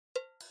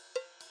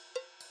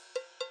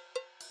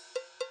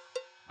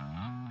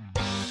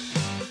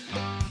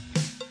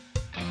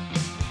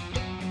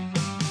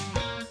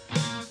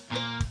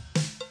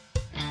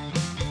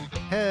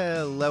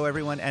Hello,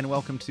 everyone, and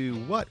welcome to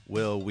What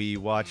Will We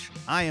Watch?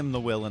 I am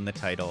the Will in the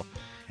title,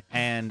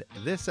 and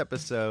this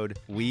episode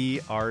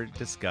we are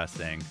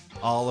discussing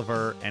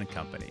Oliver and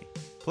Company.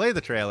 Play the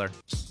trailer.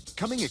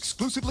 Coming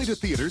exclusively to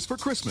theaters for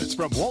Christmas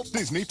from Walt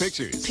Disney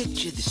Pictures.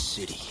 Picture the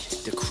city,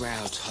 the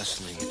crowds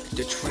hustling,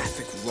 the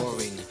traffic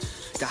roaring,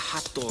 the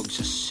hot dogs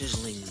are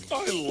sizzling.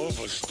 I love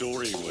a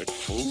story with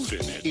food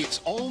in it.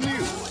 It's all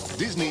new.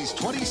 Disney's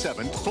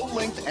 27th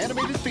full-length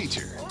animated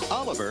feature,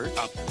 Oliver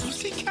A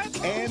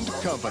pussycat? and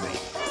Company.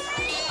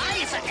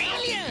 Hey, it's an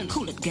alien!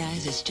 Cool it,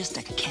 guys. It's just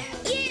a cat.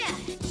 Yeah!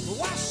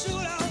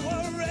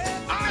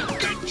 I'll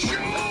get you!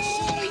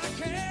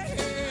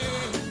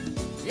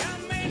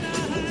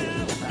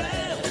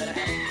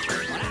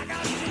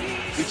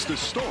 It's the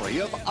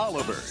story of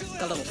Oliver,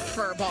 The little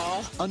fur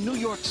ball. a New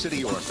York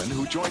City orphan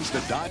who joins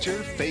the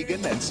Dodger,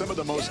 Fagin, and some of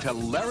the most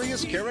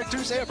hilarious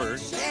characters ever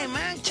Hey,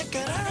 man, check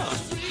it out.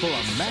 for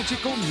a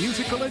magical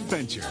musical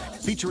adventure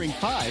featuring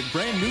 5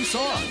 brand new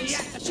songs.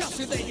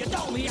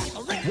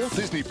 Walt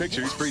Disney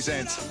Pictures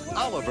presents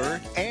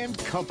Oliver and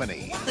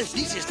Company.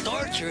 This is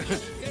torture.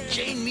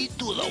 Chain me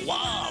to the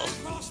wall.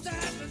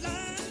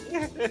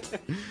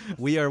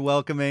 We are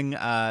welcoming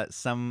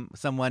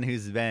someone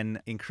who's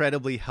been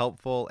incredibly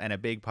helpful and a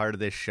big part of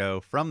this show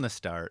from the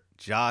start,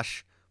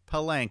 Josh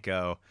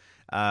Palanco,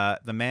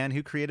 the man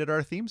who created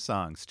our theme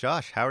songs.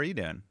 Josh, how are you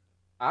doing?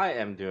 I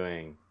am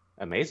doing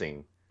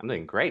amazing. I'm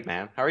doing great,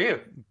 man. How are you?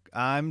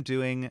 I'm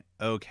doing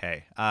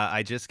okay.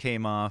 I just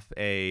came off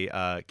a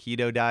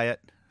keto diet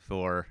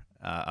for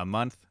a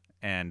month,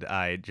 and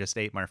I just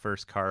ate my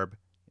first carb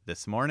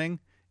this morning,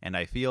 and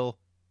I feel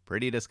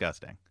pretty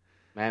disgusting.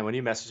 Man, when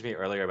you messaged me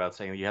earlier about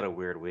saying you had a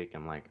weird week,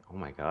 I'm like, oh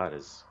my God,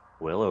 is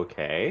Will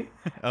okay?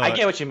 Oh, I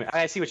get what you mean.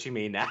 I see what you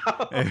mean now.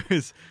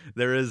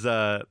 there is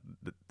a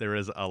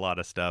lot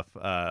of stuff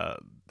that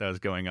was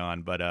going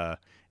on, but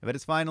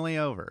it's finally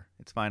over.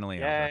 It's finally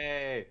over.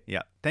 Yay!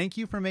 Yeah. Thank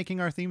you for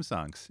making our theme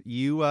songs.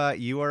 You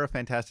are a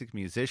fantastic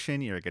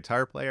musician. You're a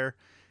guitar player,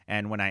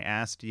 and when I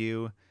asked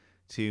you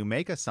to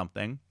make us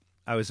something,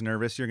 I was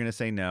nervous you're going to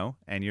say no,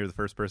 and you're the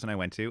first person I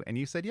went to, and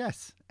you said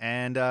yes,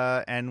 and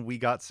we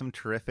got some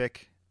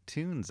terrific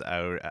tunes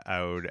out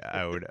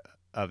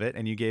of it,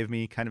 and you gave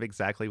me kind of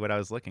exactly what I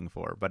was looking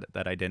for, but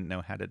that I didn't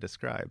know how to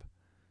describe.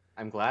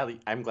 I'm glad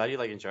you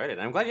like enjoyed it.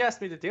 And I'm glad you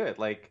asked me to do it.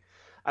 Like,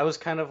 I was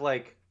kind of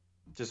like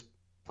just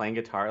playing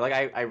guitar. Like,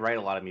 I write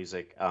a lot of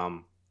music.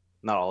 Not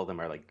all of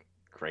them are like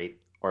great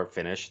or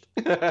finished.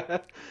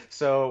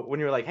 So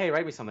when you were like, hey,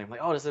 write me something, I'm like,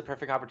 oh, this is a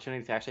perfect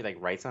opportunity to actually like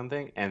write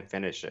something and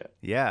finish it.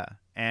 Yeah,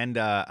 and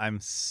I'm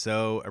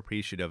so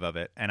appreciative of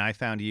it. And I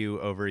found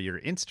you over your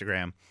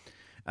Instagram.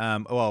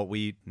 Well,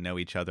 we know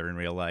each other in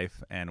real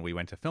life, and we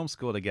went to film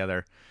school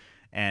together,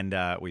 and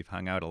we've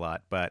hung out a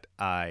lot. But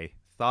I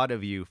thought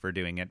of you for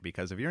doing it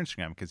because of your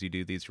Instagram, because you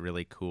do these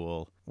really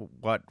cool.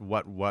 What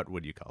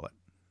would you call it?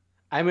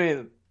 I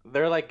mean,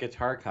 they're like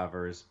guitar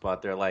covers,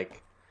 but they're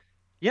like,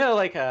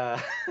 like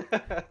I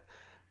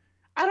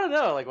don't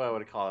know, like what I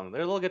would call them.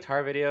 They're little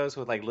guitar videos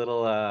with like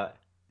little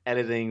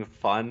editing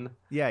fun.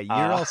 Yeah,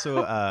 you're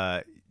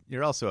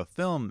also a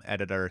film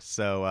editor,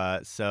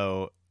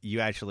 so you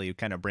actually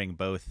kind of bring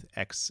both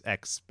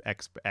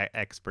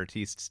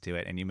expertise to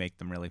it, and you make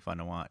them really fun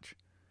to watch.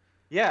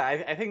 Yeah,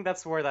 I think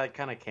that's where that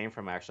kind of came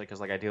from, actually, because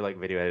like I do like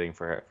video editing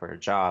for a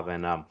job,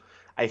 and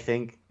I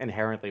think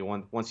inherently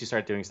once you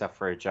start doing stuff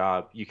for a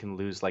job, you can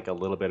lose like a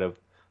little bit of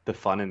the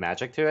fun and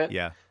magic to it.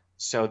 Yeah.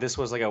 So this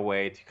was like a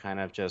way to kind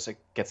of just like,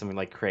 get something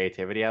like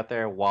creativity out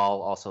there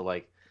while also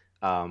like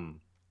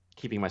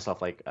keeping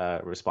myself like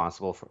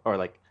responsible for, or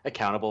like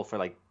accountable for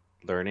like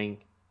learning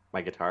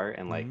my guitar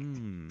and like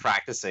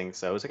practicing.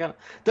 So it's like a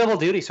double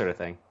duty sort of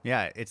thing.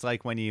 Yeah, it's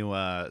like when you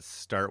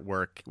start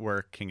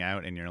working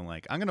out and you're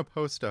like, I'm gonna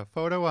post a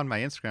photo on my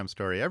Instagram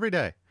story every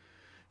day,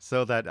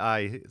 so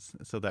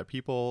that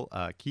people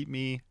keep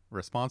me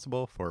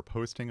responsible for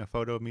posting a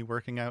photo of me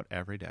working out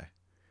every day.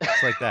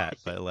 It's like that,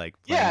 but like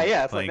playing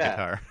like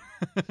guitar.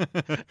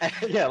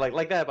 Yeah,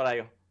 like that. But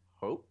I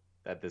hope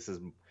that this is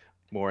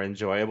more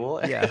enjoyable.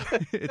 Yeah,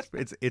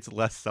 it's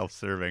less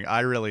self-serving.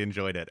 I really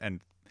enjoyed it,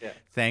 and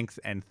thanks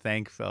and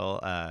thankful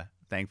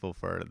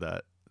for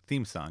the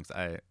theme songs.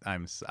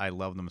 I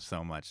love them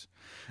so much.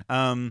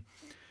 All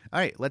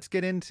right, let's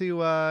get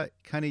into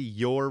kind of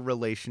your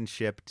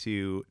relationship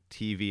to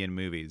TV and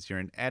movies. You're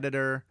an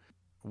editor.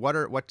 What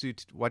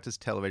does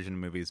television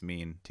and movies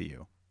mean to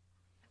you?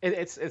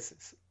 It's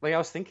like I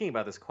was thinking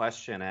about this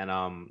question,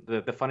 and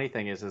the funny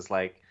thing is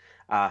like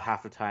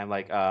half the time,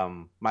 like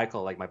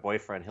Michael, like my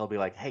boyfriend, he'll be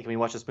like, hey, can we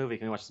watch this movie?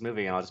 Can we watch this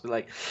movie? And I'll just be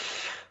like,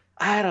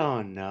 I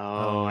don't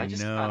know. I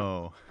just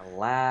no.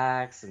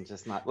 Relax and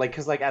just not like,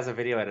 because like as a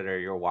video editor,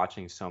 you're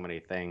watching so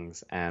many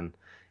things, and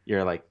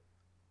you're like,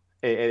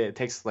 it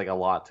takes like a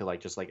lot to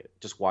like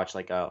just watch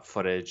like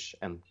footage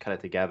and cut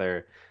it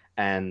together.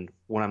 And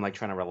when I'm like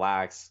trying to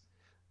relax,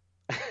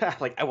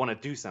 like I want to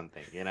do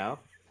something,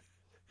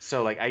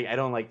 So like I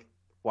don't like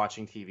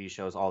watching TV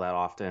shows all that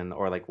often,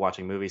 or like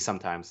watching movies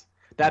sometimes.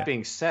 That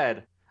being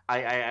said, I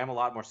am a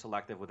lot more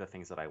selective with the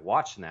things that I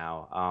watch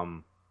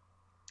now.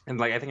 and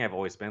like I think I've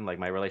always been like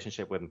my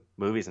relationship with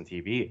movies and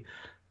TV,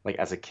 like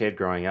as a kid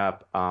growing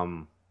up,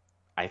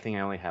 I think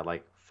I only had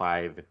like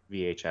 5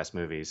 VHS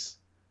movies.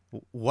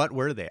 What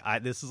were they?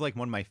 This is like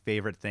one of my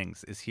favorite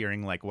things is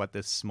hearing like what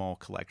this small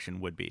collection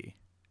would be.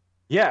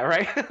 Yeah,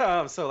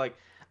 right. So like,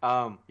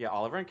 yeah,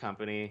 Oliver and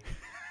Company.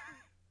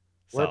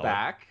 We're Solid.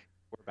 back.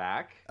 We're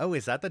back. Oh,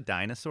 is that the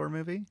dinosaur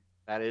movie?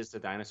 That is the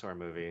dinosaur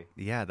movie.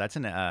 Yeah, that's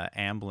an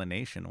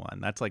Amblination one.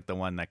 That's like the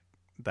one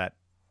that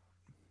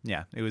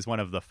yeah, it was one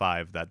of the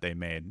 5 that they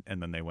made,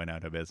 and then they went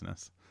out of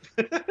business.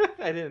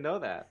 I didn't know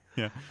that.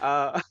 Yeah.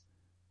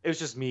 It was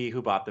just me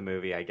who bought the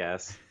movie, I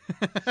guess.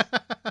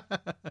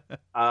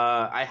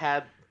 I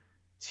had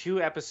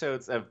 2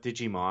 episodes of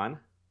Digimon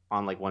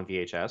on like one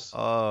VHS,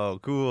 Oh,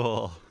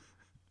 cool.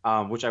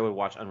 which I would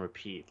watch on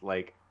repeat.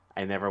 Like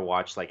I never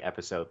watched like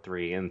episode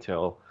 3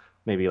 until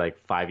maybe like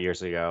 5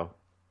 years ago.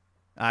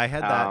 I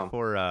had that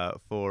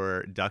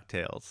for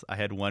DuckTales. I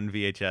had one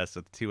VHS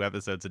with 2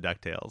 episodes of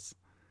DuckTales.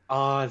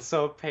 Oh, it's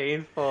so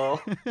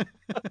painful.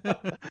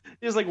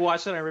 Just like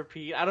watch it on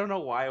repeat. I don't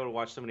know why I would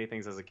watch so many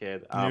things as a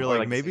kid. And you're or,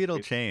 like, maybe it'll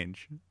movies.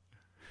 change.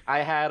 I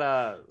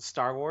had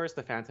Star Wars: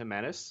 The Phantom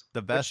Menace,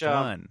 The best which,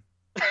 one.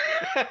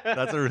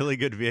 That's a really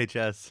good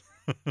VHS.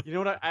 You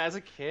know what? As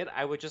a kid,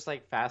 I would just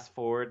like fast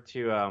forward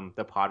to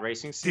the pod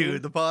racing scene.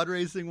 Dude, the pod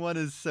racing one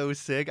is so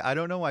sick. I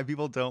don't know why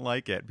people don't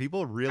like it.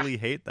 People really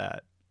hate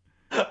that.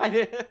 I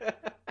did.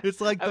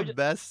 It's like I the would just-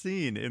 best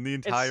scene in the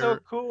entire. It's so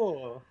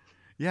cool.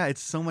 Yeah,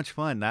 it's so much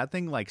fun. That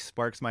thing like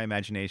sparks my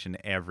imagination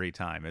every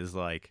time. Is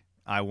like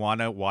I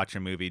want to watch a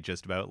movie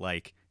just about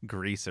like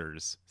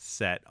greasers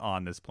set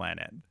on this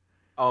planet.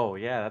 Oh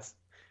yeah, that's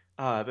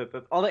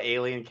all the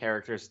alien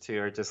characters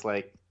too are just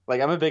like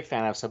I'm a big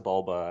fan of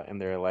Sebulba and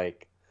their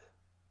like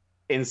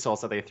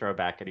insults that they throw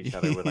back at each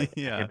other with like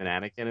Yeah. him and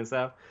Anakin and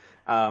stuff.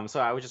 So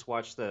I would just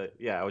watch the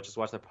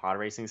pod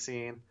racing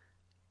scene,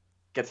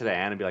 get to the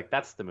end and be like,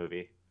 that's the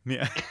movie.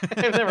 Yeah.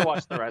 I've never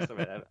watched the rest of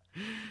it. I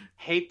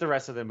hate the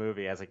rest of the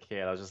movie as a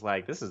kid. I was just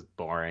like, this is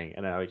boring,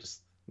 and I would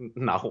just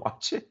not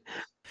watch it.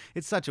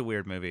 It's such a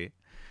weird movie.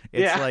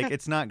 It's Yeah. like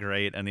it's not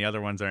great and the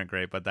other ones aren't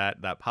great, but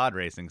that pod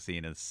racing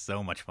scene is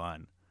so much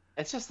fun.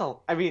 It's just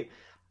I mean,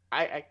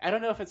 I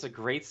don't know if it's a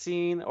great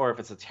scene or if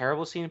it's a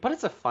terrible scene, but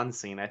it's a fun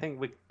scene. I think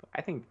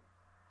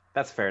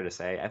that's fair to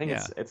say. I think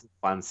it's a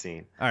fun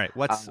scene. All right,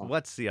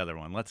 what's the other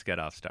one? Let's get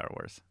off Star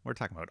Wars. We're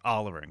talking about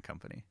Oliver and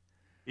Company.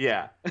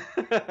 Yeah.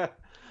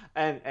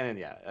 and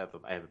yeah,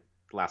 the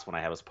last one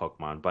I had was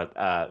Pokemon,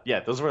 but yeah,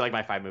 those were like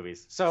my 5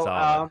 movies.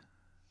 So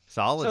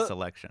Solid so-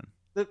 selection.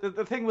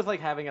 the thing with like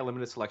having a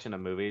limited selection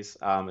of movies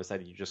is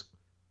that you just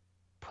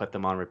put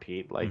them on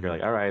repeat. Like you're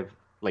like, all right,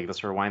 like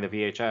let's rewind the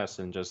VHS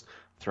and just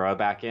throw it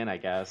back in, I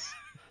guess.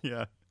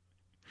 Yeah.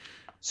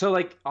 So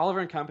like Oliver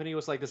and Company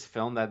was like this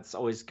film that's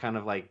always kind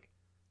of like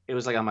it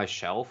was like on my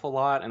shelf a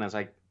lot, and as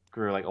I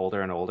grew like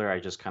older and older, I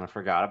just kind of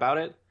forgot about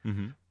it.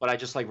 Mm-hmm. But I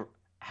just like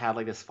had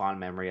like this fond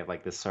memory of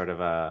like this sort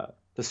of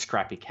this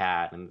scrappy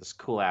cat and this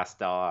cool ass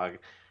dog,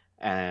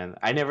 and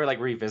I never like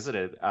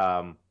revisited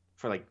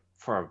until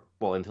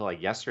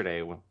like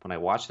yesterday when I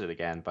watched it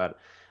again. But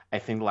I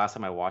think the last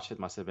time I watched it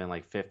must have been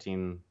like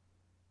 15,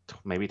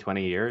 maybe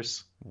 20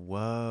 years.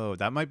 Whoa,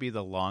 that might be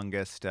the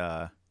longest,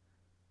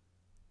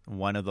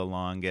 one of the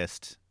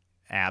longest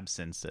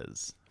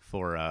absences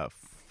for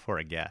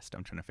a guest.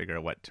 I'm trying to figure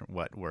out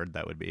what word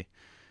that would be.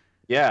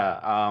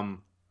 Yeah.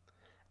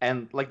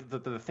 And like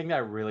the thing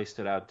that really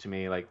stood out to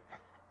me, like,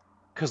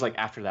 because like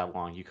after that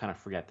long, you kind of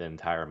forget the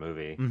entire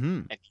movie, Mm-hmm.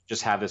 and you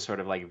just have this sort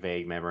of like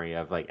vague memory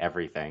of like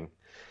everything.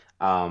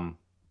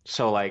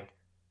 So like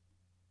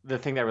the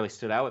thing that really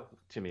stood out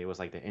to me was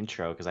like the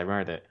intro, because I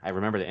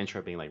remember the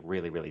intro being like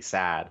really really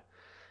sad,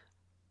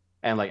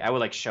 and like I would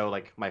like show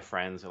like my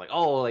friends, like,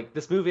 oh, like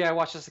this movie I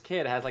watched as a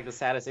kid has like the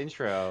saddest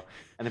intro,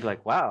 and they'd be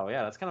like, wow,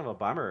 yeah, that's kind of a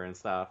bummer and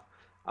stuff.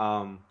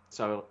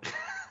 So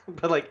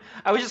but like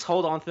I would just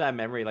hold on to that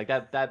memory, like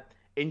that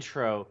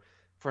intro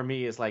for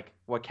me is like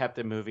what kept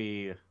the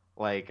movie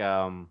like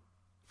Fresh.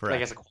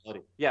 like as a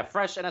quality, yeah,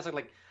 fresh, and as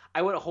like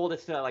I would hold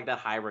it to like that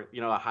high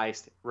a high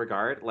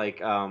regard, like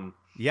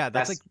Yeah, that's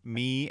that's- like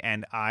me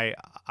and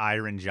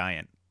Iron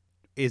Giant.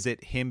 Is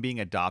it him being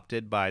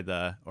adopted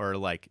or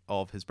like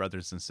all of his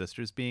brothers and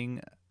sisters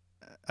being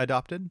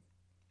adopted?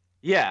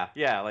 yeah,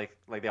 like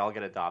they all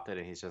get adopted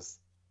and he's just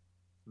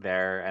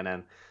there, and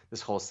then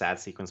this whole sad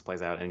sequence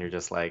plays out and you're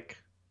just like,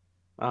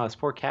 oh, this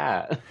poor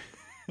cat.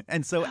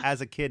 And so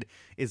as a kid,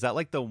 is that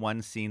like the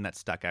one scene that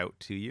stuck out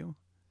to you?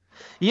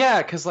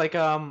 Yeah, because like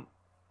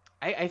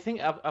I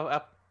think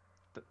up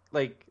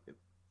like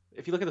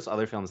if you look at those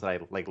other films that I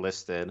like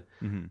listed,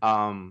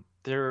 Mm-hmm.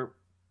 they're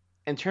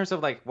in terms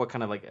of like what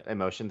kind of like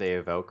emotion they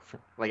evoke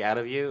like out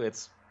of you,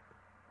 it's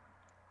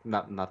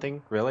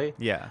nothing really.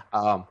 Yeah.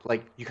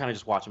 Like you kind of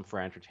just watch them for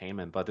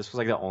entertainment, but this was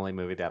like the only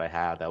movie that I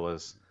had that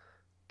was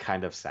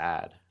kind of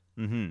sad,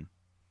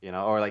 Mm-hmm.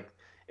 or like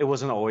it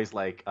wasn't always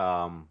like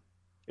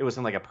it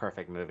wasn't like a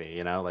perfect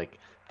movie, like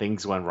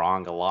things went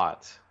wrong a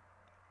lot.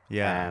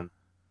 Yeah. And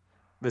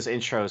this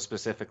intro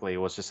specifically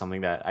was just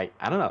something that I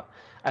don't know.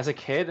 As a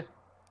kid,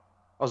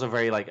 I was a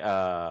very like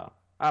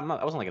I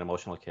wasn't like an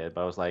emotional kid,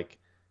 but I was like,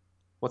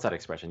 what's that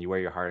expression? You wear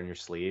your heart on your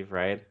sleeve,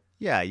 right?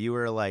 Yeah, you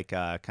were like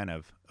kind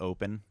of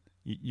open.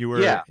 You were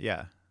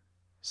Yeah.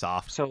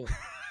 soft. So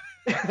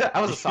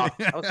I was a soft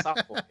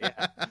boy,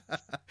 yeah.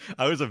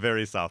 I was a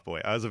very soft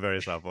boy.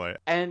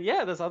 And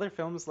yeah, those other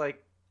films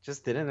like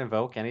just didn't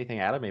evoke anything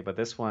out of me, but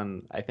this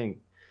one, I think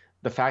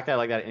the fact that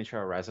like that intro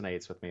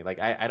resonates with me. Like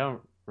I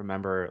don't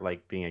remember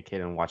like being a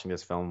kid and watching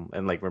this film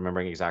and like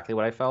remembering exactly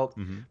what I felt,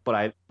 but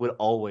I would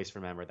always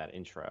remember that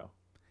intro.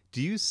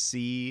 Do you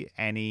see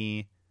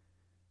any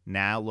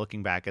now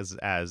looking back as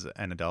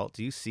an adult?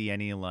 Do you see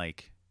any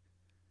like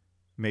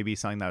maybe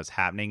something that was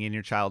happening in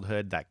your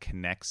childhood that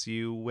connects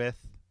you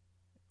with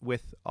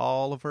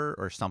Oliver,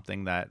 or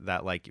something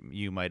that like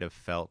you might have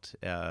felt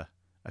a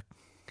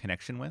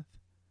connection with?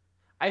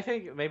 I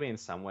think maybe in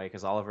some way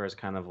because Oliver is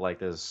kind of like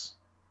this,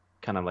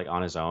 kind of like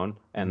on his own,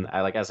 and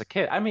I like as a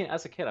kid. I mean,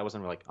 as a kid, I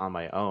wasn't really, like on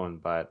my own,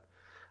 but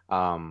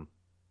I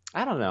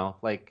don't know.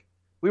 Like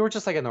we were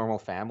just like a normal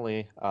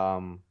family.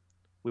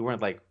 We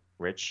weren't like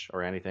rich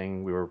or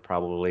anything. We were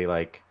probably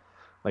like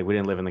we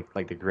didn't live in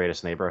the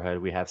greatest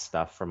neighborhood. We had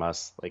stuff from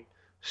us like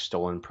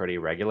stolen pretty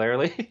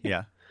regularly.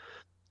 Yeah.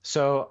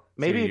 So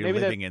maybe you're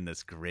living in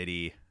this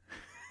gritty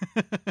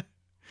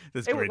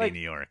like, New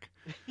York.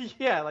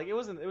 Yeah, like it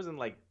wasn't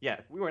like, yeah,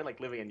 we weren't like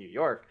living in New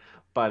York,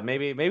 but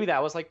maybe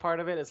that was like part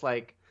of it. It's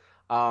like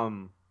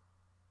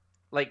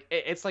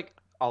it's like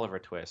Oliver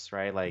Twist,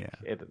 right? Like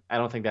I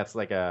don't think that's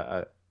like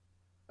a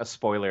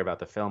spoiler about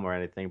the film or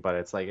anything, but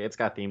it's like it's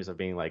got themes of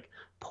being like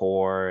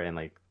poor and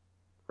like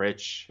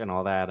rich and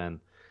all that, and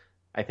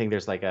I think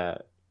there's like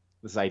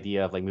this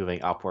idea of like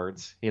moving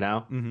upwards, you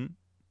know? Mm-hmm.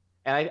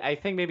 And I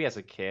think maybe as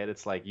a kid,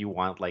 it's like you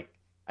want like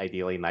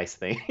ideally nice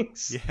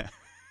things. Yeah.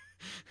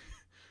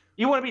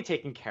 You want to be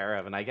taken care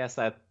of, and I guess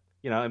that,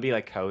 you know, and be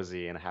like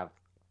cozy and have,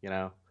 you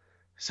know,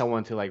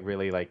 someone to like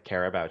really like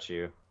care about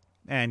you.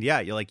 And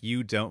yeah,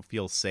 you don't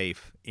feel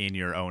safe in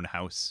your own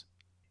house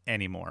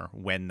anymore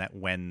when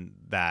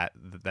that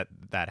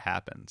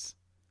happens.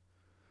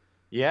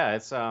 Yeah,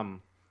 it's like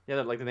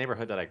the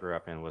neighborhood that I grew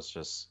up in was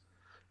just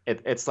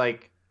it's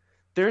like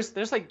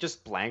there's like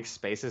just blank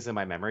spaces in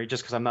my memory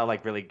just because I'm not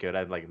like really good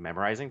at like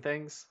memorizing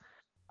things.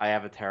 I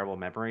have a terrible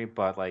memory,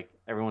 but like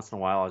every once in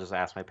a while I'll just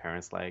ask my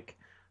parents like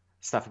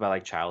stuff about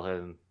like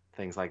childhood and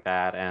things like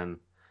that. And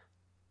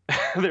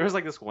there was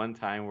like this one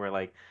time where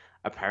like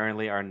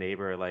apparently our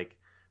neighbor like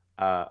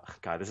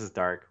God, this is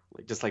dark,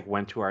 just like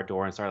went to our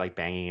door and started like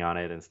banging on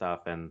it and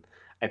stuff, and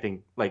I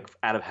think like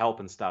out of help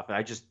and stuff, and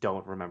I just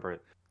don't remember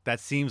it. That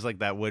seems like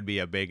that would be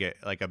a big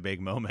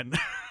moment.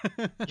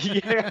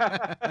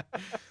 Yeah.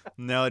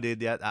 No,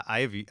 dude, yeah,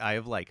 I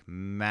have like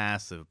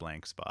massive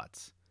blank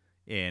spots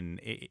in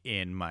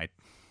my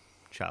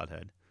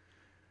childhood.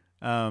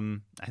 I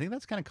think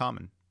that's kind of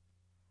common.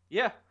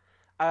 Yeah.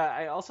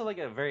 I also like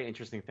a very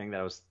interesting thing that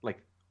I was like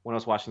when I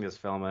was watching this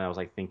film and I was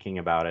like thinking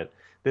about it.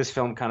 This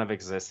film kind of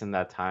exists in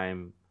that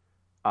time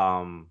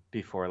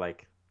before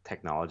like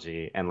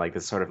technology and like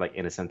this sort of like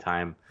innocent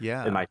time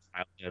in my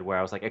childhood where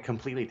I was like a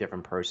completely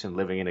different person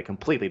living in a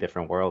completely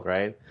different world,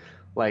 right?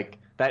 Like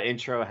that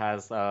intro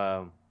has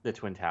the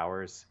Twin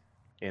Towers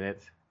in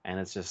it, and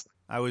it's just,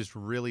 I was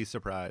really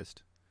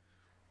surprised.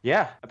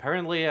 Yeah,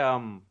 apparently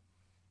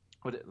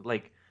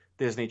like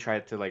Disney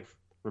tried to like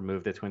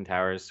remove the Twin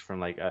Towers from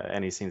like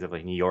any scenes of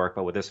like New York,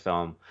 but with this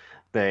film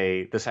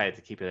they decided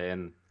to keep it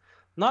in,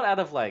 not out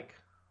of like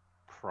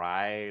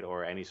pride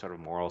or any sort of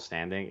moral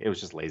standing. It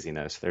was just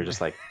laziness. They're just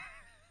like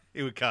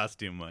it would cost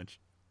too much.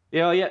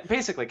 You know, yeah,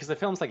 basically, because the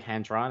film's like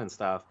hand drawn and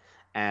stuff,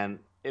 and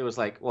it was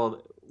like,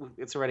 well,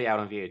 it's already out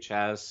on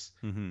VHS.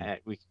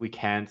 Mm-hmm. We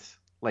can't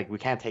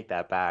take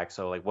that back.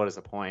 So like, what is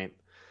the point?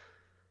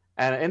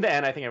 And in the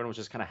end, I think everyone was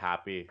just kind of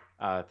happy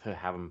to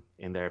have him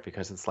in there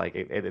because it's like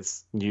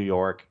it's New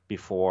York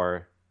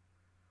before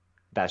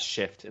that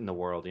shift in the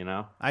world, you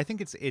know. I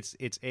think it's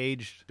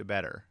aged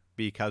better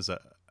because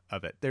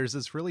of it. There's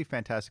this really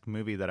fantastic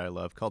movie that I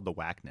love called The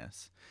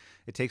Whackness.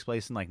 It takes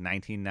place in like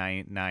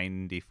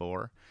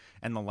 1994,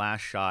 and the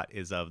last shot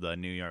is of the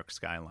New York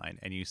skyline,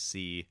 and you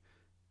see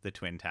the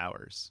Twin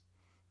Towers.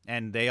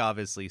 And they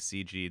obviously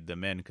CG'd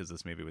them in because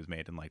this movie was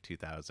made in like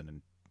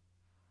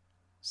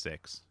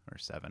 2006 or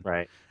 7.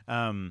 Right.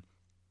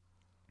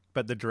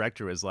 But the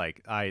director was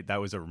like,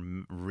 that was a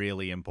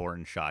really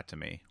important shot to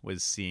me,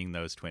 was seeing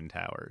those Twin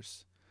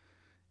Towers.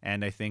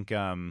 And I think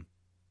a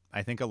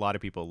lot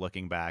of people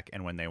looking back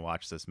and when they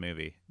watch this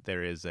movie,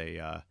 there is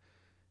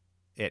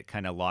it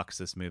kind of locks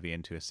this movie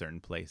into a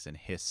certain place in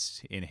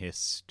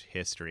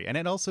history. And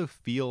it also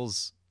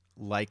feels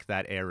like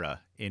that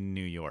era in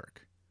New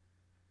York.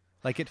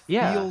 Like it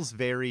feels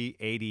very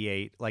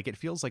 88. Like it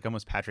feels like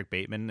almost Patrick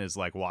Bateman is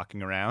like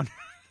walking around.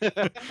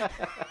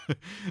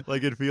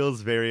 Like it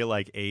feels very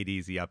like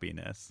 80s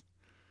yuppiness.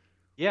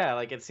 Yeah,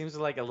 like it seems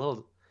like a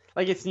little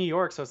like it's New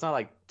York, so it's not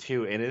like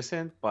too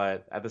innocent,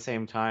 but at the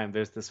same time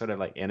there's this sort of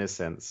like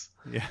innocence.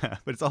 Yeah,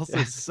 but it's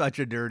also such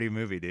a dirty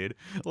movie, dude.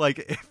 Like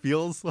it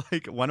feels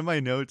like one of my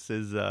notes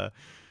is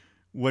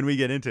when we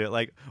get into it,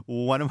 like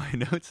one of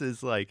my notes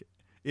is like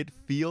It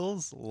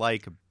feels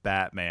like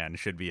Batman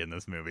should be in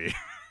this movie.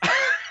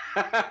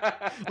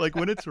 Like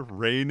when it's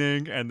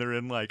raining and they're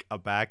in like a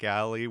back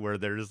alley where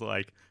there's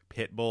like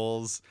pit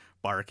bulls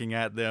barking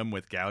at them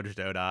with gouged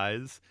out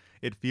eyes.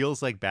 It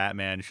feels like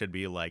Batman should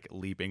be like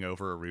leaping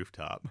over a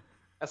rooftop.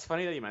 That's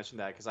funny that you mentioned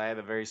that because I had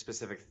a very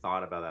specific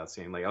thought about that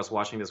scene. Like I was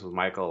watching this with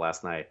Michael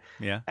last night,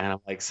 Yeah. and I'm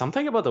like,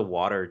 something about the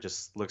water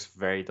just looks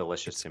very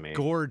delicious to me.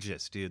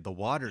 Gorgeous, dude. The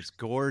water's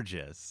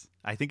gorgeous.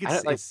 I think it's, I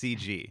don't, like- it's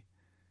CG.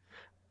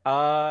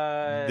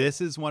 Uh,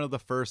 This is one of the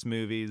first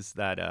movies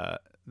that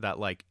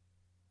like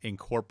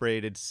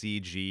incorporated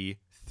CG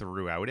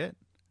throughout it.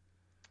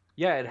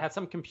 yeah, it had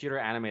some computer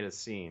animated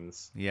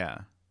scenes. Yeah.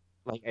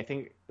 Like I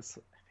think it's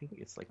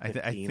like I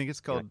 15, think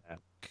it's something called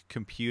like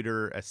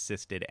computer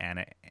assisted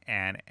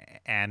animation.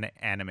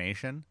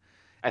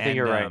 that. I think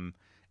you're right.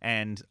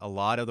 And a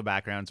lot of the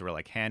backgrounds were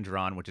like hand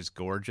drawn, which is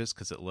gorgeous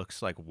because it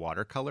looks like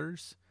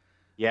watercolors.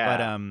 Yeah,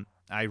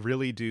 But I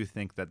really do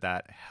think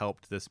that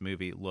helped this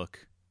movie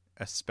look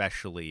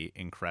especially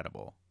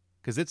incredible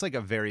because it's like a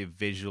very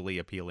visually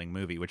appealing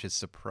movie, which is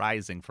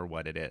surprising for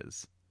what it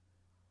is.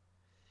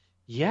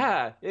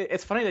 yeah.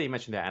 It's funny that you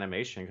mentioned the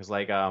animation because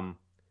like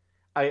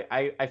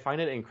I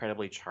find it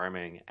incredibly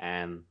charming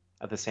and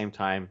at the same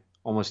time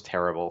almost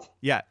terrible.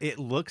 Yeah, it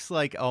looks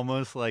like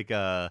almost like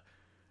a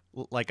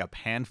like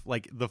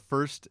the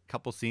first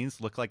couple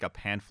scenes look like a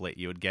pamphlet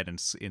you would get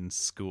in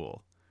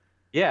school.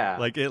 Yeah,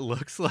 Like it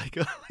looks like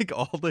like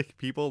all the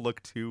people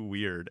look too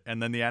weird,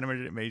 and then the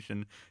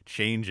animation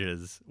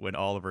changes when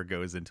Oliver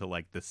goes into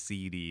like the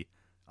seedy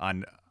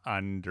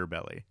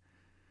underbelly.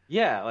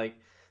 yeah. Like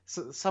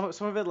some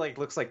of it like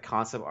looks like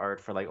concept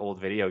art for like old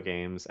video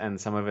games, and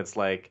some of it's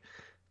like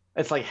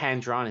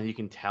hand drawn, and you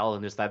can tell,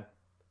 and there's that.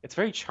 It's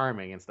very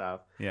charming and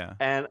stuff. Yeah.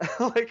 And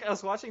like I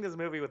was watching this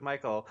movie with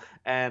Michael,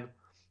 and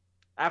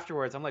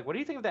afterwards I'm like, "What do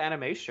you think of the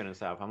animation and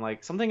stuff?" I'm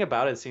like, "Something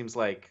about it seems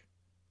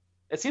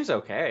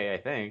okay, I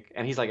think."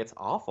 And he's like, "It's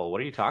awful. What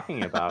are you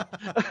talking about?"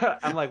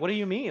 I'm like, "What do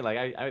you mean? Like,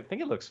 I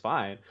think it looks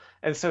fine."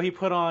 And so he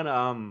put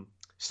on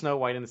Snow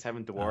White and the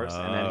Seven Dwarfs,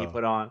 and then he Oh.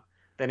 put on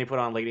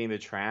Lady and the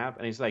Tramp,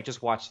 and he's like,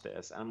 "Just watch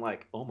this." And I'm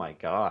like, "Oh my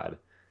God,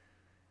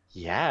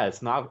 yeah,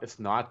 it's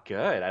not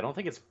good. I don't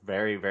think it's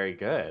very, very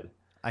good."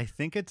 I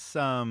think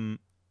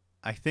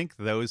I think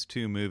those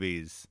two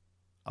movies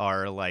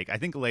are like, I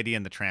think Lady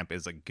and the Tramp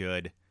is a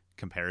good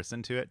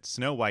comparison to it.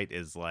 Snow White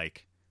is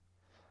like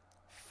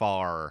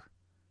far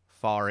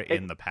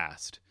in the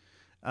past.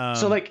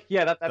 So like,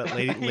 yeah, that But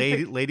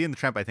Lady and the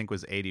Tramp I think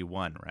was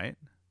 81, right?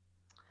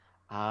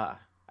 I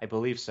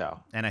believe so.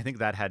 And I think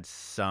that had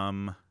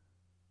some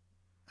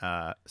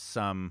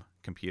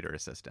computer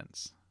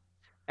assistance.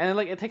 And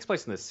like it takes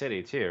place in the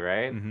city too,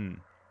 right? Hmm.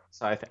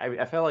 So I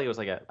felt like it was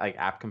like a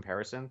app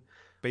comparison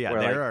But yeah,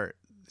 Where, there like- are.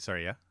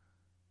 Sorry, yeah.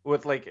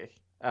 with like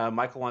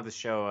Michael wanted to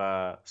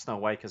show Snow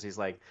White because he's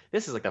like,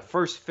 this is like the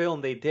first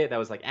film they did that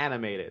was like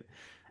animated,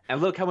 and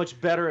look how much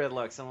better it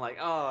looks. I'm like,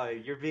 oh,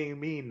 you're being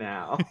mean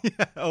now.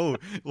 Yeah. Oh,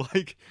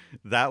 like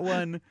that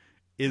one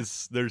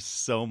is. There's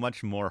so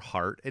much more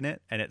heart in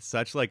it, and it's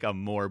such like a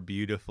more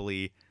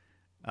beautifully,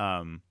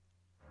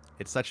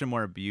 it's such a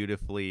more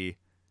beautifully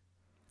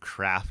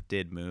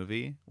crafted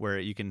movie where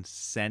you can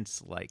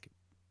sense like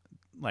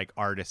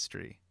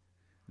artistry.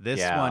 This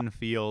Yeah. one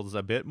feels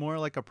a bit more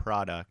like a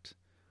product,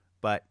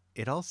 but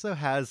it also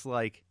has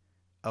like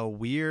a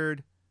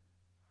weird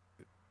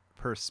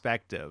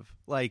perspective.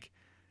 Like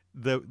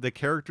the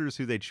characters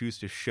who they choose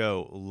to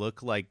show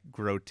look like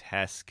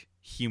grotesque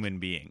human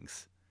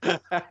beings.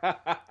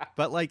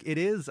 But like it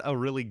is a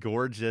really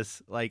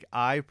gorgeous, like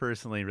I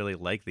personally really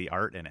like the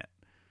art in it.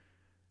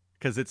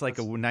 Cuz it's like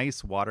a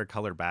nice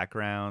watercolor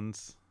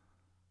backgrounds.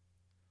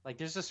 Like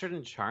there's a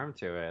certain charm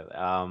to it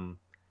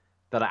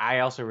that I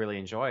also really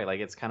enjoy. Like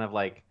it's kind of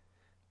like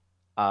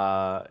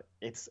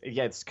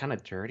it's kind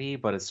of dirty,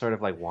 but it's sort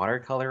of like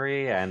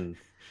watercolory. And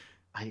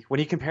when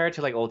you compare it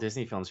to like old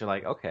Disney films, you're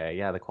like, okay,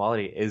 yeah, the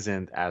quality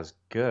isn't as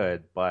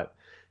good, but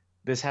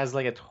this has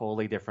like a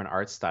totally different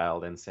art style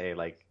than say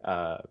like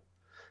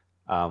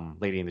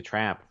Lady and the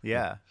Tramp.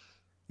 Yeah.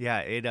 Yeah,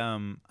 it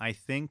I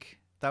think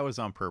that was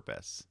on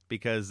purpose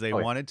because they Oh,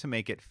 yeah. wanted to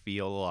make it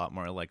feel a lot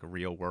more like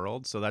real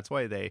world. So that's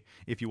why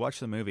if you watch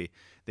the movie,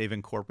 they've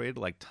incorporated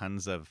like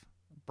tons of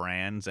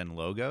brands and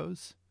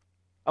logos.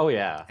 Oh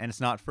yeah. And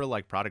it's not for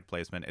like product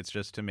placement. It's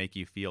just to make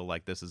you feel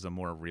like this is a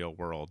more real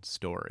world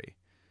story.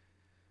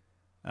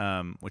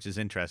 Which is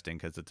interesting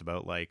because it's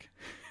about like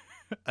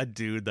a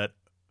dude that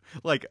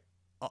like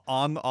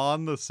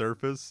on the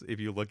surface, if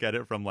you look at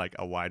it from like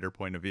a wider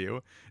point of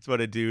view, it's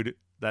about a dude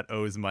that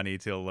owes money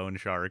to a loan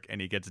shark and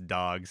he gets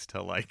dogs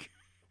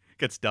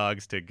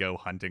to go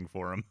hunting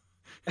for him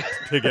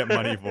to get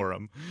money for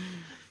him.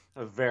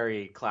 A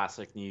very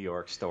classic New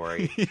York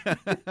story.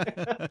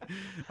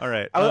 All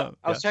right. I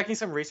was checking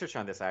some research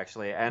on this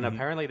actually, and Mhm.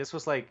 apparently this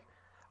was like,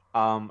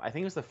 I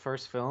think it was the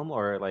first film,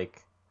 or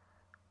like,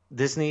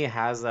 Disney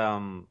has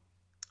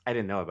I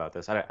didn't know about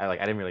this. I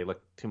didn't really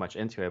look too much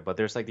into it, but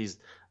there's like these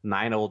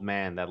 9 old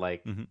men that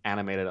like Mhm.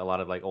 animated a lot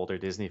of like older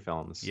Disney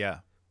films. Yeah.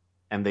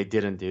 And they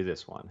didn't do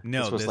this one.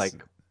 No, this was this-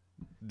 like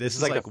this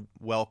is like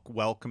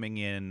welcoming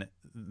in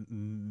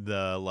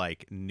the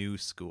like new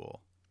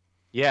school.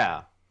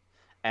 Yeah.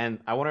 And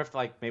I wonder if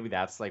like maybe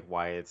that's like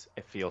why it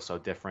feels so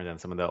different than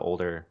some of the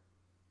older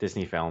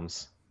Disney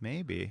films.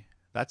 Maybe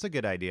that's a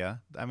good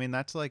idea. I mean,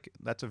 that's a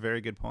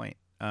very good point.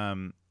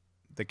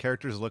 The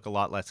characters look a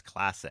lot less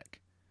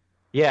classic.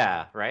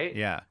 Yeah, right?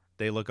 Yeah,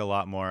 they look a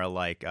lot more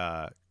like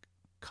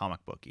comic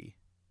booky.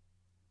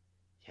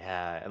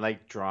 Yeah, and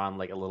like drawn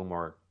like a little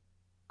more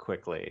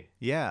quickly.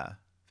 Yeah,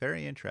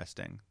 very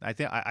interesting. I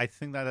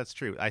think that's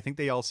true. I think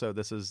they also,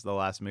 this is the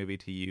last movie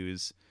to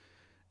use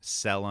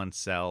cell on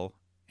cell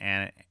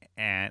and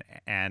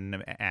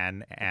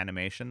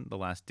animation, the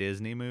last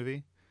Disney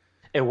movie.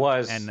 It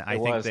was, and I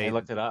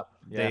looked it up.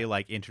 Yeah. They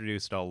like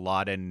introduced a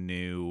lot of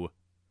new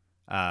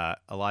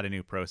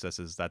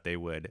processes that they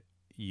would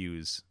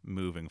use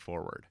moving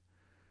forward.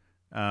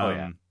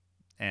 And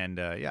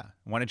yeah,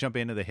 want to jump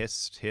into the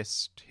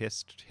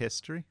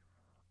history?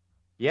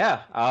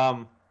 Yeah.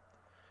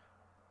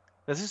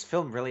 Does this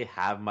film really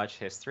have much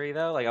history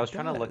though? Like I was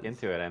trying to look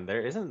into it, and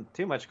there isn't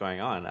too much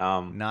going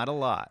on. Not a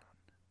lot.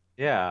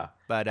 Yeah,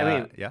 but I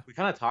mean, yeah, we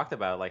kind of talked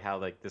about like how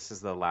like this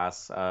is the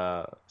last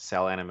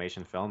cell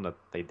animation film that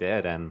they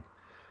did, and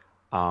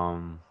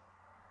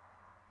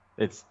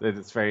it's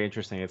very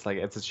interesting. It's like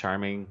it's a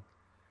charming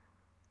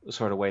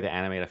sort of way to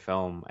animate a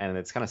film, and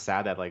it's kind of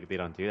sad that like they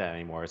don't do that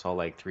anymore. It's all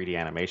like 3D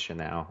animation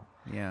now.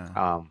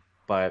 Yeah.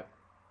 But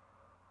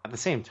at the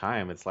same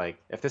time, it's like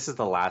if this is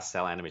the last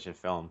cell animation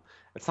film,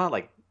 it's not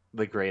like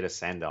the greatest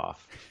send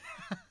off.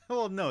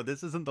 Well, no,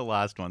 this isn't the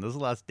last one. This is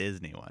the last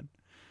Disney one.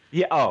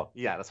 Yeah. Oh,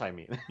 yeah. That's what I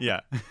mean. Yeah.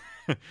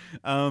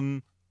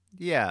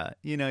 Yeah.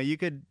 You know, you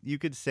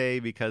could say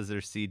because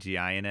there's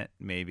CGI in it,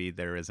 maybe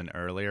there is an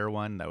earlier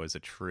one that was a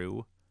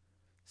true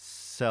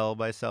cell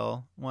by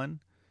cell one.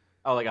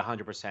 Oh, like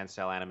 100%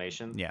 cell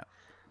animation. Yeah.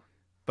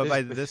 But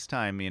by this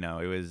time, you know,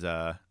 it was.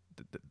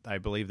 I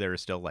believe they were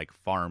still like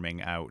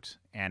farming out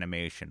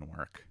animation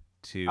work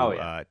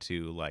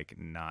to like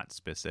not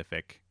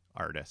specific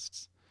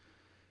artists.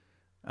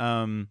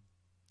 So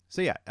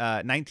yeah,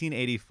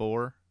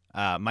 1984.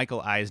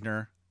 Michael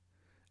Eisner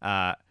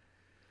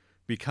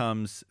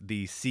becomes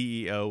the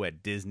CEO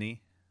at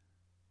Disney.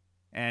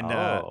 And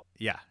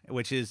yeah,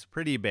 which is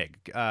pretty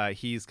big.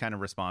 He's kind of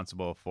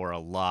responsible for a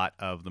lot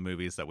of the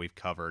movies that we've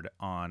covered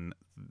on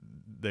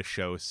the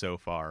show so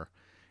far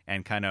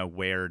and kind of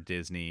where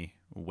Disney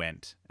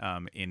went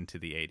into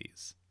the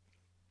 80s.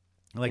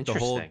 Like the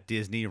whole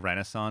Disney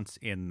Renaissance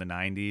in the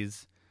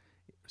 90s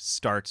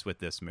starts with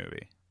this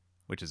movie,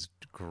 which is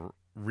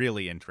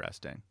really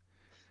interesting.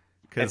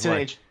 It's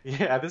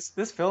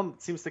this film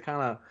seems to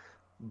kind of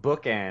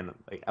bookend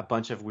like a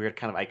bunch of weird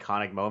kind of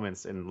iconic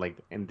moments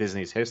in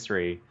Disney's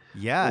history.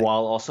 Yeah,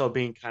 while also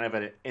being kind of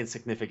an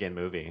insignificant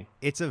movie.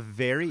 It's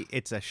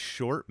a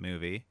short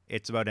movie.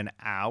 It's about an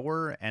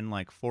hour and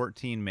like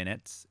 14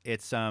 minutes.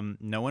 It's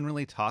no one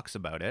really talks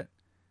about it.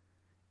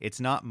 It's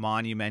not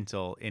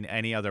monumental in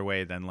any other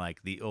way than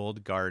like the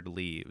old guard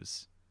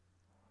leaves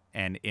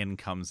and in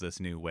comes this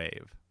new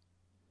wave.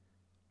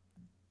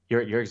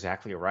 You're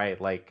exactly right.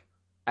 Like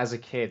as a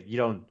kid, you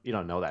don't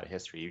know that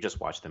history. You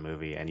just watch the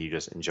movie and you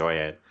just enjoy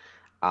it.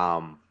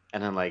 And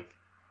then like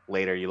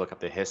later you look up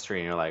the history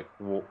and you're like,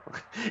 well,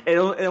 it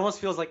almost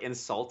feels like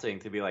insulting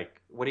to be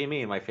like, what do you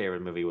mean my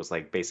favorite movie was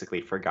like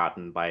basically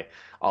forgotten by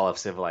all of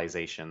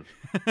civilization?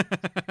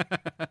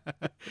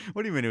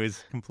 What do you mean it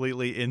was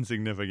completely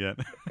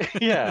insignificant?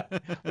 Yeah,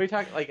 we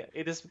talk like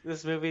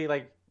this movie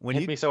like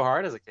hit me so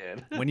hard as a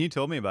kid. When you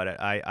told me about it,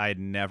 I'd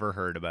never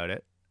heard about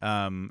it.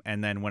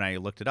 And then when I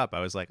looked it up, I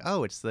was like,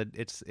 oh, it's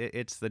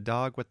the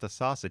dog with the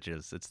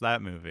sausages. It's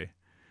that movie.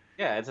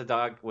 Yeah, it's a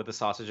dog with the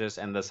sausages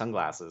and the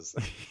sunglasses.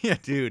 Yeah,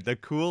 dude, the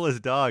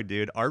coolest dog,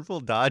 dude.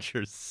 Artful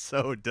Dodger's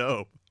so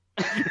dope.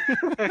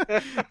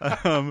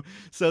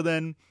 So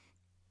then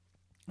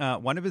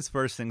one of his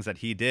first things that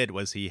he did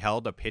was he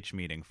held a pitch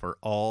meeting for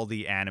all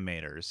the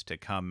animators to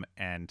come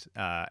and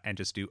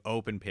just do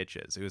open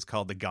pitches. It was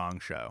called the Gong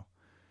Show.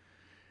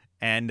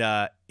 And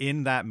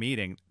in that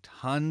meeting,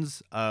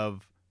 tons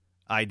of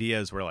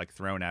ideas were like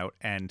thrown out,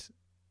 and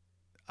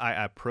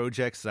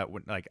projects that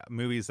would like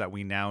movies that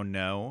we now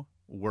know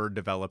were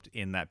developed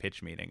in that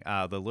pitch meeting.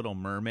 The Little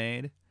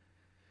Mermaid,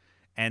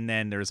 and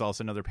then there's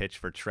also another pitch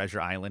for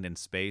Treasure Island in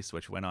Space,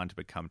 which went on to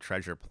become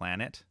Treasure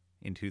Planet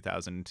in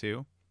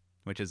 2002,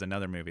 which is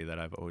another movie that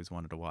I've always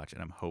wanted to watch,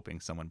 and I'm hoping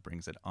someone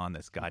brings it on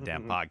this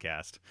goddamn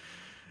podcast.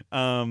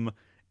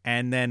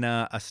 And then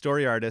a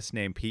story artist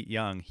named Pete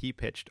Young, he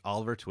pitched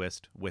Oliver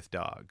Twist with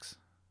dogs.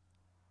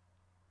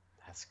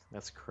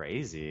 That's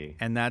crazy.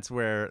 And that's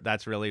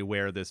really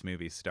where this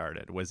movie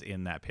started, was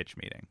in that pitch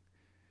meeting.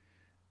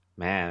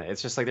 Man,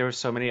 it's just like there were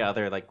so many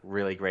other like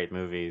really great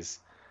movies.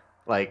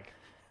 Like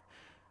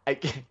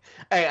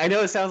I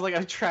know it sounds like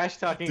I'm trash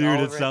talking. Dude,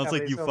 Oliver it sounds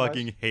like you so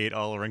fucking much. hate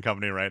Oliver and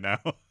Company right now.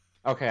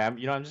 Okay, I'm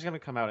just gonna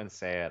come out and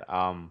say it.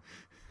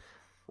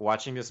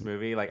 Watching this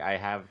movie, like I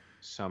have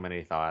so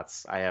many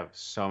thoughts. I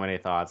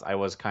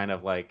was kind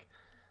of like,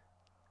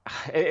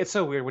 it's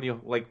so weird when you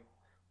like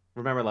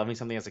remember loving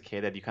something as a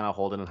kid that you kind of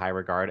hold in high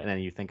regard, and then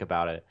you think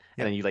about it, and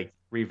Yep. then you like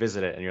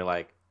revisit it, and you're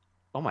like,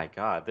 oh my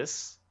God,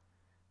 this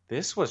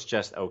was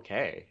just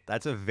okay.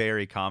 That's a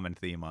very common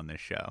theme on this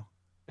show.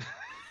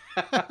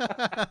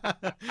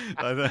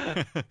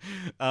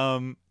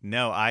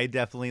 No, I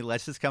definitely,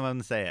 let's just come out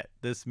and say it.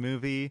 This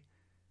movie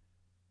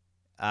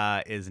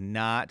is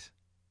not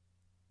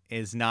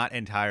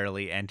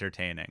entirely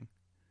entertaining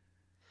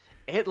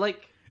It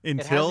like it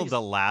has until these-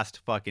 the last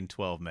fucking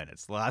 12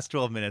 minutes. The last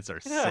 12 minutes are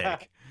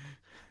sick.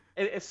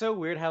 It's so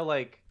weird how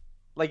like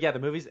yeah, the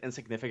movie's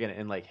insignificant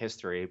in like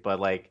history, but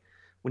like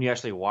when you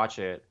actually watch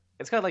it,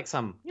 it's got like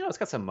some, it's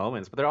got some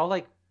moments, but they're all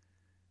like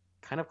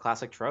kind of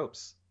classic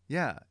tropes.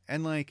 Yeah,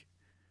 and like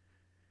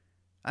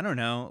I don't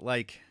know,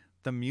 like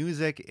the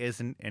music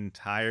isn't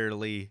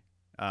entirely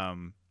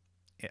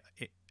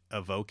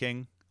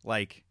evoking.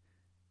 Like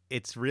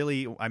it's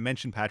really, I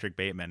mentioned Patrick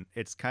Bateman.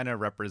 It's kind of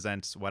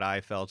represents what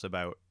I felt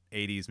about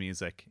 80s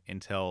music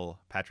until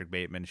Patrick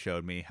Bateman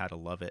showed me how to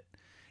love it.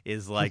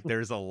 Is like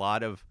there's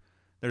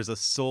a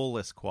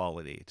soulless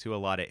quality to a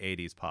lot of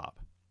 80s pop,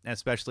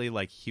 especially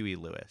like Huey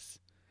Lewis.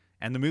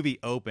 And the movie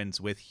opens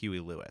with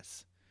Huey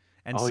Lewis.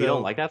 And Oh, so you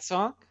don't like that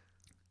song?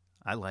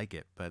 I like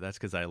it, but that's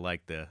because I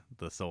like the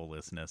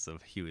soullessness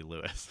of Huey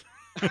Lewis.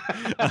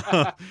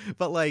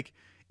 But like,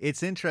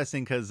 it's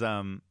interesting because,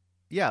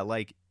 yeah,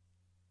 like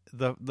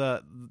the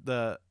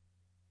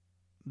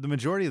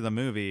majority of the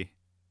movie,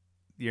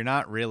 you're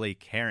not really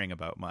caring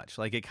about much.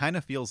 Like, it kind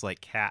of feels like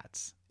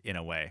Cats in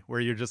a way,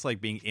 where you're just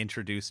like being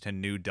introduced to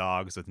new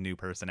dogs with new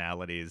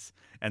personalities,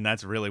 and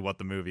that's really what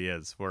the movie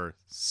is for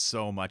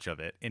so much of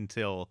it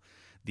until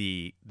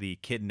the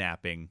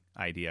kidnapping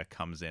idea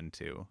comes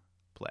into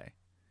play.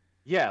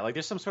 Yeah, like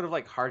there's some sort of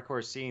like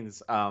hardcore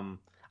scenes. I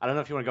don't know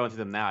if you want to go into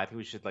them now. I think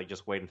we should like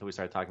just wait until we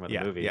start talking about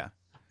Yeah, the movie. yeah.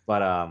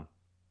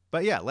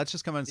 But yeah, let's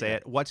just come and say Yeah.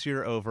 it. What's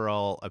your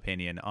overall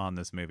opinion on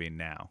this movie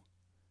now?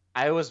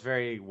 I was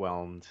very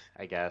whelmed,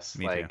 I guess.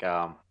 Me like too.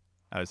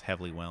 I was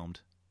heavily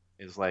whelmed.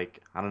 it was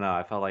like, I don't know,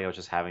 I felt like I was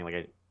just having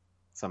like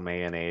some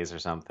mayonnaise or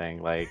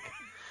something. Like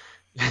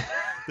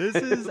This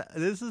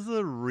is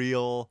a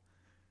real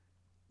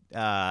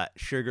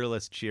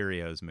sugarless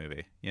Cheerios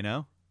movie, you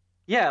know?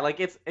 Yeah, like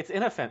it's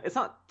inoffensive. It's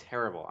not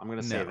terrible. I'm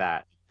gonna say No.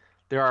 that.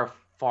 There are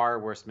far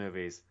worse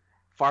movies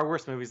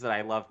that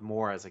I loved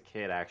more as a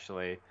kid,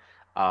 actually,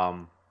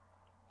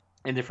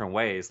 in different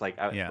ways. Like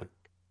Yeah.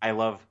 I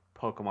love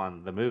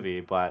Pokemon the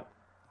movie, but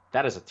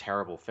that is a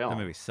terrible film.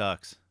 The movie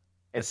sucks.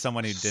 As It's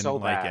someone who didn't so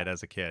like bad. it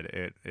as a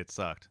kid, it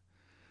sucked.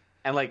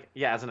 And like,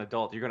 yeah, as an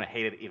adult, you're gonna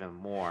hate it even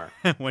more.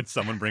 When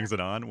someone brings it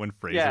on, when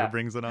Fraser Yeah.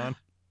 brings it on.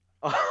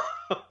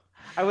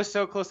 I was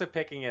so close to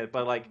picking it,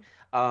 but like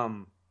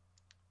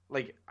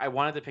I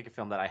wanted to pick a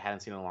film that I hadn't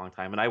seen in a long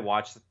time, and I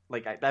watched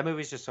that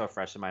movie's just so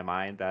fresh in my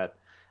mind that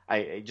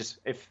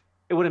if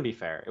it wouldn't be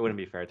fair. It wouldn't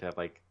be fair to have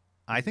like.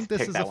 I think this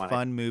pick is that a one.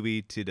 fun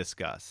movie to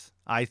discuss.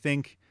 I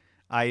think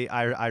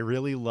I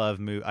really love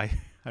I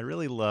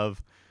really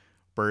love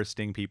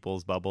bursting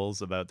people's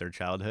bubbles about their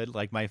childhood.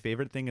 Like my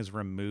favorite thing is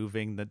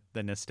removing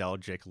the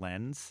nostalgic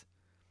lens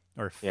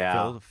or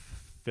Yeah.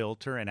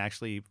 filter and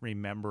actually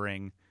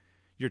remembering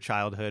your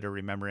childhood or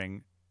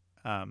remembering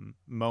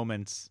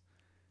moments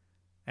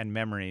and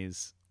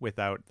memories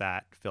without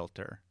that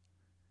filter.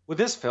 With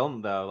this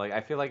film, though, like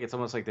I feel like it's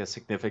almost like the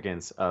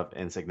significance of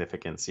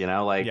insignificance.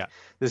 Like Yeah.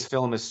 this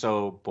film is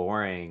so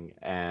boring,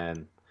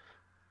 and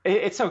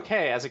it's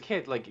okay as a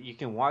kid. Like you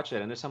can watch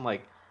it, and there's some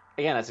like,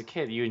 again, as a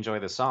kid, you enjoy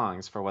the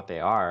songs for what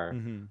they are,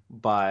 Mhm.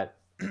 but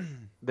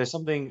there's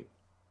something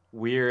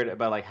weird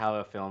about like how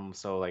a film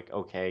so like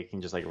okay can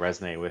just like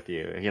resonate with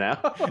you.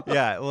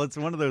 Yeah, well, it's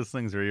one of those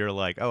things where you're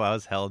like, "Oh, I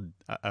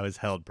was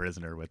held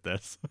prisoner with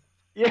this."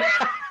 Yeah.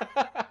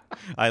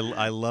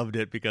 I loved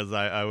it because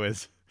I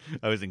was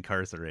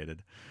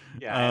incarcerated.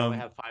 Yeah, I only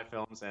have 5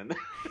 films, and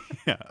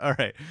Yeah. All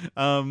right.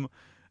 Can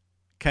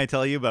I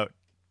tell you about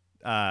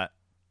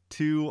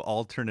 2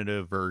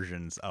 alternative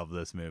versions of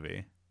this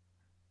movie?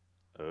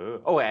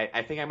 oh,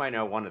 I think I might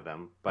know one of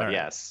them, but All right.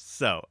 yes.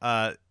 So,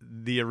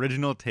 the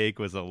original take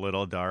was a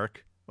little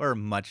dark, or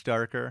much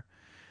darker.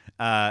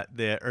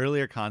 The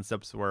earlier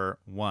concepts were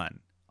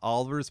 1,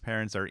 Oliver's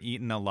parents are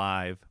eaten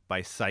alive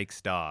by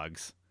Sykes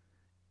dogs,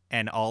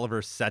 and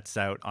Oliver sets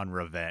out on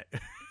revenge.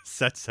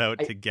 Sets out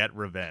to get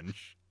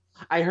revenge.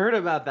 I heard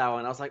about that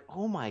one. I was like,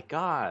 oh my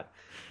God.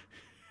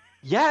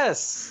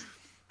 Yes.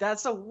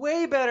 That's a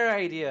way better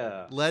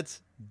idea.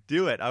 Let's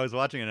do it. I was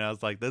watching it and I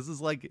was like,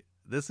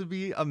 this would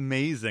be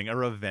amazing. A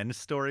revenge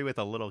story with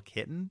a little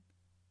kitten.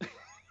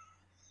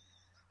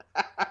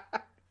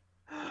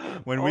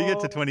 When we get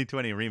to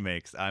 2020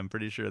 remakes, I'm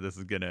pretty sure this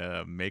is going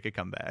to make a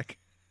comeback.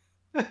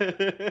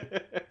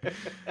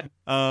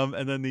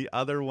 And then the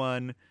other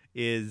one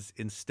is,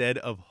 instead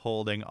of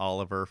holding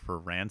Oliver for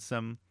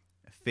ransom,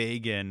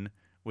 Fagin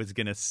was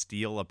going to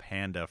steal a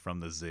panda from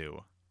the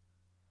zoo.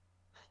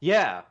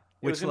 Yeah. It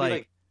was Which, gonna be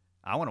like,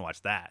 I want to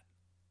watch that.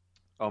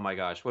 oh my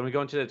gosh. When we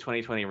go into the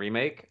 2020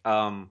 remake,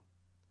 I'm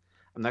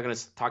not going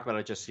to talk about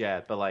it just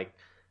yet, but like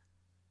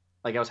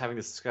like I was having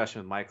this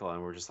discussion with Michael,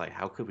 and we're just like,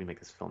 how could we make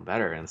this film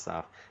better and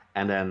stuff?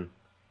 And then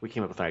we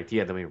came up with an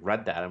idea. Then we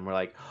read that, and we're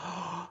like,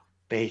 oh,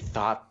 they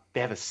have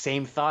the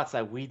same thoughts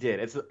that we did.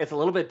 It's a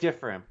little bit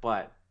different,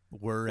 but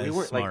We're we as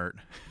weren't, like, smart.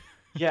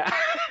 yeah.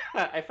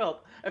 I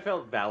felt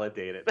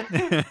validated.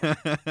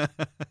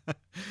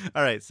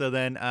 All right, so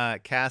then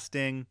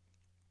casting.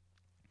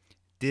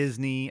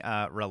 Disney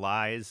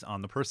relies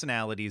on the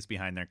personalities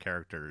behind their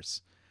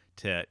characters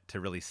to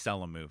really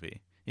sell a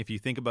movie. If you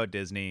think about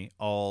Disney,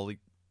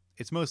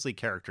 it's mostly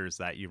characters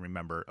that you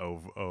remember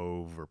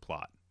over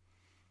plot.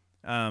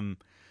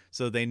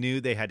 So they knew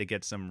they had to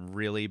get some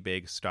really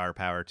big star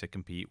power to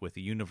compete with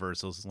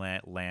Universal's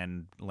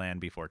Land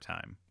Before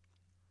Time.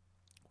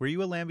 Were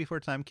you a Land Before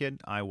Time kid?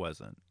 I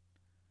wasn't.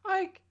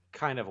 I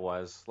kind of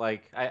was.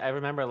 Like I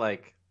remember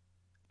like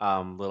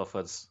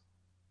Littlefoot's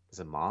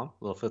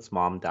Littlefoot's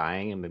mom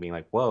dying and being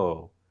like,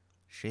 whoa.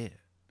 Shit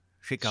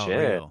got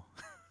Shit. real.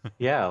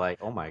 Yeah, like,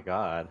 oh my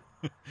God.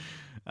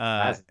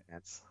 That's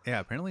intense. Yeah,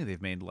 apparently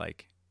they've made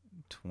like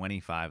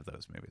 25 of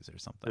those movies or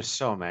something. There's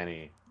so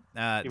many.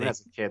 Even as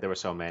a kid, there were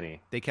so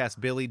many. They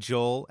cast Billy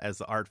Joel as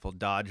the Artful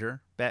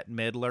Dodger, Bette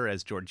Midler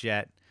as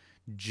Georgette,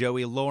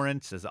 Joey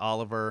Lawrence as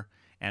Oliver,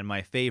 and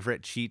my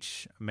favorite,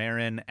 Cheech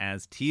Marin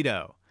as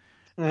Tito,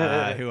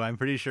 who I'm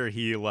pretty sure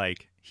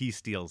he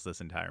steals this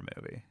entire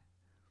movie.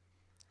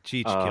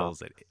 Cheech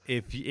kills it.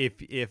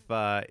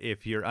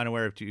 If you're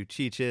unaware of who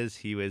Cheech is,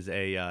 he was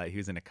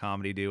in a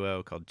comedy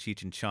duo called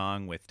Cheech and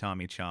Chong with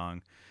Tommy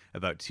Chong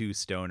about two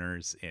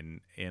stoners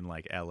in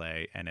like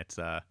L.A. and it's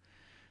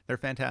they're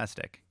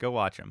fantastic. Go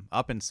watch them.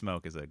 Up in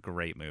Smoke is a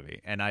great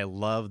movie, and I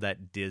love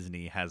that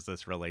Disney has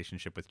this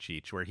relationship with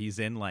Cheech where he's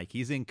in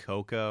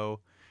Coco,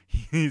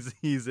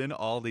 he's in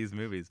all these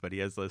movies, but he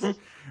has this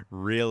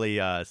really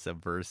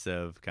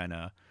subversive kind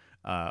of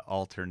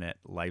alternate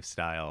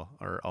lifestyle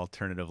or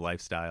alternative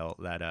lifestyle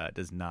that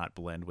does not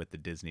blend with the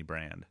Disney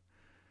brand.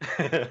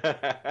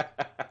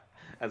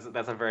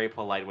 That's a very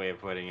polite way of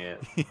putting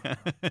it.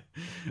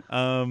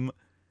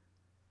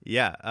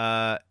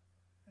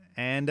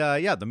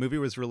 The movie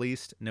was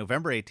released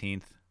November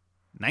 18th,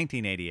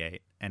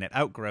 1988, and it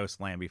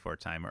outgrossed Land Before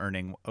Time,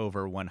 earning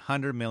over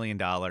 $100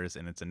 million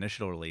in its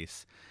initial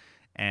release.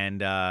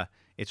 And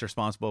it's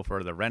responsible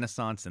for the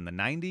Renaissance in the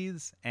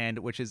 90s, and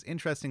which is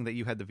interesting that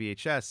you had the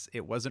VHS.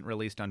 It wasn't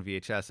released on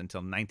VHS until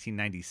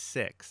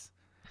 1996.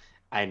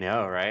 I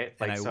know, right?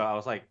 Like, so I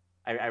was like,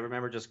 I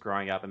remember just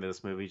growing up and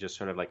this movie just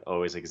sort of like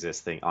always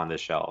existing on the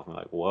shelf. I'm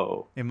like,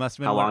 whoa. It must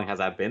have been how long has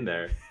that been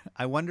there?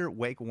 I wonder,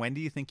 when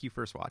do you think you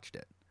first watched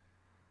it?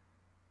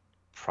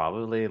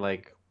 Probably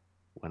like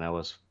when I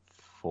was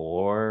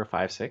 4,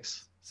 5,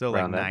 6. So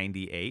like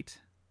 98?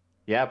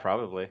 Yeah,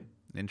 probably.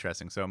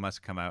 Interesting. So it must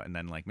have come out and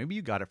then like maybe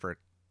you got it for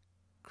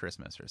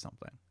Christmas or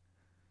something.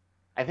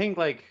 I think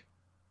like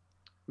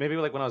maybe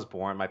like when I was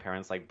born, my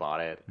parents like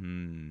bought it.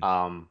 And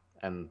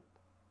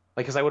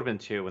like, cause I would have been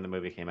 2 when the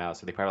movie came out,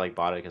 so they probably like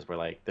bought it because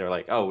they're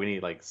like, oh, we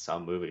need like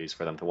some movies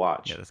for them to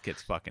watch. Yeah, this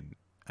kid's fucking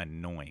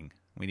annoying.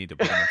 We need to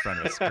put him in front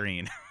of a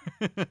screen.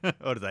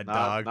 What is that,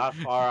 dog? Not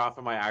far off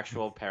of my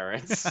actual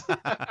parents. All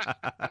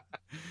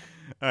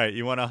right,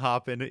 you want to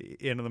hop into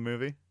the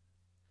movie?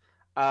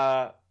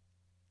 Yeah,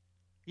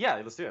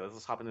 let's do it.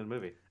 Let's hop into the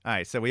movie. All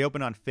right, so we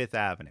open on 5th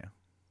Avenue.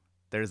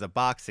 There's a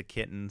box of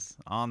kittens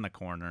on the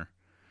corner,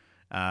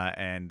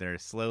 and they're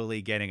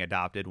slowly getting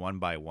adopted one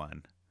by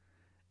one.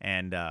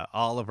 And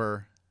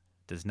Oliver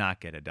does not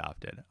get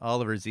adopted.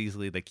 Oliver's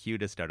easily the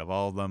cutest out of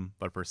all of them,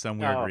 but for some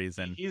weird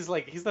reason, he's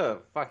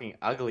the fucking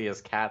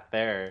ugliest cat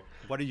there.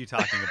 What are you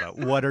talking about?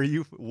 what are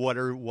you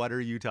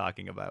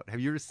talking about? Have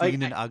you ever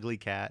seen an ugly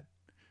cat?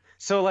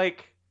 So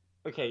like,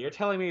 okay, you're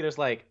telling me there's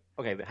like,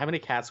 okay, how many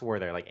cats were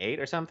there? Like 8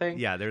 or something?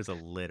 Yeah, there's a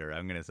litter.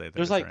 I'm gonna say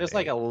there's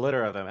like a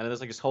litter of them, and there's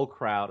like this whole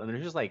crowd, and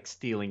they're just like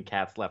stealing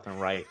cats left and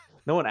right.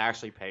 No one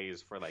actually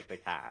pays for like the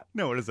cat.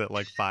 No, what is it,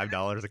 like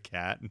 $5 a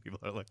cat? And people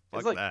are like,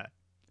 fuck like, that.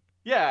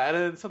 Yeah, and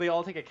then so they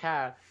all take a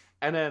cat,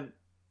 and then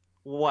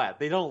what?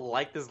 They don't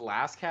like this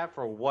last cat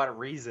for what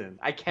reason?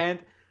 I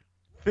can't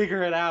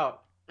figure it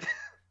out.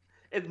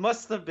 It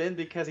must have been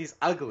because he's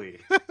ugly.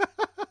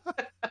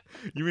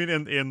 You mean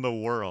in the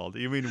world?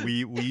 You mean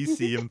we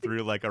see him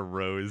through like a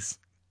rose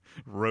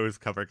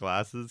covered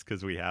glasses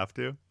because we have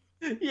to?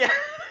 Yeah.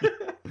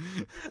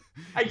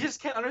 I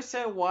just can't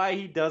understand why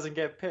he doesn't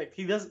get picked.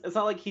 He doesn't. It's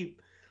not like he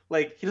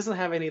doesn't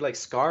have any like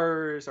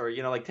scars or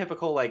like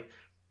typical like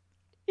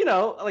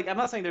like I'm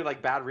not saying they're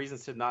like bad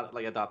reasons to not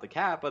like adopt the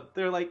cat, but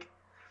they're like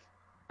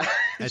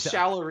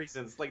shallow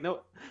reasons. Like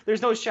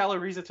there's no shallow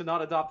reason to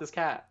not adopt this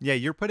cat. Yeah,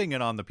 you're putting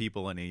it on the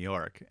people in New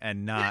York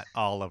and not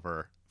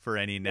Oliver for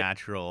any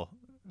natural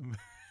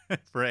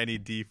for any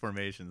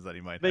deformations that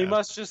he might have. They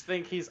must just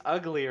think he's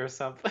ugly or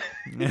something.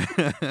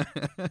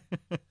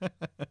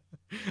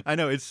 I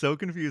know, it's so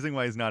confusing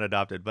why he's not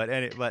adopted, but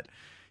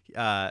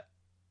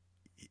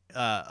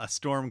a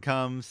storm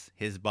comes,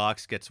 his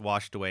box gets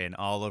washed away, and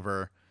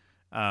Oliver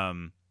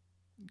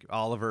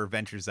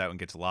ventures out and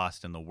gets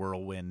lost in the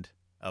whirlwind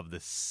of the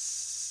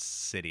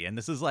city. And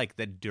this is like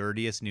the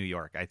dirtiest New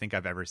York I think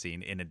I've ever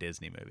seen in a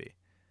Disney movie.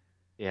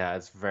 Yeah,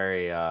 it's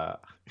very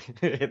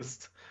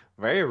it's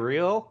very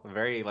real,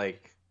 very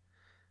like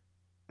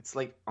it's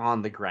like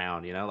on the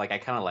ground, you know? Like I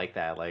kind of like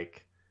that.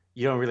 Like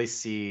you don't really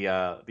see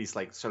these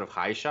like sort of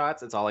high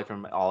shots. It's all like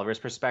from Oliver's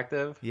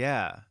perspective.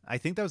 Yeah, I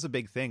think that was a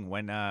big thing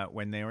when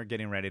they were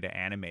getting ready to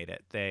animate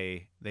it.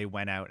 They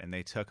went out and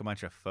they took a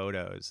bunch of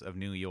photos of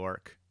New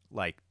York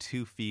like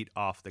 2 feet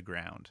off the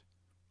ground.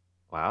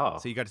 Wow.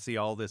 So you got to see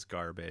all this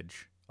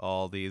garbage,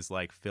 all these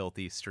like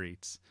filthy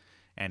streets,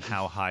 and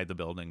how high the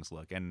buildings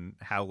look, and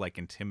how like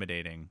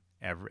intimidating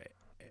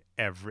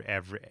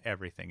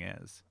everything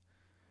is.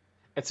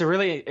 It's a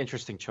really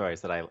interesting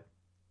choice that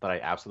I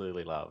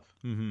absolutely love.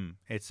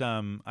 It's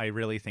I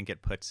really think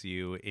it puts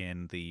you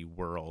in the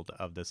world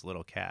of this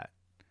little cat,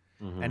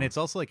 and it's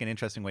also like an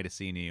interesting way to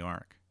see New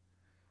York.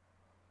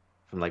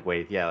 From like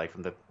like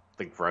from the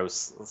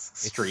gross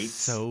streets. It's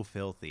so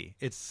filthy.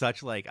 It's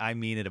such like I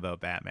mean it about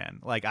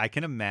Batman. Like I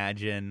can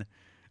imagine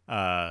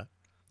the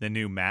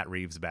new Matt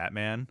Reeves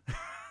Batman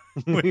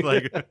with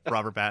like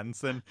Robert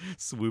Pattinson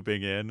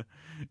swooping in,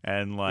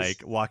 and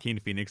like Joaquin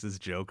Phoenix's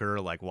Joker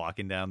like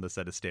walking down the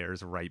set of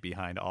stairs right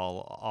behind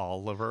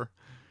Oliver.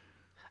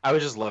 I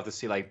would just love to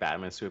see like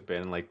Batman swoop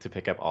in like to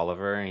pick up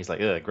Oliver, and he's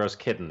like, "Ugh, gross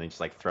kitten," and he just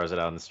like throws it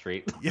out on the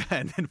street. Yeah,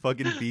 and then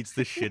fucking beats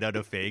the shit out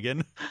of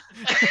Fagin.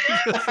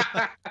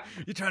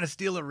 You're trying to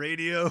steal a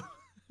radio.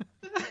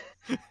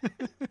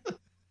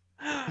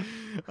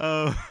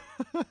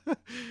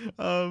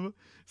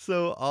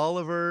 So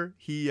Oliver,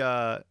 he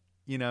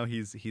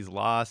he's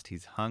lost,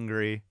 he's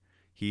hungry.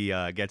 He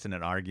gets in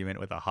an argument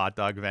with a hot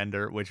dog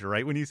vendor, which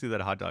right when you see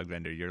that hot dog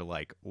vendor, you're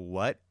like,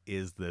 what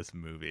is this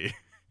movie?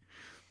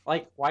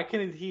 Like, why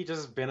couldn't he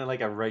just been like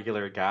a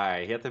regular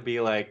guy? He had to be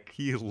like.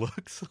 He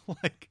looks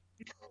like.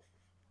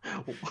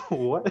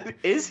 What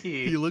is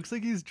he? He looks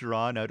like he's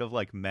drawn out of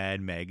like Mad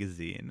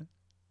Magazine.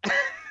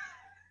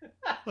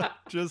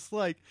 Just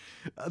like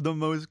the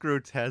most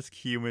grotesque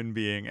human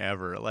being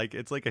ever. Like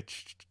it's like a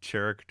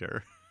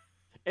character.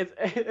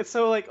 It's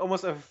so like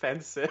almost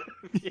offensive.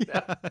 You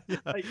know? Yeah.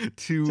 Like,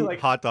 to like,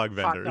 hot dog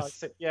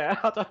vendors.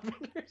 Hot dog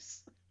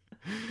vendors.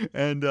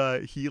 And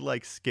he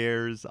like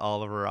scares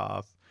Oliver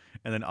off,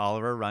 and then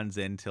Oliver runs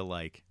into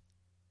like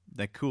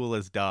the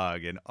coolest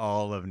dog in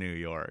all of New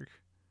York.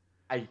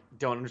 I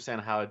don't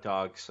understand how a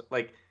dog,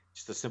 like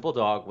just a simple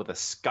dog with a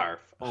scarf.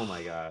 Oh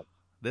my god.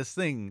 This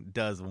thing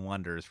does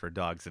wonders for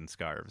dogs and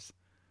scarves.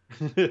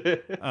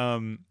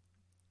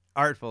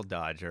 Artful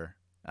Dodger,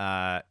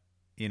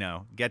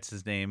 gets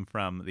his name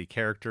from the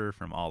character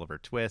from Oliver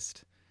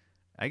Twist.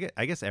 I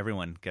guess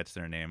everyone gets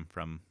their name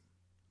from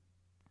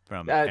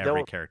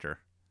every character.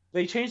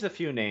 They changed a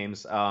few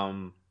names.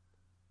 I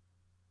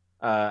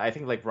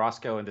think like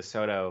Roscoe and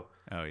DeSoto.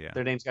 Oh yeah.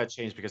 Their names got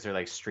changed because they're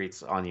like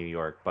streets on New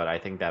York, but I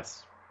think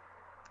that's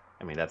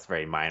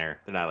very minor.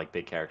 They're not like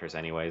big characters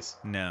anyways.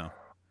 No.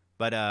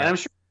 But and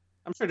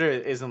I'm sure there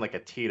isn't like a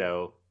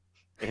Tito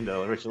in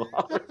the original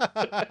Oliver.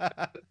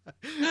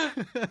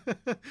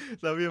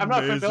 I'm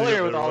not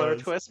familiar with Oliver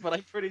Twist, but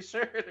I'm pretty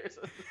sure there's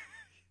a...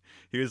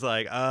 He was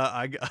like,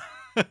 I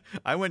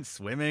went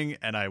swimming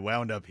and I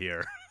wound up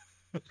here.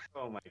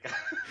 Oh my god.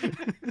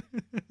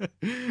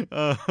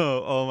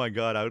 Oh my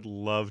god, I would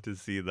love to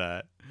see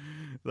that.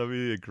 That'd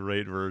be a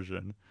great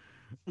version.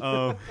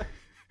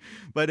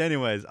 But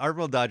anyways,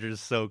 Artful Dodger is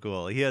so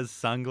cool. He has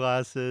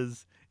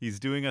sunglasses. He's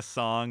doing a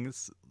song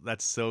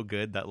that's so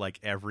good that like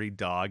every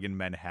dog in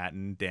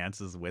Manhattan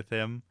dances with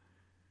him.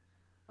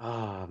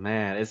 Oh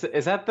man, is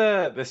that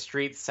the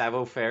Street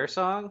Savo Fair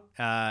song?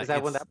 Is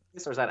that when that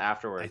plays, or is that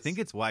afterwards? I think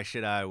it's Why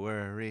Should I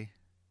Worry?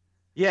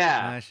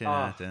 Yeah. Why should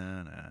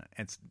I?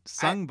 It's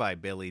sung by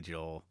Billy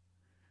Joel.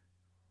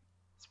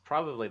 It's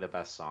probably the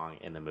best song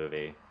in the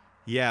movie.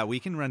 Yeah, we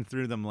can run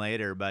through them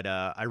later, but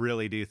I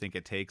really do think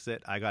it takes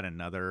it. I got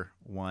another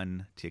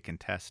one to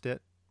contest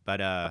it,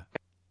 but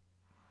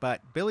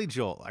Billy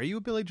Joel, are you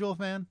a Billy Joel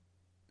fan?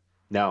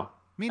 No,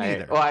 me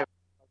neither. I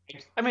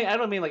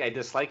don't mean like I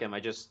dislike him.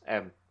 It's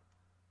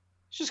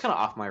just kind of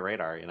off my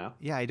radar, you know?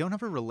 Yeah, I don't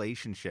have a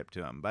relationship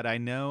to him, but I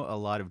know a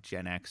lot of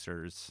Gen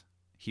Xers.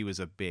 He was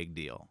a big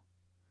deal.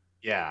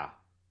 Yeah.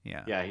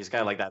 Yeah, he's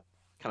got like that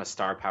kind of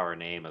star power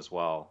name as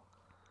well.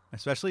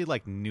 Especially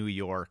like New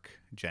York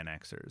Gen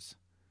Xers.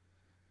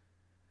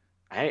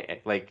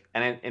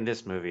 And in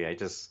this movie, I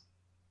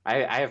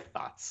have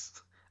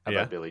thoughts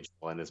about Billy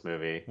Joel in this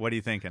movie. What are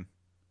you thinking?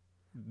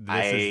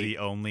 This is the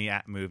only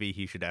movie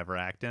he should ever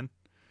act in?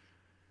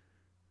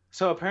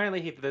 So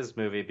apparently he did this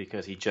movie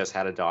because he just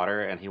had a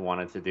daughter and he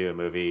wanted to do a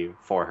movie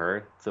for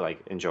her to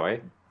like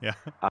enjoy. Yeah.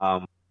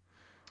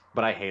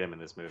 But I hate him in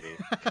this movie.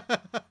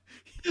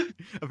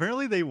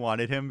 Apparently they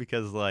wanted him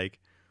because like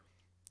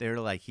they're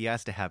like he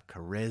has to have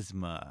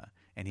charisma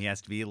and he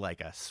has to be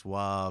like a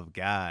suave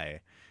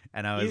guy.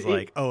 And I was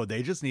like, oh,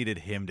 they just needed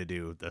him to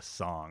do the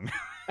song.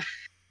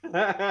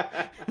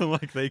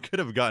 Like they could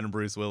have gotten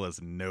Bruce Willis,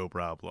 no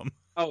problem.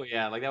 Oh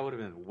yeah, like that would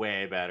have been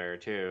way better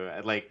too.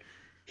 Like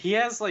he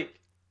has like,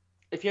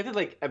 if you had to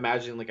like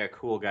imagine like a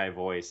cool guy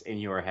voice in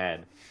your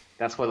head,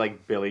 that's what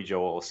like Billy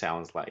Joel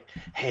sounds like.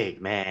 Hey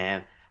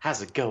man,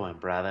 how's it going,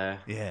 brother?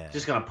 Yeah.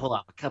 Just gonna pull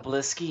out a couple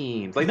of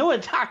schemes. Like no one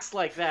talks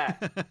like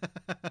that.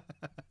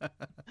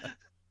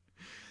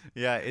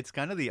 Yeah, it's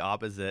kind of the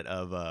opposite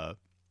of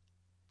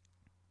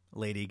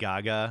Lady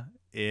Gaga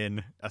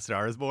in A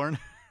Star Is Born,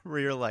 where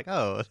you're like,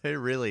 oh, they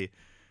really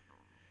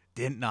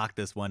didn't knock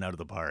this one out of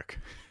the park.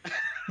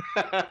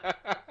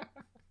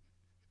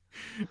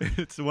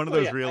 It's one of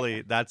those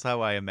really, that's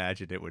how I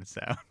imagined it would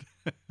sound.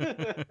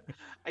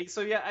 I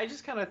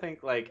just kind of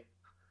think like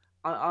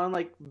on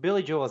like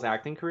Billy Joel's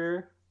acting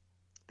career,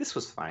 this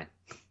was fine.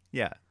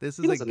 Yeah, this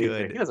He is a doesn't need to-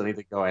 good. he doesn't need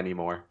to go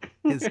anymore.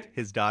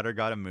 His daughter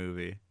got a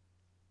movie,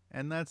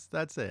 and that's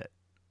it.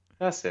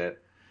 That's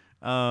it.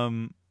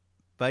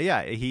 But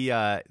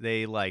yeah,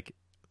 they like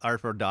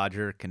Artful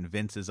Dodger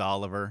convinces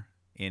Oliver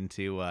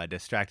into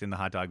distracting the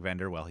hot dog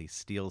vendor while he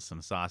steals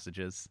some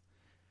sausages,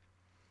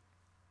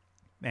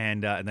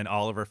 and then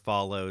Oliver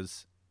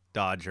follows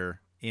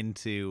Dodger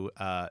into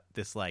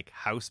this like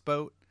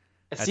houseboat.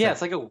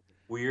 It's like a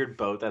weird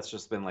boat that's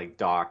just been like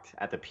docked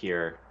at the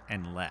pier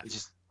and left. It's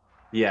just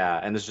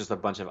and there's just a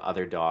bunch of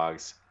other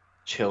dogs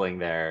chilling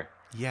there.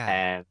 Yeah,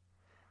 and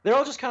they're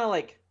all just kind of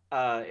like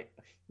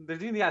they're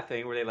doing that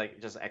thing where they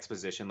like just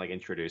exposition, like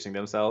introducing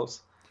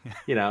themselves,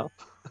 you know,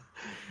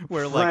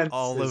 where like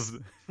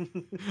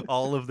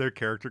all of their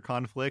character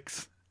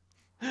conflicts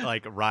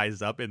like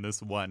rise up in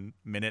this 1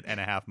 minute and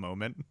a half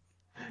moment.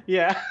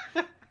 Yeah.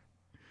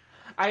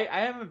 I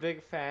am a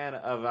big fan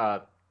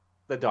of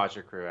the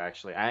Dodger crew.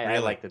 Actually, I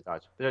like the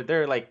Dodger.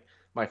 They're like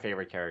my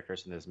favorite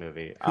characters in this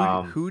movie.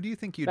 Who do you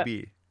think you'd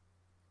be?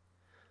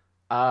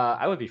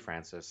 I would be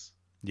Francis.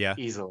 Yeah,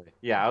 easily.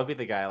 Yeah, I would be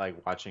the guy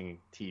like watching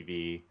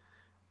TV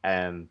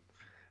and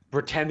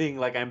pretending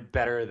like I'm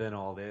better than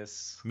all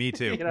this. Me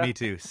too. You know? Me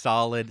too.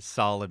 Solid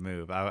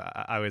move.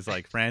 I was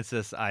like,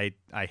 Francis, I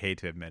hate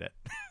to admit it.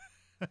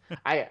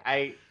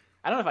 I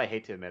don't know if I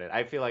hate to admit it.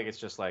 I feel like it's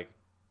just like,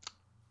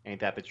 ain't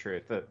that the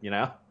truth? You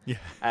know?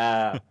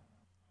 Yeah.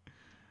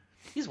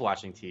 He's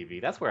watching TV.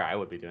 That's where I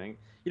would be doing.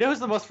 You know who's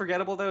the most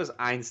forgettable though? Is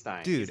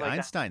Einstein. Dude, like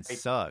Einstein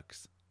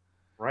sucks.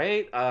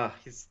 Right?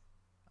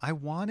 I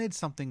wanted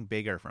something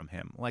bigger from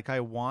him. Like I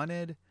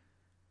wanted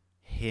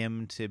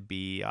him to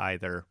be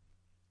either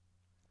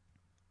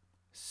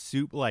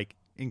like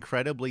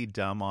incredibly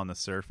dumb on the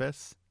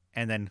surface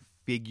and then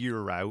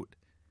figure out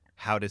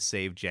how to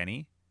save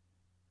Jenny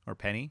or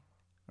Penny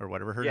or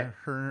whatever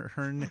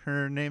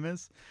her name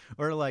is,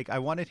 or like I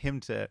wanted him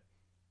to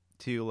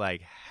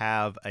like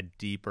have a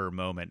deeper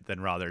moment than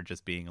rather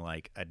just being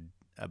like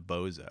a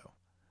bozo.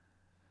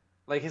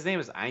 Like his name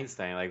is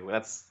Einstein. Like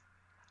that's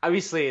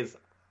obviously it's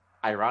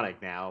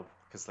ironic now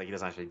because like he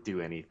doesn't actually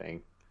do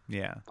anything.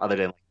 Yeah. Other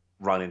than like,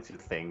 run into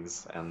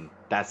things and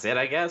that's it,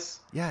 I guess.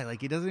 Yeah,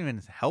 like he doesn't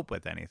even help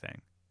with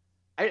anything.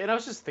 And I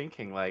was just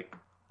thinking, like,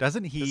 does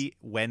he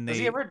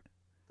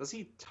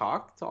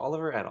talk to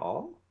Oliver at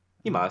all?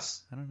 He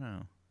must. I don't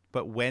know.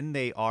 But when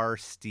they are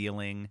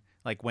stealing,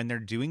 like when they're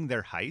doing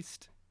their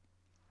heist,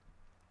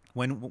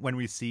 when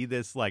we see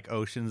this like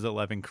Ocean's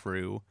 11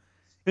 crew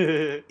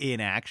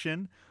in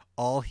action,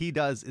 all he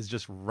does is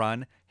just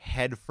run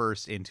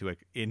headfirst into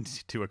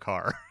a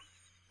car.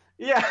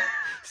 Yeah.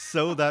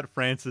 So that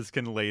Francis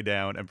can lay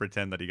down and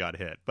pretend that he got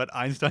hit. But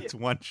Einstein's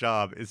one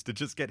job is to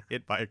just get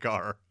hit by a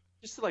car.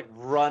 Just to like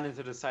run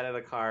into the side of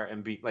the car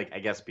and be like, I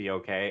guess be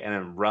okay, and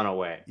then run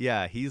away.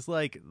 Yeah, he's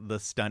like the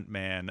stunt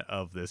man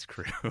of this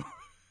crew.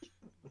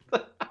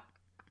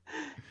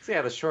 So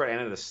yeah, the short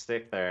end of the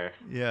stick there.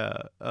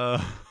 Yeah.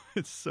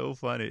 It's so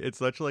funny. It's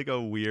such like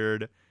a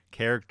weird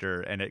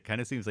character, and it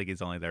kind of seems like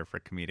he's only there for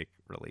comedic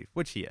relief,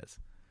 which he is.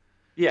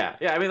 Yeah.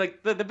 I mean,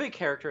 like the big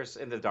characters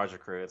in the Dodger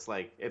crew,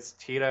 it's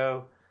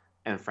Tito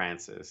and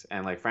Francis,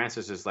 and like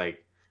Francis is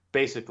like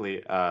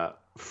basically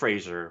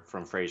Frasier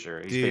from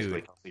Frasier. He's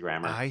basically Kelsey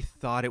Grammer. I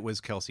thought it was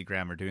Kelsey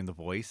Grammer doing the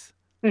voice.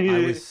 I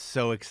was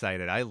so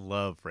excited. I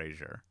love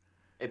Frasier.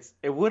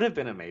 It would have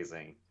been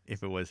amazing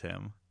if it was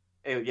him.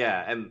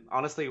 And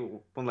honestly,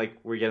 when like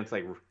we get into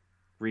like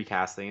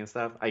recasting and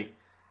stuff,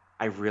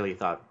 I really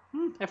thought,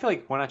 I feel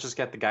like why not just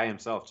get the guy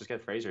himself, just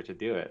get Frasier to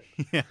do it.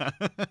 Yeah.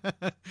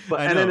 But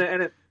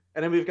and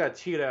then we've got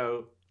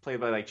Tito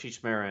played by like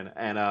Cheech Marin,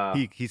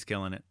 and he's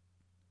killing it.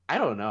 I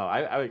don't know.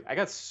 I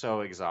got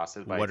so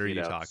exhausted by what Tito,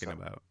 are you talking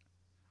about?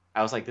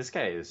 I was like, this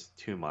guy is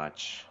too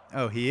much.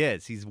 Oh, he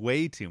is. He's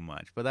way too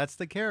much. But that's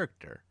the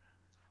character.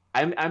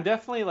 I'm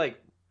definitely like,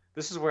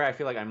 this is where I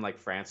feel like I'm like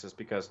Francis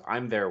because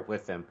I'm there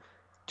with him,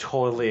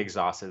 totally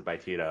exhausted by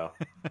Tito.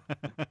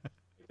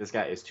 This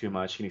guy is too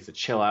much. He needs to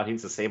chill out. He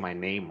needs to say my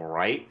name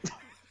right.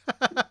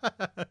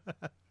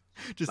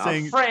 Just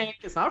saying Frank.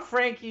 It's not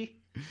Frankie.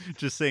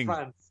 Just saying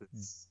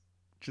Francis.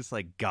 Just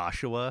like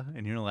Joshua,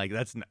 and you're like,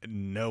 that's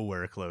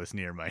nowhere close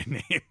near my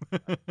name.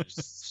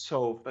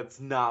 So that's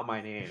not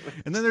my name.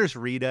 And then there's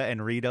Rita,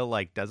 and Rita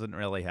like doesn't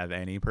really have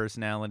any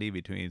personality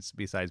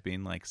besides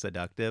being like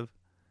seductive,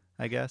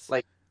 I guess.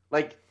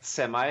 Like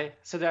semi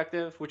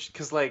seductive, which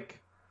because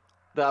like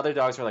the other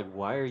dogs are like,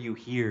 why are you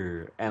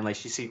here? And like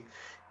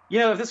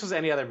if this was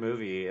any other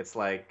movie, it's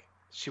like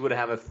she would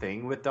have a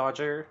thing with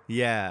Dodger.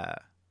 Yeah,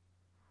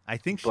 I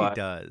think she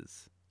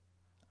does.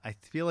 I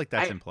feel like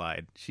that's I-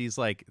 implied. She's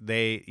like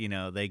they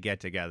get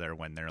together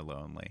when they're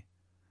lonely.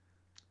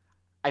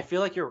 I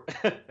feel like you're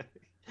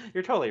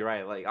you're totally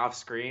right. Like off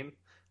screen,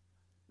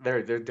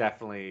 they're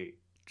definitely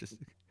Just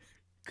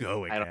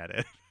going I don't- at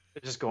it.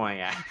 they're just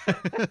going at.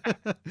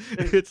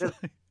 It's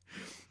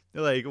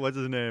like what's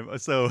his name?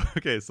 So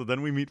okay, so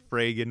then we meet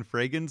Fragan.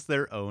 Fragan's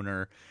their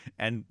owner,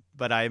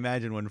 but I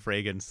imagine when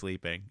Fragan's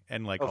sleeping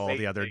and like Oh, all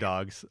the other Fagin.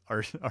 dogs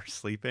are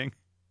sleeping,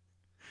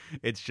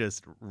 it's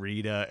just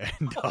Rita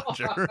and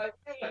Dodger,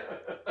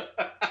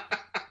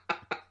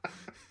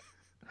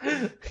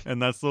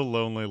 and that's the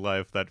lonely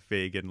life that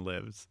Fagin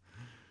lives.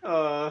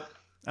 uh,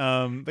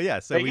 But yeah,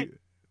 so Fagin-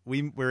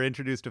 we're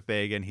introduced to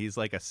Fagin. He's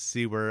like a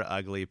super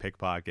ugly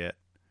pickpocket,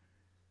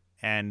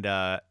 and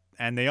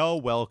they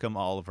all welcome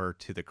Oliver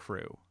to the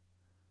crew.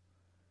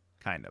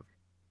 Kind of,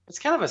 it's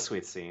kind of a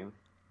sweet scene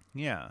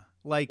yeah.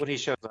 Like when he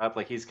shows up.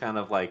 Like he's kind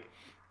of like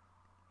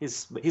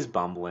he's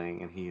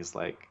bumbling, and he's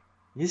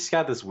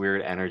got this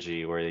weird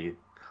energy where he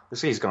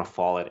looks like he's gonna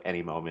fall at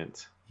any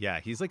moment. yeah,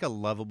 he's like a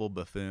lovable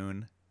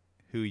buffoon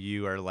who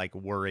you are like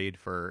worried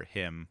for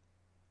him.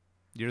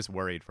 You're just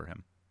worried for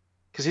him.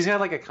 Because he's got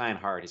like a kind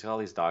heart. He's got all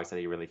these dogs that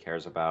he really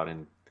cares about,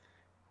 and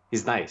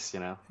he's nice, you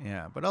know.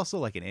 Yeah, but also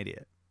like an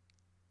idiot.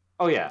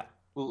 Oh yeah,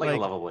 like a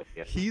Like, lovable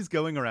idiot. He's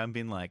going around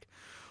being like,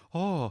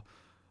 "Oh,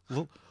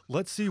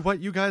 let's see what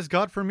you guys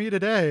got for me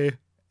today."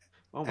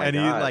 Oh my And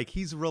god,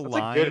 he's that's a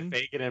relying.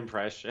 good Fagin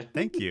impression.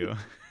 Thank you.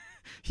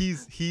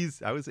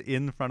 He's I was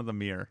in front of the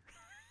mirror.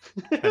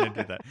 I didn't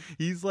do that.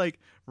 He's like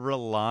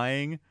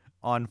relying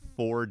on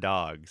 4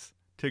 dogs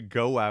to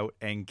go out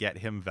and get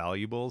him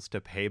valuables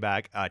to pay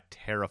back a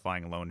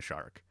terrifying loan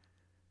shark.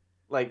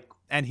 Like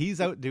And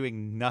he's out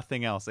doing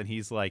nothing else. And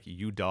he's like,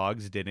 "You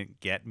dogs didn't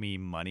get me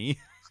money.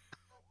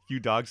 You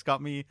dogs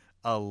got me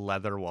a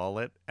leather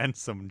wallet and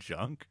some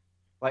junk."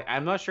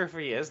 I'm not sure if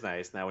he is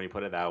nice now when you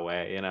put it that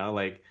way. You know,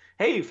 like,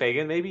 hey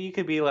Fagin, maybe you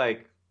could be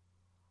like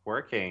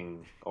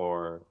working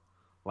or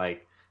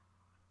like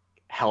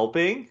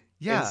helping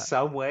Yeah. in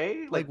some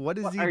way. Like, what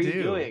does he are you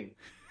do? doing?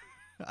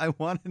 I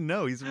want to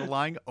know. He's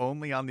relying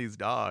only on these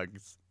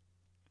dogs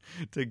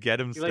to get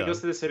him He stuff. like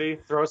goes to the city,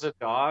 throws the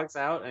dogs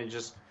out, and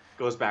just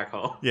goes back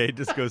home. Yeah, he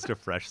just goes to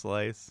Fresh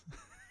Slice.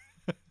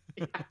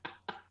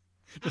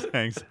 Just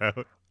hangs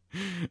out.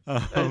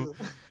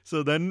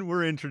 So then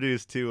we're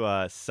introduced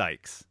to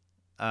Sykes.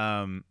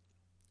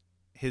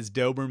 His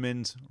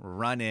Dobermans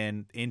run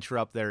in,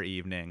 interrupt their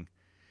evening,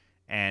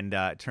 and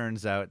it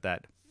turns out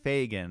that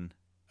Fagin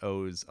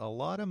owes a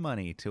lot of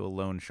money to a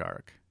loan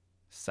shark,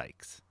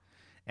 Sykes.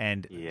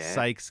 And Yeah.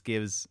 Sykes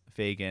gives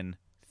Fagin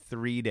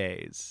 3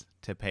 days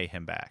to pay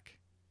him back.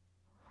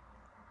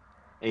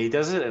 And he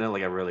does it in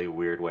a really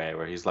weird way,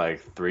 where he's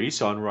like 3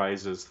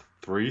 sunrises,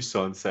 3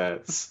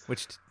 sunsets,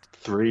 Which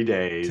 3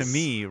 days. to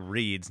me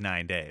reads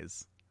 9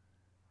 days.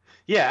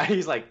 yeah,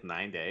 he's like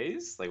 9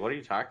 days. Like, what are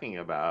you talking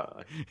about?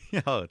 Like,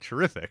 Yeah, oh,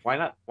 terrific. why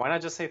not? Why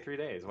not just say 3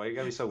 days? Why you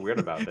gotta be so weird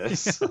about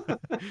this?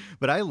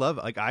 But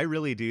I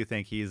really do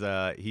think he's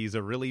a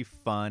really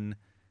fun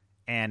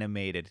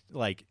animated,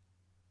 like,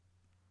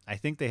 I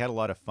think they had a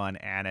lot of fun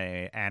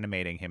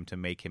animating him to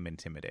make him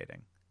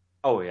intimidating.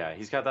 Oh yeah,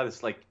 he's got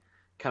this like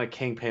kind of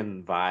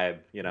kingpin vibe,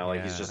 you know,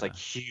 like he's just Yeah. like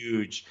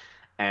huge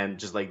and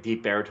just like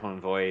deep baritone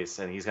voice,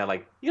 and he's got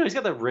like he's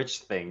got the rich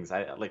things.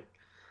 I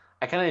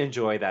kind of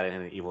enjoy that in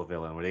an evil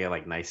villain where they got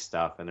like nice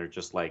stuff and they're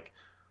just like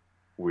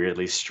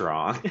weirdly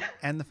strong.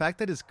 And the fact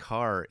that his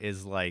car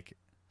is like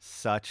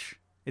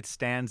it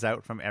stands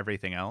out from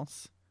everything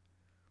else.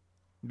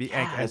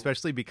 Yeah.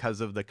 Especially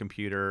because of the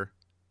computer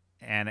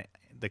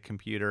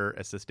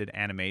assisted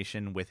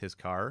animation with his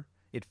car.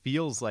 It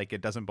feels like it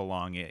doesn't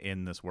belong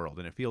in this world,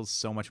 and it feels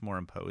so much more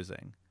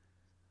imposing.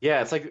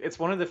 Yeah, it's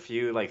one of the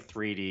few like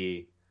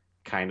 3D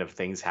kind of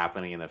things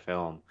happening in the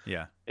film.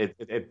 Yeah.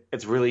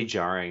 It's really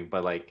jarring,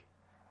 but like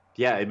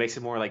yeah, it makes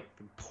it more like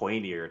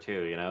pointier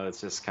too, you know? It's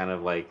just kind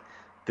of like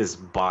this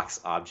box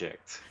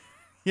object.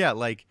 Yeah,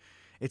 like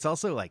it's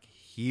also like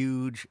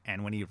huge,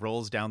 and when he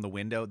rolls down the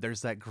window,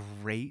 there's that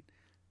great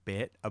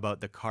bit about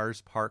the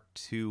cars parked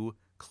too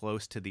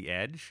close to the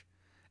edge.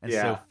 And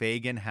Yeah. so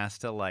Fagin has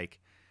to like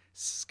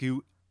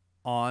scoot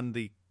on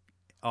the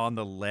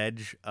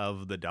ledge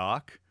of the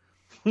dock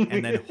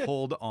and then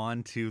hold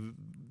on to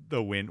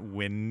the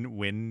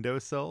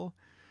windowsill.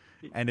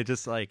 And it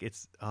just like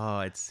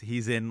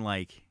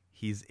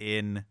he's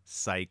in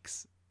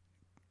Sykes'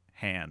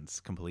 hands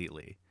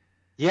completely.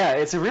 Yeah,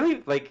 it's a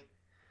really like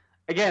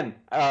again,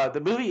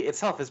 the movie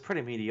itself is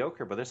pretty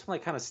mediocre, but there's some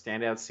like kind of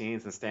standout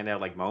scenes and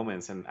standout like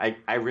moments, and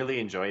I really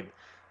enjoyed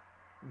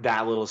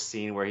that little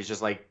scene where he's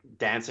just like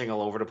dancing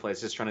all over the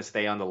place, just trying to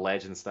stay on the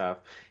ledge and stuff.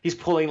 He's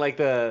pulling like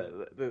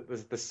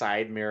the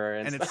side mirror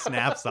and And it stuff.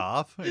 snaps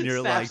off, and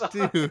you're like, Snaps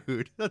off.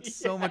 dude, that's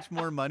so much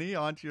more money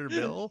onto your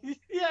bill.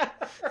 Yeah.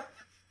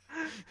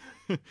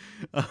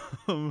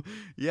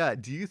 Yeah,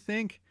 do you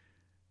think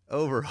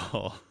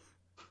overall,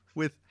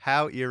 with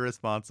how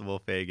irresponsible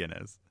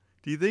Fagin is,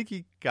 do you think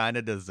he kind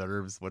of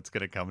deserves what's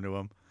going to come to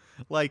him?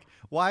 Like,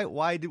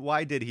 why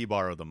did he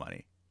borrow the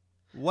money?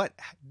 What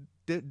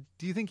do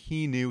you think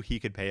he knew he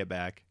could pay it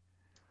back?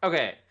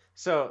 Okay,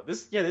 so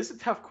this is a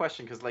tough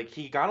question because like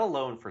he got a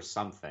loan for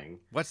something.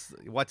 What's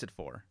it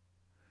for?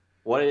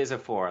 What is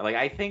it for? Like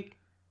I think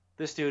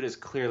this dude is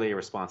clearly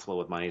irresponsible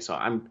with money, so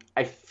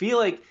I feel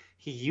like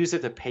he used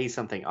it to pay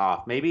something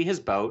off. Maybe his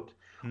boat,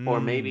 or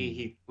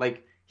maybe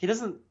he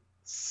doesn't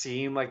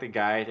seem like the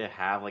guy to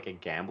have like a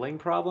gambling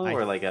problem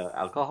or like a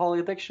alcohol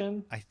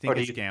addiction. I think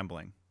it's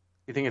gambling.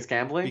 You think it's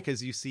gambling?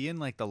 Because you see in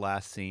like the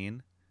last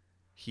scene,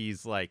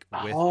 he's like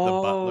with the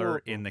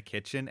butler in the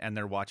kitchen and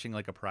they're watching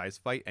like a prize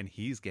fight and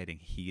he's getting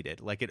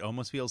heated. Like it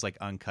almost feels like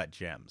Uncut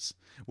Gems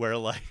where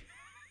like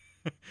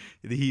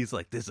he's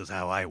like, this is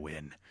how I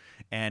win.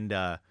 And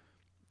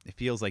it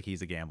feels like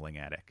he's a gambling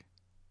addict.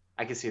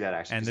 I can see that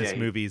actually. And this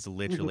movie's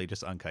literally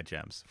just Uncut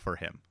Gems for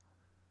him.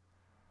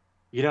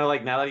 You know,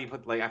 like now that you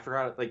put like I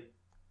forgot like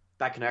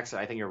that connects it.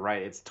 I think you're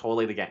right. It's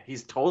totally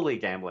he's totally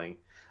gambling.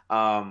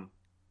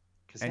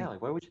 Because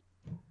like why would you?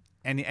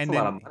 And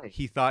then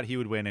he thought he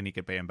would win and he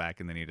could pay him back,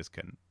 and then he just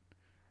couldn't.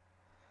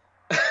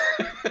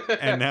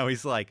 And now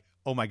he's like,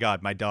 "Oh my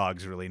God, my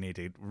dogs really need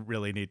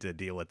to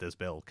deal with this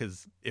bill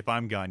because if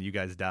I'm gone, you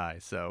guys die.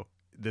 So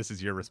this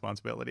is your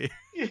responsibility."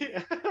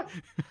 Yeah.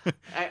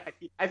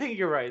 I think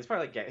you're right. He's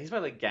probably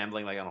like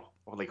gambling like on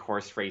like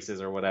horse races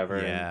or whatever.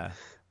 Yeah.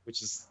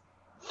 Which is.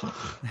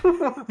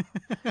 I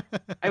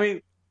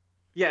mean,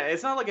 yeah,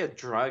 it's not like a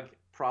drug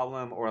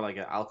problem or like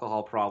an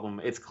alcohol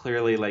problem. It's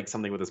clearly like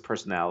something with his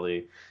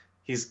personality.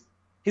 He's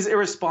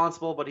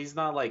irresponsible, but he's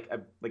not like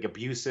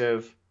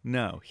abusive.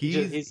 No,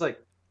 he's a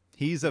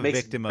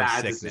victim of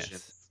sickness.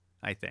 Decisions.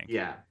 I think.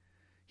 Yeah,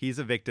 he's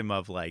a victim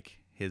of like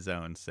his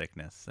own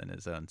sickness and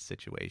his own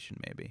situation,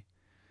 maybe.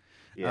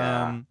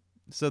 Yeah.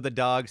 So the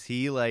dogs,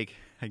 I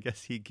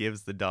guess he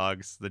gives the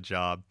dogs the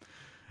job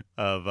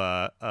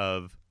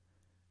of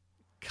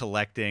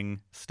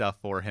collecting stuff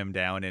for him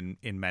down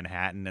in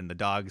Manhattan, and the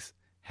dogs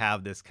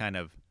have this kind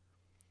of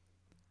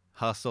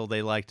hustle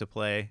they like to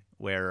play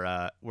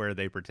where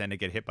they pretend to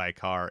get hit by a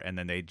car and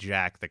then they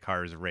jack the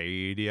car's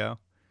radio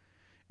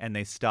and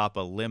they stop a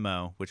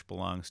limo which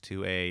belongs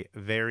to a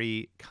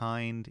very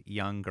kind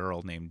young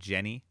girl named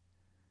Jenny.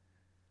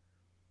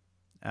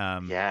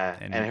 And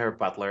her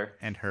butler.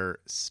 And her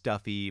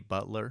stuffy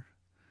butler.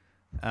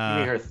 You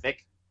mean her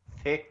thick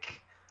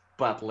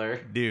butler?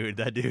 Dude,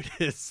 that dude's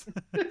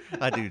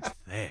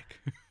thick.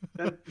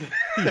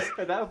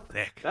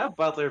 That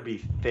butler be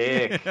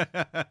thick.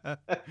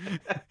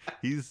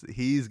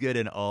 He's good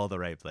in all the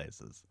right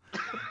places.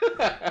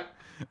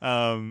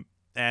 And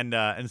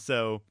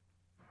so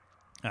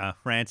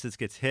Francis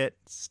gets hit,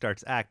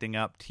 starts acting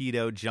up.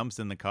 Tito jumps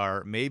in the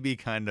car. Maybe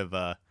kind of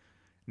a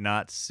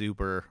not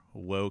super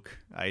woke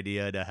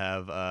idea to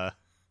have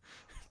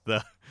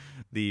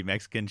the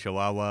Mexican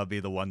Chihuahua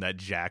be the one that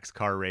jacks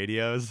car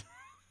radios.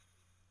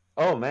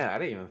 Oh man, I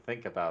didn't even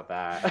think about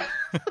that.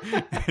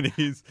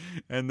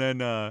 and then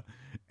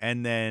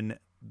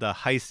the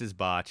heist is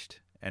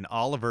botched and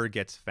Oliver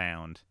gets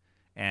found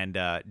and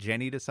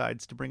Jenny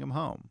decides to bring him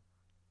home.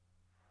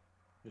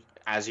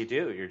 As you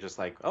do, you're just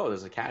like, oh,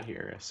 there's a cat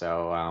here.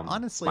 So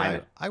honestly,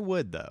 I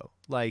would though.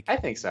 Like I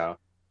think so.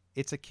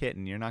 It's a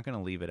kitten. You're not going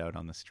to leave it out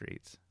on the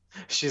streets.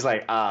 She's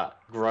like,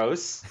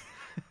 gross.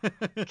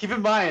 Keep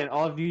in mind,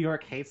 all of New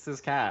York hates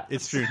this cat.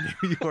 It's true.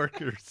 New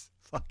Yorkers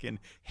fucking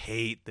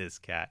hate this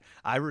cat.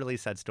 I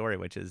released that story,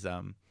 which is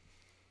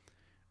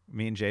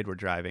me and Jade were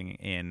driving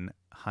in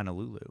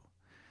Honolulu.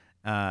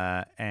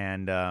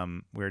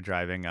 And we were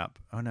driving up.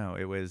 Oh no,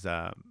 it was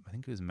I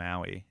think it was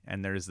Maui.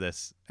 And there's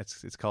this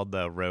it's called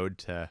the Road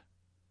to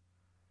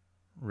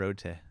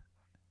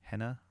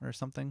Henna or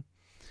something.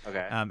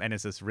 Okay. And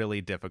it's this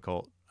really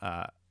difficult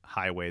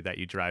highway that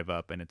you drive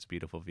up, and it's a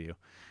beautiful view.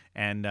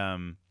 And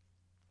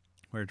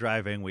we're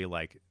driving.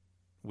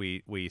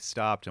 We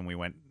stopped and we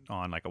went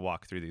on like a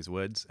walk through these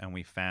woods, and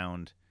we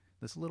found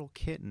this little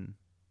kitten.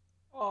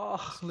 Oh,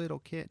 this little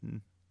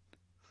kitten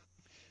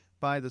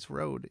by this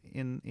road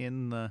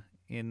in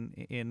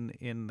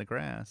the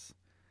grass.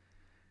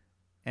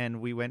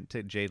 And we went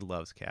to Jade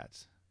loves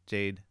cats.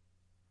 Jade's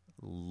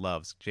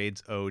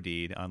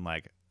OD'd on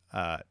like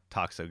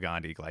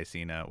Toxogandhi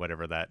glycina,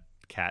 whatever that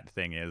cat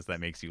thing is that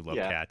makes you love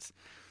cats.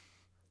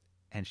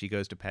 And she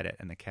goes to pet it,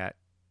 and the cat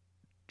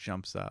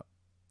jumps up,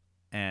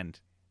 and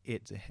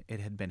it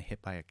had been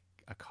hit by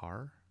a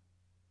car.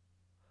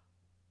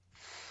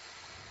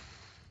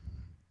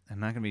 I'm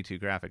not gonna be too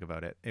graphic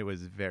about it. It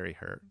was very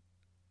hurt,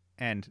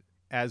 and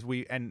as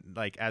we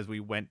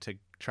went to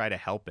try to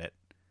help it,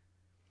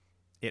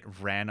 it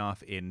ran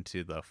off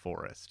into the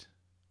forest.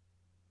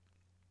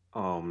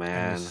 Oh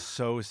man, it was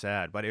so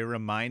sad. But it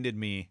reminded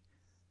me,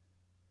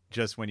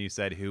 just when you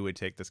said who would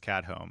take this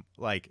cat home,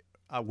 like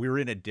we were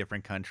in a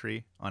different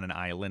country on an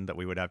island that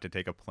we would have to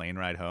take a plane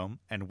ride home,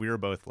 and we were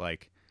both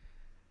like,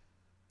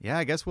 "Yeah,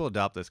 I guess we'll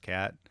adopt this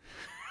cat."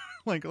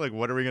 like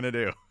what are we gonna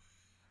do?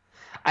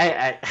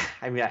 I'm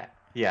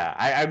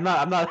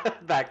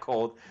not that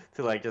cold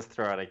to like just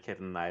throw out a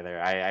kitten either.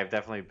 I've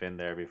definitely been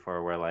there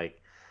before where like,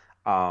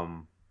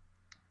 and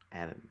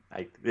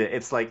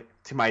it's like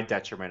to my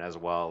detriment as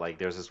well. Like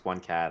there's this one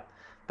cat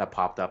that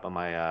popped up on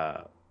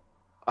my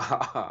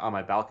on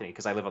my balcony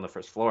because I live on the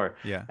first floor.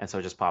 Yeah. And so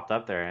it just popped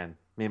up there, and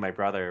me and my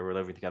brother were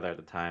living together at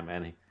the time,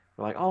 and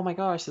we're like, oh my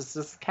gosh,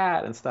 this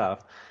cat and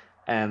stuff,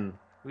 and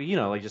we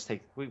like just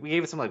we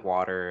gave it some like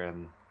water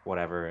and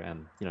whatever,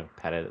 and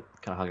pet it,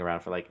 kind of hung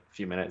around for like a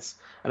few minutes,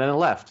 and then it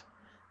left,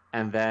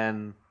 and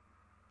then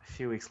a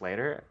few weeks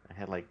later, I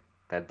had like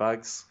bed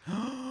bugs.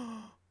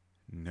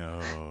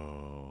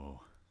 No.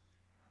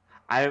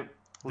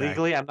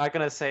 Legally, I'm not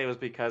gonna say it was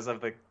because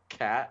of the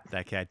cat.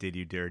 That cat did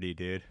you dirty,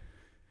 dude.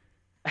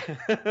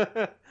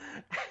 And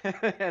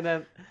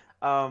then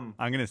I'm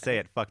gonna say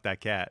it. Fuck that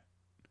cat.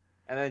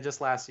 and then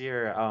just last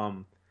year,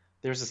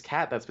 there was this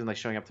cat that's been like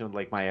showing up to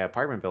like my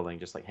apartment building,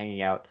 just like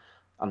hanging out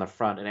on the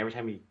front. And every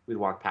time we'd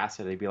walk past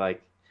it, they'd be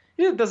like,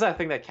 it does that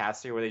thing that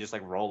cats do where they just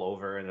like roll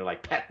over and they're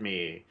like, pet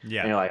me.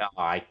 Yeah. And you're like,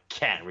 oh, I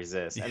can't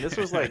resist. And this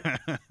was like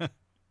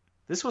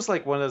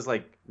one of those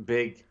like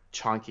big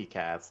chunky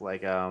cats,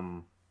 like I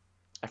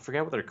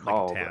forget what they're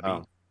called. Like a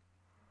tabby?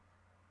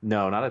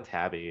 No, not a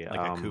tabby.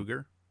 Like a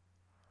cougar.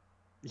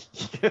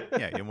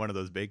 Yeah, you're one of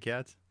those big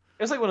cats.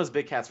 It was like one of those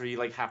big cats where you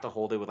like have to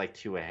hold it with like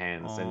two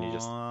hands, and you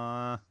just.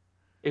 Aw.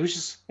 It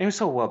was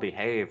so well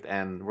behaved,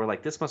 and we're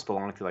like, this must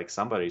belong to like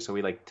somebody. So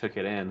we like took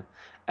it in,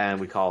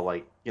 and we call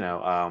like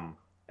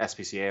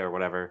SPCA or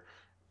whatever,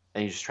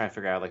 and you just try and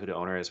figure out like who the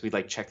owner is. We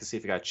like check to see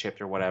if it got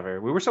chipped or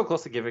whatever. We were so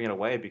close to giving it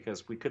away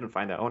because we couldn't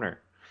find the owner,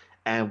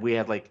 and we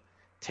had like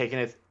taken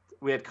it.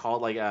 We had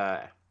called like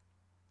the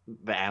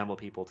animal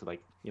people to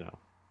like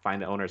find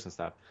the owners and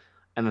stuff,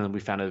 and then we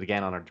found it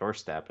again on our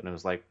doorstep, and it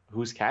was like,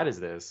 whose cat is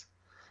this?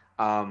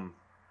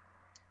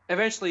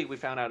 Eventually we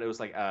found out it was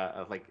like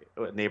a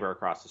neighbor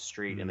across the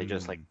street, and they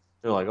just like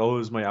they're like, oh,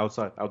 this is my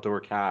outdoor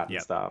cat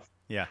and stuff.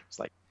 Yeah, it's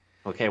like,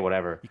 okay,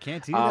 whatever. You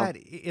can't do that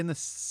in the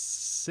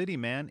city,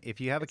 man. If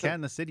you have a cat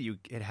in the city,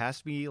 it has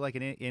to be like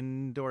an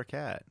indoor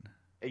cat.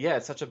 Yeah,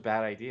 it's such a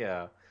bad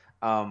idea.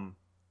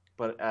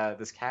 But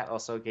this cat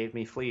also gave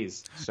me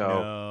fleas. So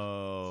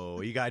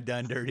no, you got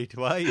done dirty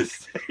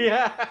twice.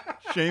 Yeah,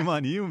 shame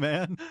on you,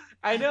 man.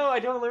 I know. I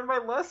don't learn my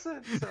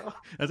lesson. So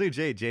that's like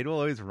Jade. Jade will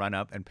always run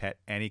up and pet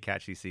any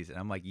cat she sees, and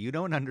I'm like, you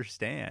don't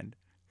understand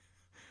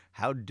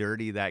how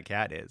dirty that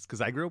cat is. Because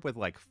I grew up with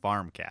like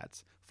farm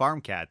cats. Farm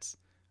cats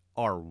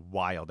are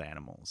wild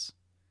animals.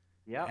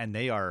 Yeah, and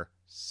they are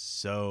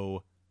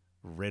so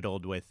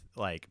riddled with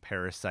like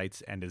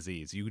parasites and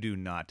disease. You do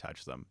not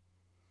touch them.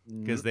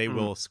 Because they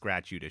will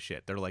scratch you to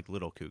shit. They're like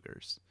little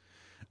cougars.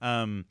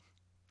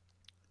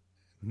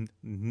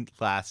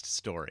 Last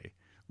story.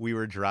 We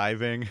were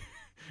driving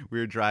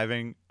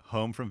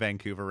home from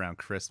Vancouver around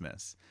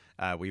Christmas.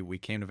 We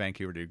came to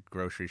Vancouver to do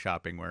grocery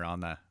shopping. We're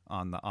on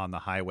the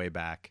highway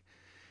back,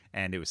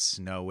 and it was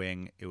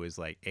snowing. It was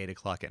like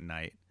 8:00 at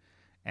night,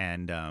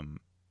 and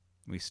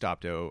we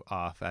stopped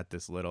off at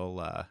this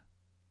little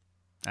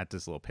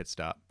pit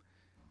stop,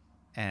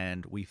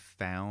 and we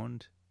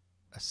found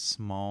a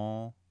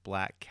small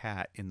black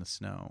cat in the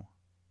snow,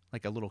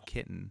 like a little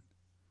kitten,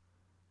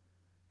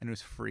 and it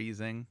was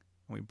freezing.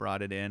 We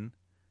brought it in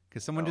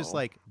because someone just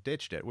like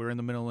ditched it. We were in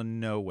the middle of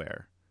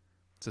nowhere,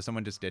 so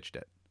someone just ditched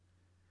it,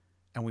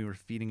 and we were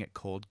feeding it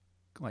cold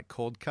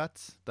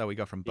cuts that we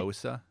got from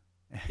Bosa.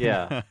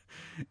 Yeah.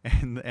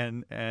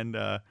 and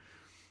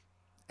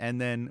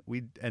then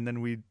we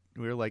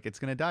were like, it's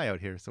gonna die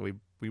out here, so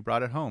we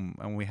brought it home,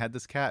 and we had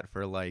this cat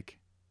for like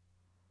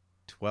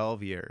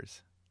 12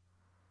 years.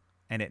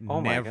 And it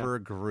never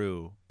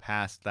grew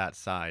past that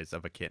size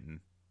of a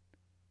kitten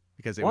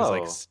because it was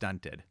like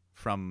stunted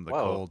from the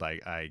cold,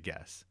 I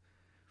guess.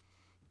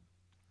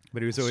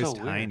 But it was always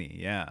tiny. Weird.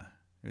 Yeah,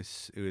 it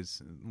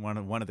was one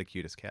of the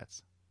cutest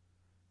cats.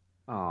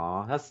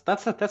 Oh,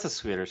 that's a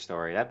sweeter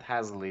story. That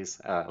has at least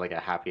like a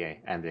happy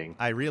ending.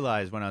 I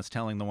realized when I was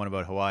telling the one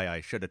about Hawaii, I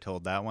should have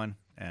told that one,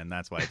 and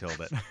that's why I told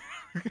it.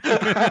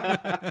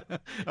 I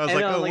was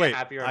like, oh wait,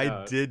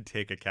 I did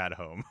take a cat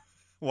home.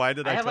 Why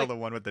did I tell the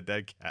one with the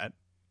dead cat?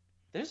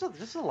 There's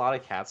a lot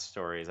of cat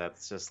stories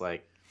that's just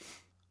like,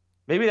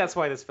 maybe that's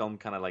why this film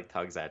kind of like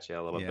tugs at you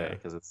a little bit,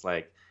 because it's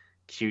like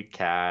cute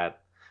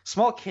cat,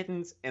 small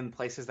kittens in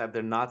places that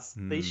they're not.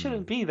 They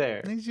shouldn't be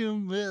there. They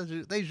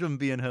shouldn't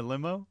be in her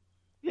limo.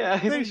 Yeah,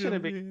 they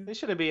shouldn't be. They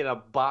shouldn't be in a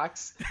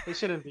box. They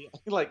shouldn't be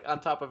like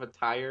on top of a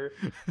tire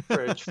for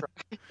a truck.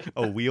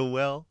 A wheel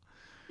well.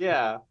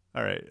 Yeah.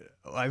 All right.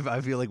 I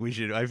feel like we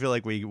should. I feel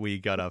like we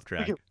got off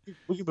track.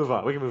 We can move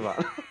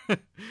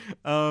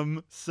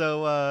on.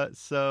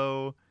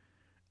 So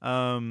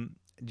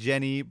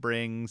Jenny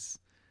brings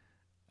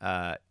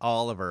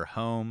Oliver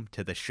home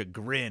to the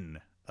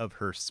chagrin of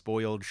her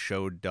spoiled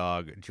show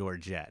dog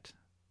Georgette,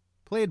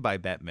 played by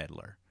Bette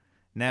Midler.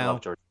 Now,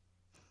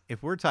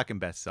 if we're talking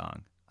best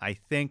song, I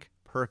think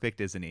 "Perfect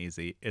Isn't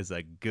Easy" is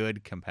a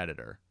good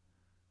competitor.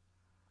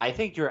 I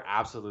think you're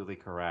absolutely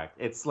correct.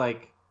 It's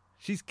like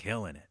she's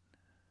killing it.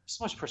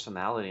 So much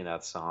personality in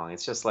that song.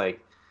 It's just like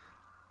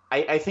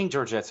I think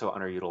Georgette's so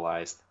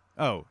underutilized.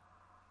 Oh,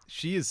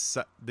 she is.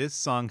 This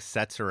song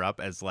sets her up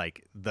as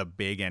like the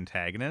big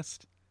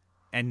antagonist,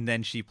 and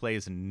then she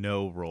plays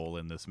no role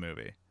in this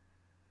movie.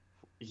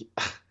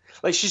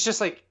 Like she's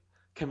just like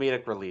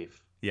comedic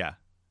relief. Yeah.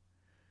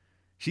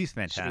 She's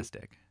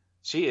fantastic.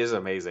 She is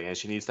amazing, and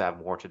she needs to have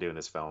more to do in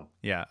this film.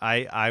 Yeah,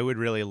 I would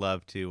really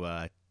love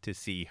to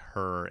see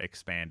her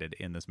expanded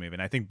in this movie.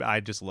 And I think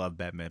I just love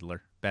Bette Midler.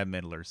 Bette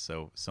Midler's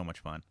so much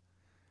fun.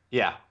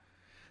 Yeah.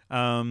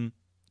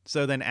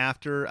 So then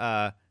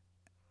after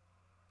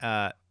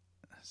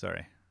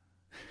sorry.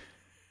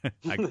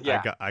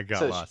 I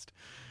got lost.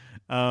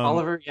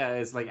 Oliver,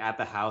 is like at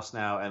the house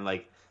now, and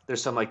like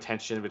there's some like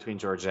tension between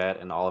Georgette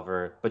and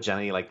Oliver, but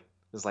Jenny like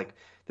is like,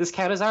 this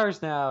cat is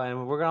ours now,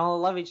 and we're gonna all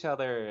love each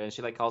other. And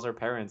she like calls her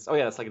parents. Oh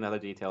yeah, that's like another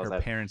detail.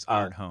 Her parents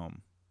aren't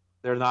home.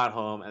 They're not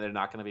home, and they're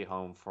not gonna be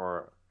home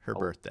for her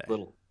birthday.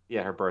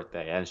 Her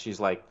birthday, and she's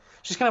kind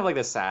of like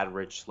this sad,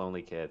 rich,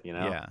 lonely kid, you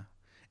know? Yeah,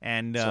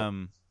 and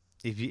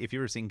if you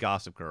ever seen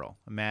Gossip Girl,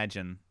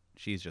 imagine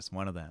she's just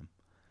one of them.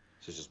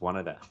 She's just one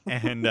of them.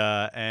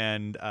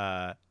 and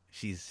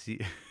she's.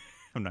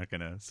 I'm not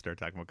gonna start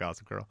talking about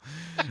Gossip Girl.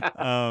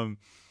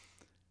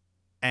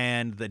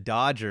 And the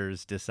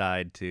Dodgers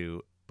decide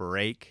to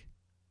break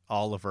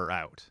Oliver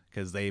out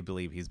because they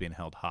believe he's being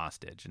held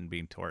hostage and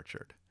being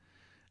tortured.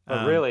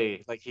 But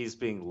really, like, he's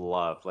being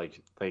loved.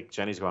 Like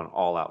Jenny's going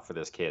all out for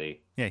this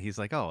kitty. Yeah, he's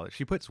like, oh,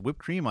 she puts whipped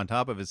cream on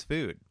top of his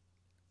food.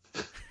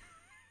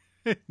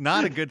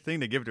 Not a good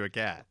thing to give to a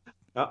cat.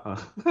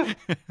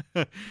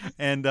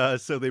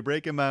 And so they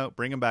break him out,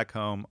 bring him back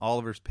home.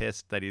 Oliver's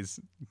pissed that he's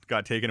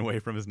got taken away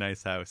from his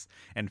nice house.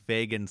 And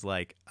Fagin's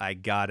like, I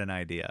got an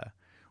idea.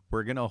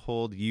 We're going to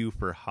hold you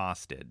for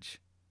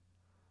hostage.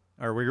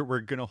 Or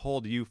we're going to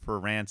hold you for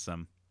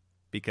ransom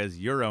because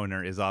your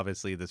owner is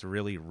obviously this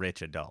really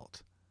rich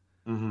adult.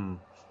 Mm-hmm.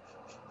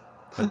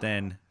 But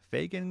then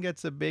Fagin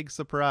gets a big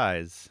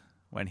surprise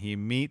when he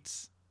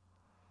meets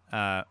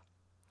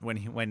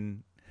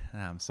when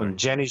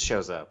Jenny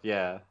shows up.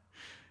 Yeah.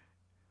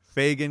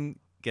 Fagin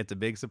gets a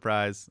big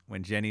surprise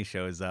when Jenny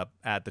shows up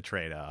at the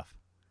trade-off,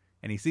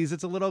 and he sees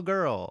it's a little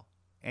girl,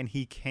 and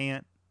he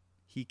can't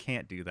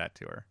do that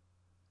to her.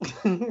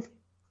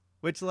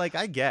 Which, like,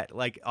 I get.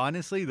 Like,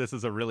 honestly, this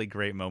is a really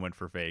great moment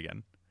for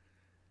Fagin.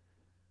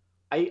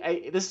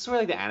 This is where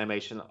like the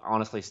animation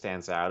honestly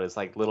stands out. It's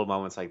like little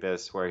moments like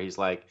this where he's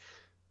like,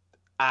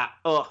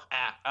 what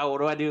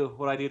do I do?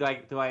 What do I do?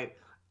 Do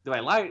I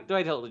lie? Do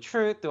I tell the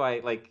truth? Do I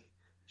like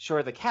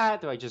shore the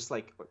cat? Do I just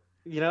like,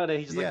 you know? And then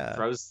he just like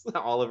throws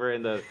Oliver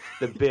in the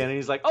bin, and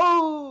he's like,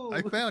 oh,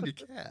 I found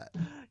your cat.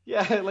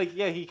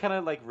 He kind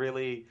of like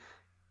really.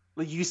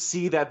 Like you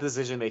see that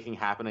decision making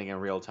happening in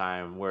real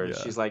time where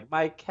she's like,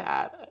 my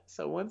cat,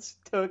 someone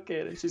took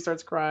it, and she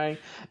starts crying,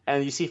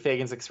 and you see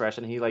Fagin's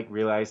expression. He like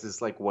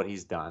realizes like what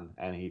he's done,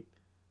 and he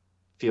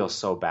feels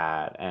so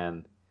bad,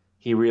 and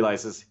he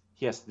realizes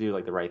he has to do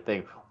like the right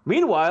thing.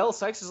 Meanwhile,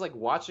 Sykes is like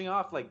watching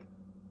off like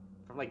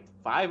from like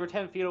 5 or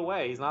 10 feet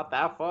away. He's not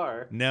that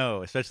far.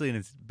 No, especially in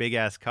his big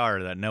ass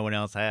car that no one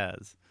else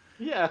has.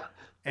 Yeah,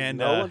 and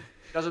no one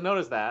doesn't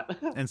notice that.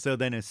 And so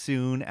then, as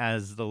soon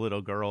as the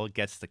little girl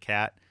gets the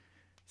cat,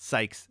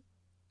 Sykes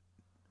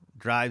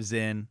drives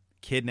in,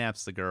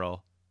 kidnaps the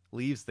girl,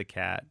 leaves the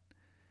cat,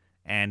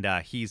 and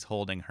he's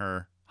holding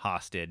her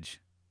hostage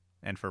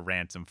and for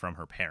ransom from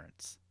her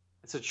parents.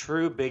 It's a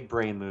true big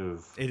brain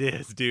move. It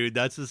is, dude.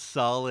 That's a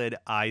solid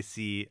I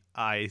see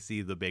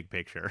the big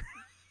picture.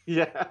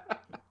 Yeah.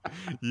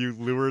 You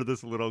lure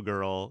this little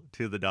girl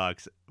to the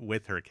docks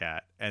with her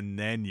cat, and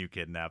then you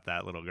kidnap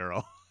that little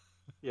girl.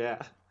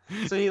 Yeah.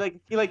 So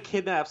he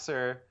kidnaps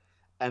her.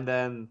 And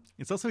then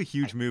it's also a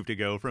huge move to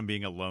go from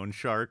being a loan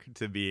shark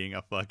to being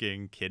a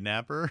fucking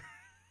kidnapper.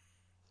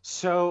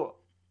 So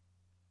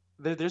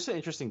there's an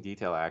interesting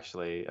detail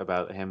actually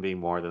about him being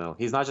more than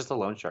he's not just a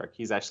loan shark.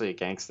 He's actually a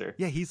gangster.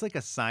 Yeah, he's like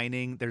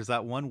assigning. There's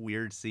that one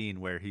weird scene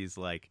where he's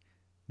like,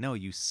 no,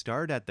 you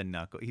start at the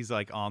knuckle. He's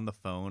like on the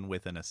phone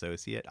with an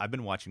associate. I've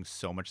been watching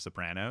so much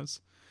Sopranos.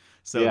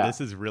 So this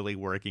is really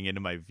working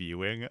into my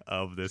viewing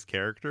of this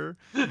character.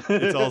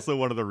 It's also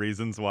one of the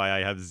reasons why I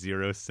have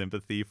zero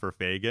sympathy for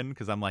Fagin,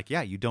 because I'm like,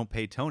 yeah, you don't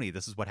pay Tony.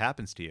 This is what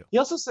happens to you. He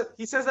also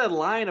says that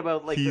line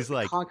about like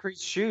the concrete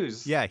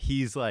shoes. Yeah,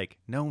 he's like,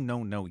 no,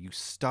 you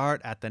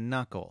start at the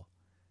knuckle.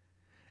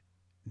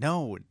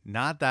 No,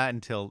 not that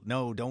until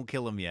don't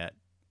kill him yet.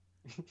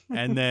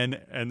 and then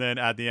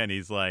at the end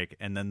he's like,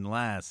 and then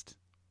last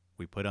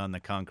we put on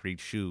the concrete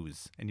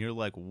shoes, and you're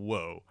like,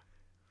 whoa.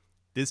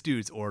 This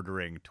dude's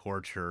ordering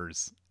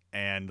tortures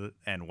and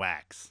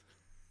wax.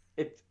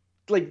 It's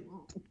like,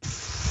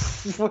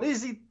 what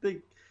is he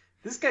think?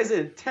 This guy's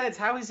intense.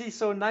 How is he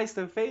so nice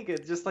to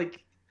Fagin? Just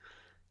like,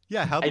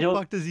 yeah. How the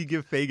fuck does he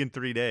give Fagin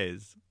 3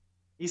 days?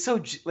 He's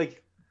so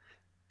like,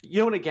 you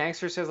know, when a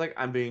gangster says like,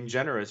 "I'm being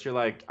generous," you're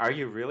like, "Are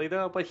you really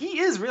though?" But he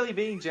is really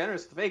being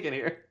generous to Fagin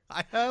here.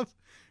 I have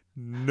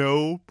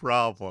no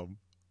problem.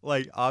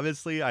 Like,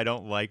 obviously, I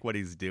don't like what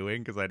he's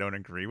doing because I don't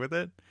agree with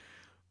it,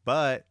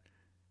 but.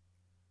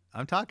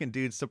 I'm talking,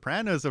 dude,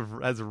 Sopranos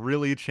has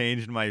really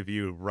changed my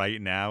view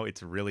right now.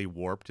 It's really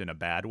warped in a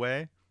bad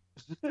way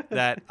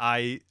that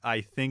I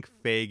think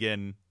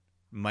Fagin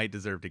might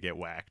deserve to get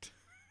whacked.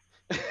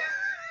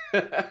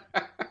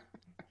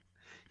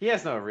 He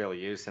has no real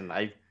use, and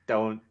I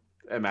don't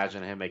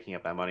imagine him making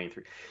up that money in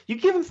 3. You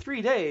give him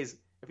 3 days.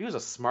 If he was a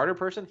smarter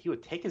person, he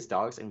would take his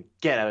dogs and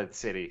get out of the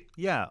city.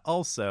 Yeah.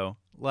 Also,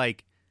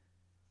 like,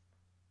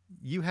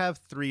 you have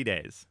 3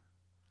 days.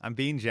 I'm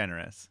being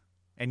generous.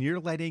 And you're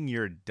letting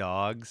your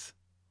dogs,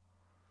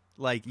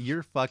 like,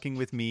 you're fucking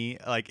with me.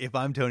 Like, if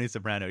I'm Tony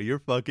Soprano, you're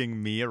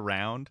fucking me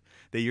around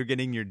that you're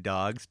getting your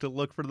dogs to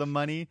look for the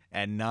money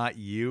and not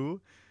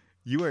you.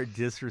 You are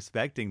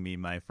disrespecting me,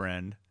 my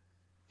friend.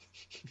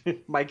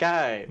 My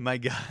guy. My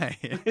guy.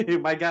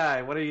 My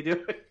guy. What are you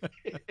doing?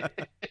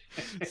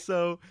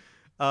 So,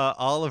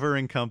 Oliver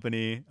and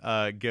company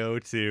go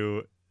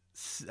to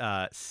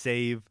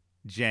save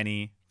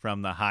Jenny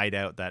from the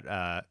hideout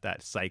that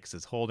Sykes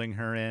is holding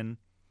her in.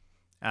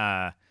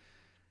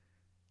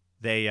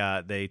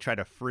 They try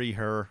to free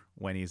her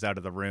when he's out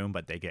of the room,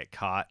 but they get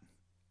caught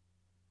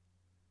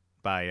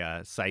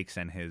by Sykes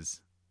and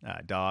his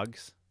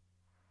dogs.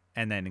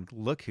 And then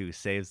look who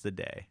saves the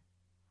day.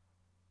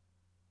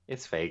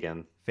 It's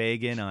Fagin.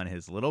 Fagin on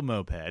his little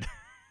moped.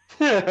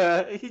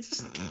 He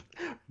just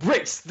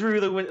breaks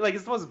through the window. Like,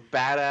 it's the most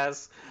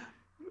badass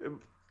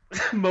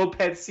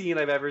moped scene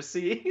I've ever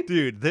seen.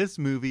 Dude, this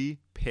movie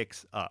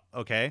picks up,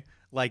 okay?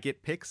 Like,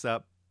 it picks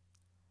up.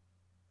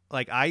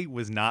 Like, I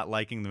was not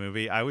liking the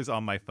movie. I was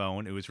on my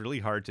phone. It was really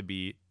hard to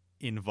be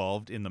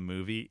involved in the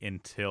movie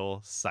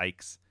until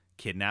Sykes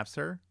kidnaps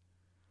her.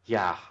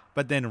 Yeah.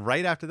 But then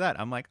right after that,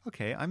 I'm like,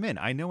 okay, I'm in.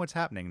 I know what's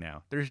happening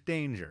now. There's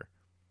danger.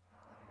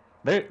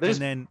 There's And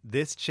then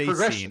this chase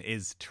scene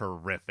is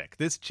terrific.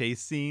 This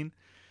chase scene.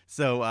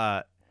 So,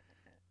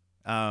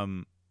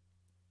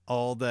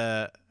 all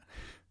the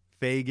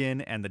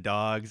Fagin and the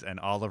dogs and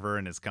Oliver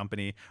and his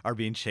company are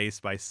being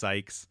chased by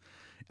Sykes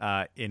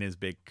in his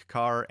big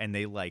car, and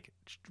they like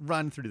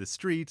run through the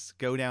streets,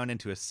 go down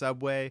into a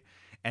subway,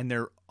 and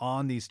they're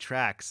on these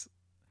tracks.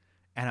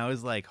 And I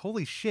was like,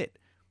 holy shit.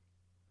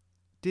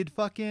 Did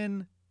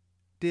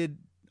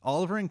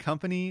Oliver and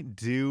company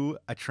do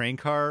a train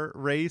car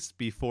race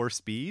before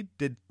Speed?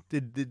 Did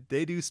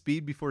they do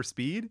Speed before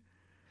Speed?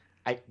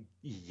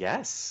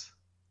 Yes.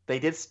 They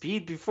did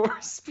Speed before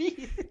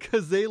Speed.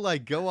 Because they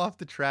like go off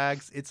the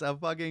tracks. It's a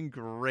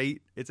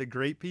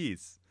great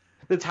piece.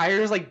 The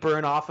tires like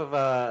burn off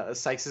of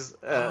Sykes's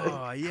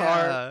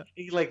car.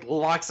 He like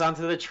locks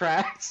onto the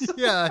tracks.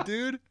 Yeah,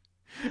 dude.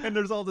 And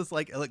there's all this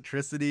like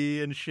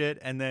electricity and shit.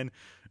 And then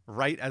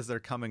right as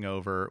they're coming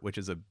over, which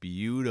is a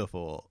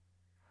beautiful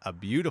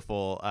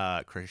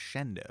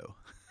crescendo.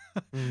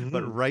 Mm-hmm.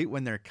 But right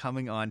when they're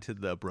coming onto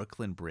the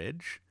Brooklyn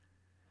Bridge,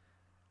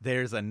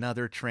 there's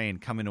another train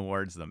coming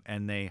towards them,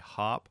 and they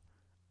hop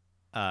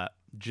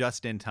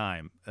just in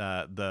time.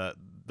 The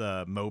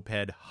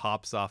moped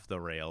hops off the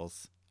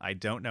rails. I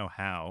don't know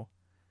how.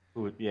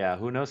 Yeah,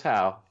 who knows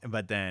how?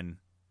 But then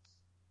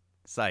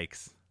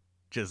Sykes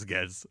just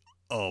gets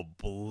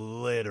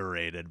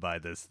obliterated by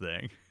this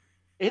thing.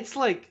 It's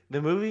like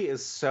the movie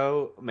is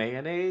so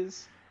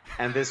mayonnaise,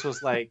 and this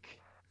was like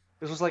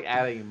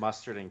adding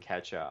mustard and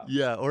ketchup.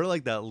 Yeah, or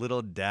like that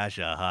little dash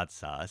of hot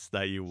sauce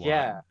that you want.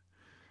 Yeah,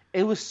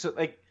 it was so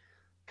like,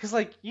 cause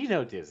like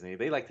Disney,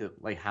 they like to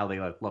like how they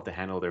love to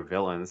handle their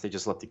villains. They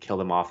just love to kill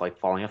them off, like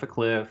falling off a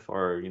cliff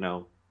or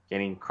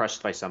getting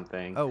crushed by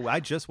something. Oh,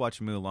 I just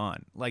watched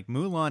Mulan. Like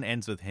Mulan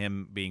ends with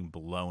him being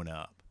blown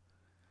up.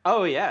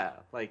 Oh yeah,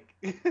 like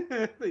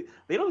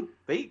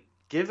they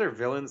give their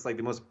villains like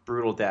the most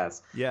brutal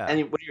deaths. Yeah.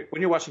 And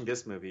when you're watching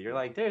this movie, you're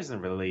like, there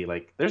isn't really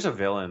like there's a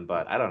villain,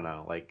 but I don't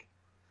know, like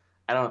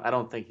I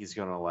don't think he's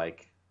gonna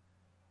like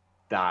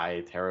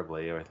die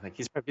terribly, or like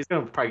he's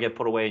gonna probably get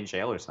put away in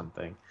jail or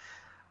something.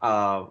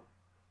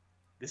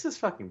 This is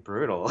fucking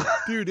brutal.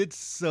 Dude, it's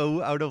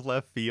so out of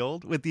left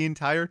field with the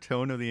entire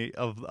tone of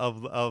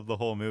the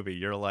whole movie.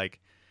 You're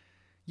like,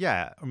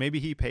 yeah, or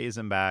maybe he pays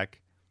him back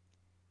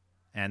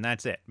and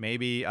that's it.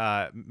 Maybe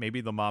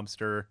the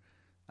mobster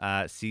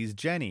sees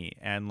Jenny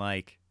and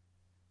like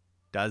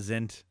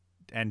doesn't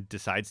and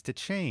decides to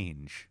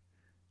change.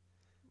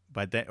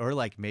 But then, or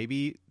like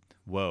maybe,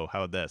 whoa,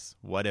 how about this?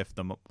 What if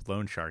the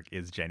loan shark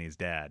is Jenny's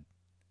dad?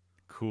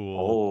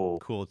 Cool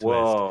twist.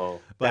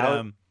 Whoa.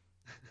 But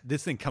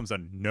this thing comes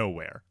out of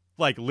nowhere.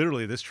 Like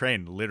literally, this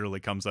train literally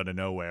comes out of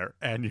nowhere,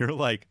 and you're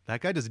like,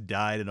 that guy just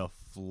died in a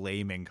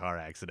flaming car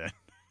accident.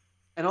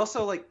 And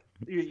also, like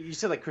you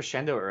said, like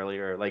crescendo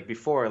earlier, like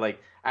before,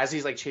 like as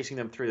he's like chasing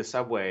them through the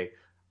subway,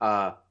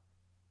 they're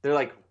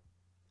like,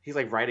 he's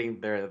like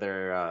riding their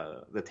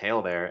the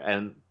tail there,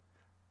 and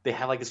they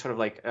have like this sort of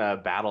like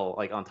battle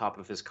like on top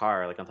of his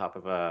car, like on top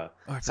of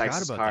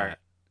Sykes' car, that.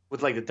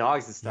 with like the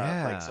dogs and stuff.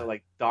 Yeah. Like so,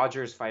 like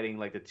Dodger's fighting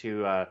like the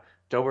two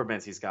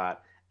Dobermans he's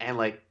got, and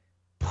like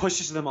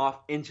pushes them off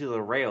into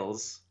the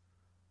rails,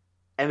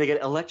 and they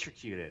get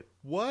electrocuted.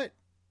 What?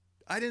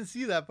 I didn't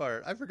see that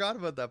part. I forgot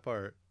about that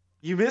part.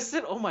 You missed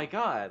it? Oh my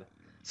god!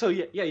 So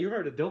yeah, you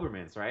remember the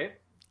Dobermans, right?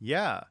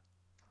 Yeah.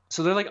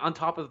 So they're like on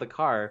top of the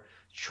car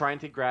trying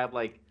to grab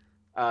like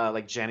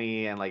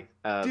Jenny and like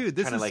dude,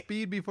 this is like,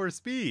 Speed before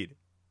Speed.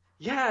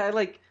 Yeah,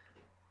 like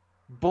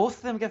both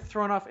of them get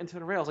thrown off into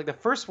the rails. Like the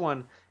first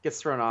one gets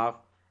thrown off,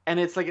 and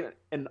it's like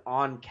an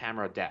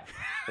on-camera death.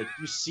 Like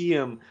you see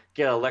him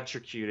get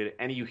electrocuted,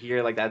 and you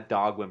hear like that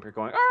dog whimper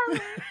going.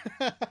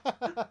 "Arr!"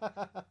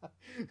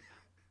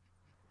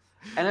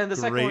 And then the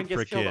second Great one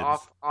gets for killed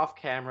kids. off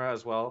camera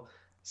as well.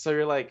 So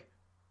you're like,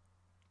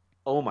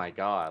 oh my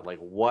god, like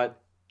what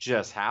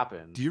just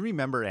happened? Do you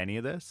remember any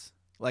of this?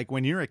 Like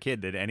when you were a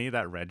kid, did any of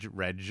that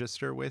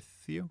register with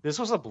you? This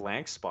was a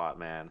blank spot,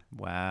 man.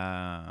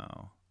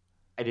 Wow.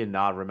 I did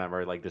not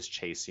remember like this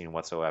chase scene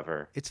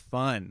whatsoever. It's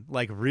fun.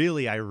 Like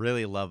really, I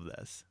really love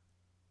this.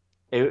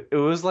 It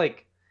was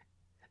like,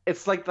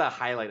 it's like the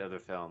highlight of the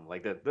film.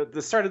 Like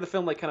the start of the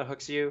film like kind of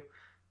hooks you,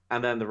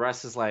 and then the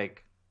rest is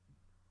like,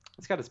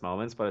 it's got its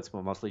moments, but it's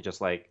mostly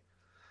just like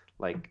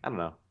I don't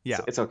know.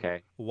 Yeah. It's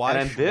okay. Why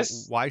And then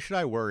this- why should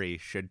I worry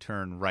should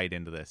turn right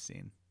into this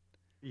scene.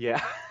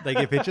 Yeah. Like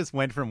if it just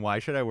went from why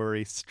should I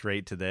worry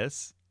straight to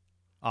this,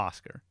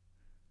 Oscar.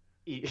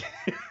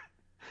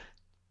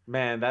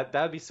 Man,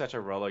 that'd be such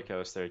a roller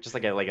coaster. Just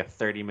like a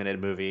 30-minute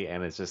movie,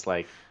 and it's just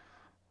like,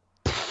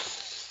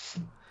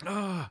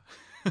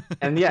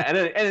 and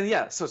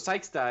yeah. So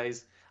Sykes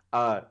dies,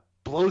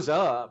 blows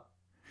up.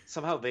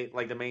 Somehow they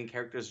like the main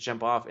characters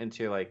jump off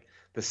into like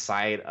the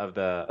side of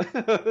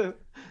the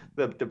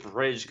the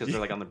bridge because they're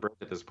like on the bridge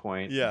at this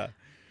point. Yeah.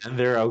 And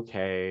they're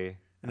okay.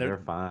 And they're- they're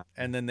fine.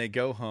 And then they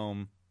go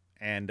home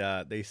and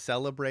they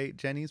celebrate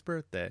Jenny's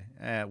birthday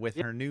with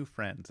her new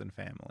friends and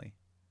family.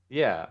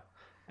 Yeah.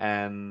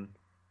 And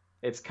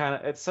it's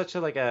such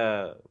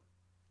a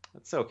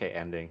it's okay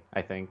ending,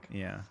 I think.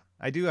 Yeah.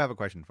 I do have a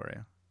question for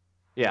you.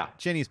 Yeah.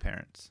 Jenny's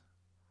parents,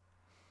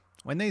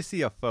 when they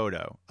see a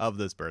photo of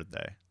this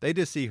birthday, they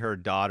just see her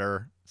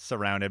daughter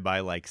surrounded by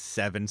like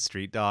 7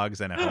 street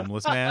dogs and a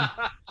homeless man.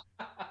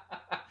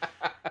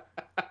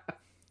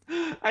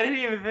 I didn't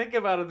even think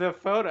about the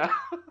photo.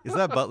 Is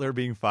that Butler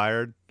being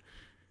fired?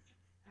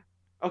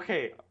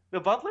 Okay, the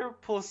Butler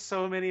pulls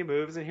so many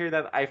moves in here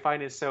that I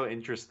find it so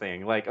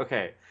interesting. Like,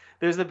 okay,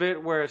 there's a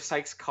bit where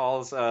Sykes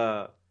calls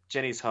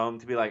Jenny's home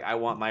to be like, I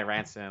want my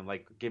ransom,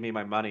 like, give me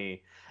my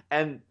money.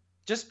 And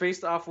just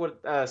based off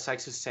what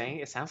Sykes is saying,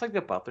 it sounds like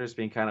the Butler's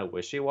being kind of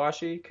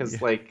wishy-washy because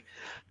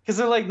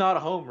they're like not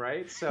home,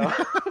 right? So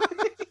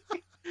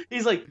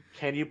he's like,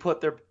 can you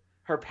put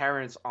her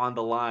parents on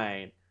the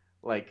line?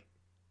 Like,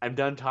 I'm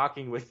done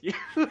talking with you.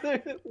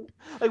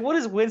 Like, what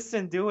is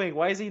Winston doing?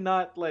 Why is he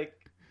not like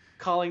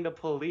calling the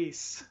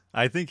police?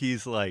 I think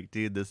he's like,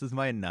 dude, this is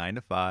my 9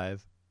 to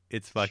 5.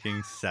 It's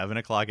fucking 7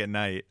 o'clock at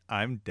night.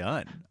 I'm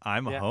done.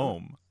 I'm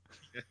home.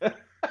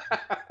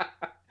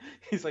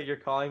 He's like, you're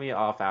calling me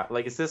off out.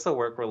 Like, is this a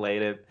work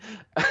related?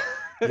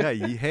 Yeah.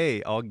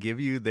 Hey, I'll give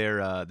you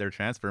their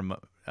transfer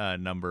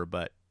number,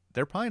 but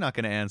they're probably not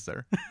going to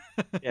answer.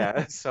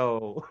 Yeah.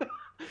 So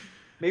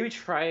maybe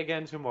try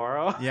again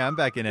tomorrow. Yeah, I'm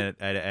back in at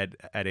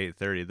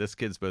 8:30. This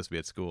kid's supposed to be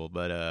at school,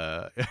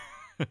 but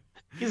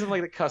He's in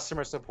like the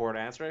customer support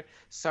answer.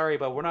 Sorry,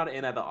 but we're not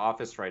in at the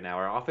office right now.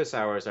 Our office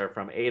hours are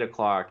from 8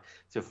 o'clock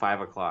to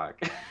 5 o'clock.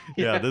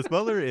 yeah, this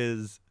Butler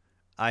is.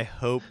 I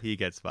hope he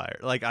gets fired.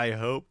 Like, I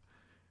hope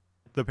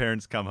the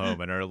parents come home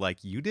and are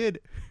like, "You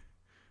did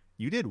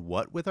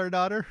what with our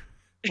daughter?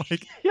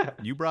 Like, Yeah.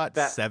 you brought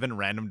That- 7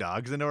 random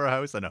dogs into our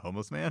house and a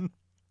homeless man."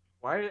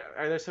 Why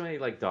are there so many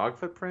like dog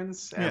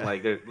footprints? And Yeah.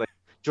 like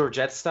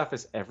Georgette's stuff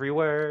is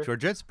everywhere.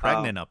 Georgette's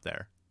pregnant up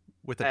there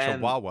with a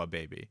and- Chihuahua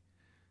baby.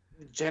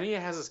 Jenny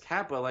has this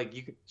cat, but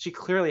like she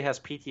clearly has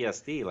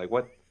PTSD. Like,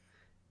 what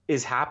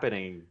is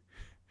happening,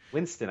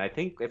 Winston? I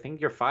think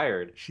you're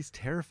fired. She's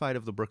terrified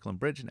of the Brooklyn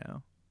Bridge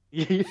now.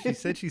 Yeah. She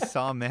said she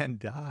saw a man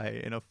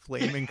die in a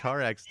flaming car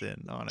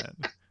accident on it.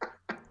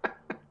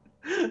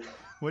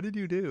 What did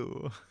you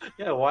do?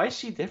 Yeah, why is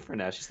she different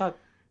now? She's not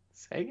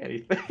saying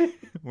anything.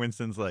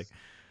 Winston's like,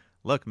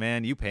 look,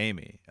 man, you pay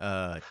me.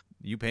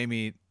 You pay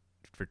me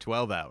for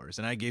 12 hours,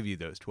 and I give you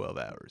those 12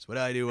 hours. What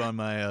I do on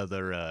my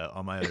other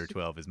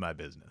 12 is my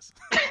business.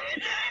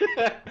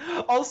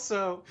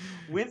 Also,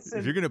 Winston.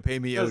 If you're gonna pay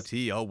me does-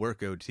 OT, I'll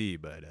work OT.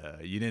 But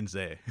you didn't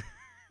say,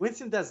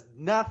 Winston does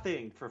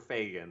nothing for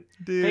Fagin.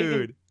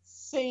 dude. Fagin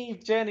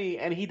saved Jenny,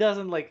 and he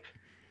doesn't like.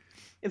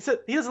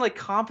 He doesn't like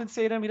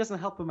compensate him. He doesn't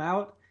help him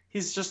out.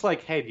 He's just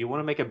like, hey, do you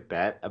want to make a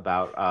bet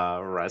about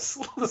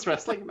this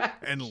wrestling match?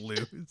 And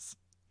lose.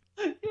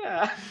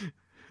 Yeah.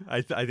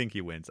 I think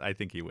he wins. I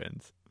think he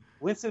wins.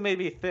 Winston may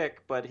be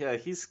thick, but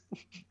he's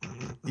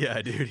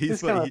Yeah, dude.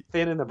 he's kind of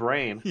thin in the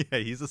brain. Yeah,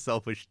 he's a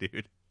selfish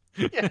dude.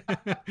 Yeah.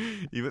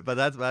 But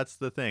that's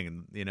the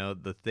thing, you know,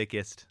 the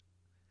thickest.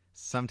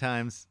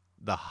 Sometimes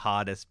the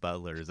hottest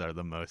butlers are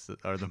the most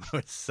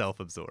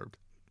self-absorbed.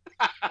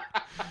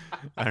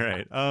 All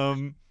right.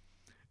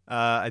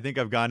 I think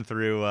I've gone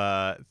through.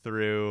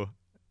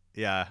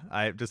 Yeah.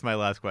 My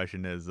last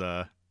question is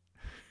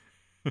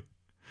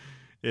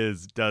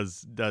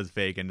does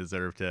Fagin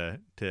deserve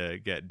to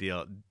get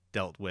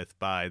dealt with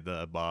by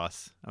the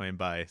boss? I mean,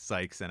 by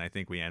Sykes, and I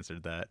think we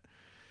answered that.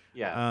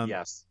 Yeah.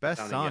 Yes. Best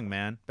Sounding song, yes.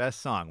 man. Best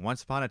song.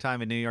 Once Upon a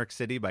Time in New York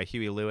City by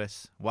Huey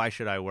Lewis. Why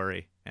Should I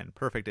Worry? And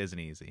Perfect Isn't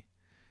Easy.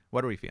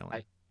 What are we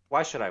feeling?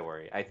 Why should I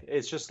worry?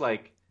 It's just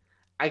like,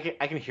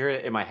 I can hear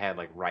it in my head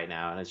like right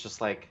now, and it's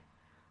just like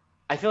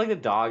I feel like the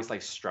dogs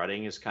like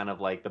strutting is kind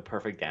of like the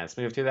perfect dance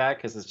move to that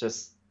because it's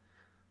just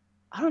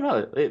I don't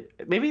know.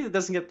 Maybe it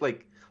doesn't get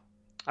like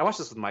I watched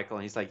this with Michael,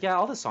 and he's like, yeah,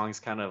 all the songs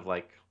kind of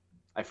like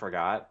I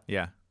forgot.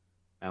 Yeah.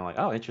 And I'm like,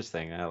 oh,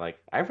 interesting. And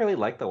I really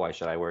like the Why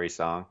Should I Worry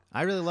song.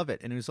 I really love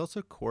it. And it was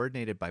also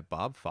coordinated by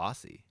Bob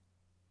Fosse.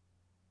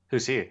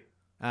 Who's he?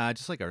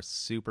 Just like our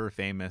super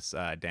famous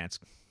dance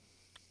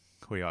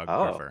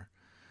choreographer.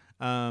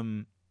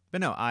 But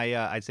no,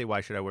 I'd say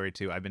Why Should I Worry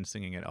too. I've been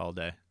singing it all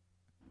day.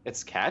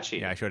 It's catchy.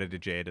 Yeah, I showed it to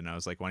Jade, and I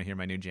was like, want to hear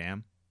my new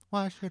jam?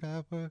 Why should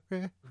I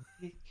worry?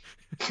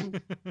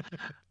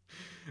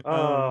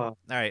 All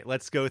right,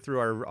 let's go through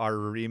our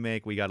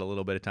remake. We got a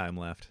little bit of time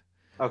left.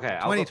 Okay,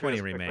 I'll go 2020 through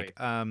this remake.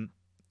 quickly.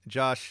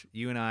 Josh,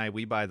 you and I,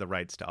 we buy the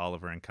rights to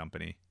Oliver and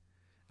Company.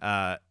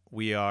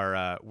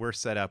 We're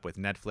set up with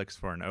Netflix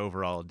for an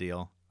overall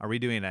deal. Are we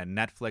doing a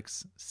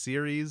Netflix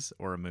series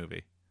or a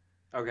movie?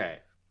 Okay,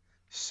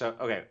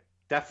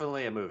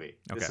 definitely a movie.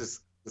 Okay.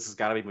 This has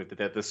got to be movie.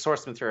 The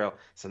source material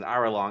is an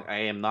hour long. I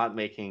am not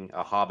making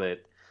a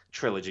Hobbit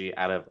trilogy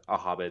out of a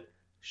Hobbit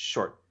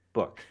short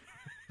book.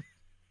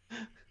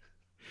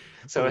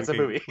 So it's a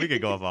movie. We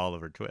could go off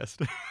Oliver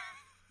Twist.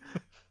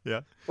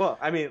 Yeah. Well,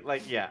 I mean,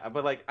 like, yeah,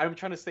 but like, I'm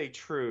trying to stay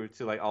true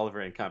to like Oliver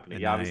and Company.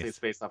 Yeah, obviously Nice. it's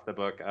based off the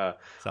book Solid.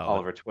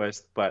 Oliver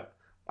Twist, but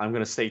I'm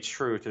gonna stay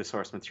true to the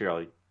source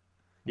material.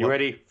 You What-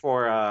 ready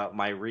for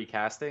my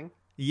recasting?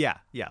 Yeah.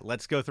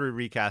 Let's go through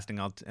recasting.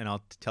 I'll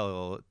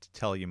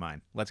tell you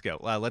mine. Let's go.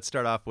 Let's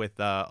start off with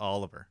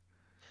Oliver.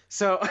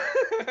 So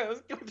I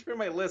was going through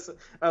my list.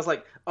 I was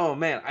like, oh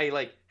man, I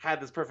like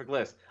had this perfect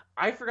list.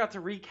 I forgot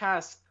to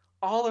recast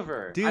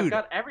Oliver. Dude. I've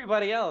got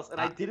everybody else,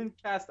 and I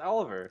didn't cast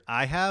Oliver.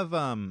 I have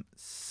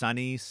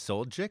Sonny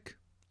Soljic.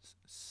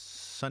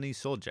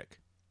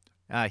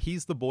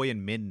 He's the boy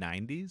in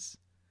mid-90s,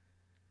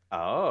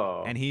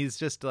 Oh. and he's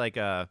just like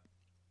I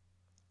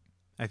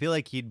feel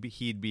like he'd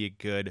be a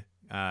good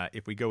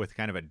if we go with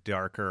kind of a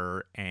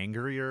darker,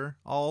 angrier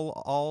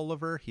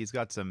Oliver. He's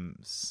got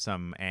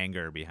some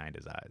anger behind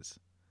his eyes.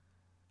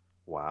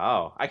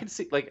 Wow. I could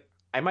see like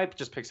I might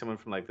just pick someone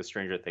from like the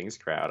Stranger Things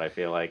crowd. I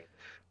feel like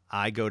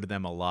I go to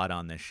them a lot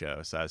on this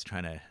show, so I was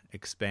trying to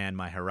expand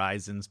my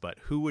horizons. But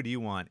who would you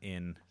want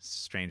in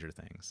Stranger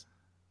Things?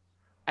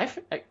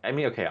 I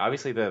mean, okay,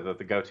 obviously the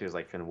go-to is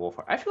like Finn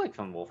Wolfhard. I feel like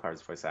Finn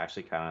Wolfhard's voice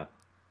actually kind of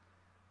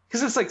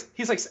because it's like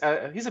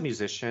he's a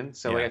musician,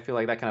 so like Yeah. I feel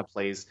like that kind of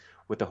plays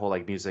with the whole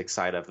like music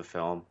side of the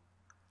film.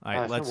 All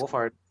right, Finn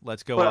Wolfhard.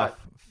 let's go But, off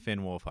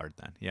Finn Wolfhard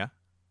then. Yeah,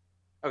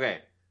 Okay,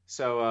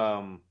 so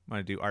want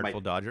to do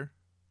Artful Dodger?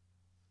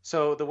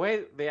 so the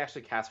way they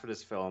actually cast for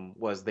this film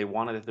was they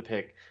wanted to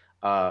pick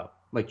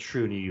like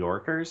true New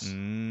Yorkers.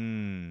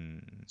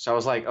 So I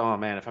was like, oh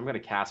man, if I'm gonna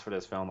cast for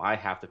this film, I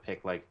have to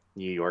pick like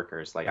New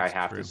Yorkers. Like That's I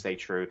have true. to stay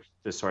true to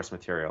the source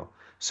material.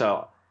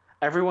 So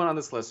everyone on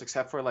this list,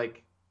 except for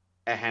like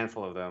a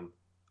handful of them,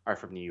 are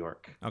from New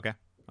York. Okay.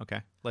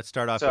 Let's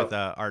start off So- with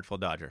Artful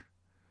Dodger.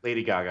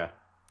 Lady Gaga.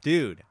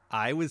 Dude,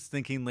 I was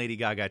thinking Lady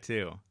Gaga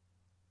too.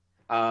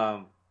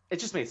 It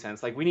just made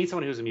sense. Like we need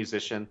someone who's a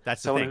musician.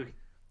 That's the someone thing.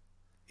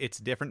 It's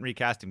different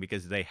recasting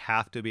because they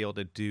have to be able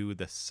to do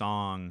the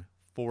song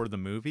for the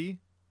movie.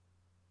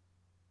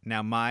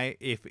 Now,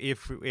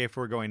 if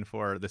we're going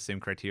for the same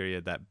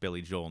criteria that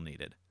Billy Joel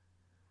needed,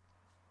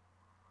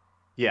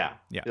 Yeah.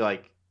 Yeah.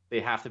 Like they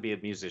have to be a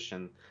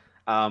musician.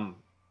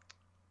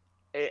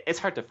 It's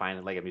hard to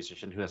find like a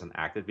musician who hasn't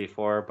acted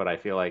before, but I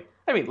feel like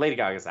Lady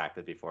Gaga's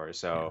acted before,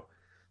 so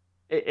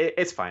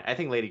it's fine. I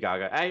think Lady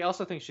Gaga. I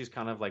also think she's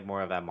kind of like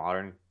more of that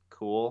modern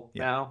cool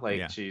Yeah. now. Like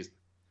Yeah.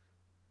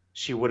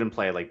 she wouldn't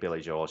play like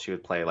Billy Joel. She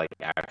would play like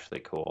actually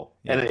cool,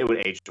 Yeah. and it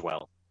would age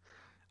well.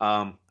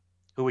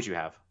 Who would you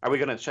have? Are we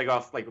gonna check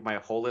off like my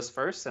whole list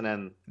first and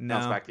then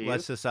bounce no. back to you?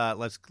 Let's just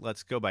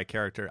let's go by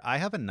character. I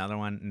have another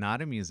one,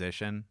 not a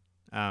musician.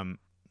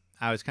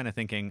 I was kind of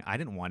thinking I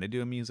didn't want to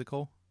do a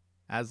musical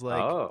as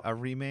like Oh. a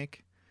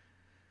remake.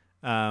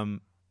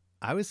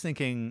 I was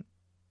thinking,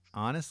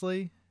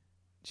 honestly,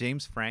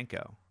 James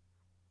Franco.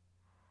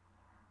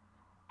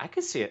 I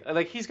could see it.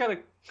 Like he's got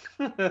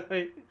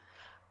a.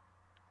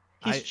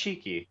 He's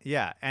cheeky.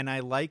 Yeah, and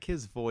I like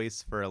his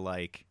voice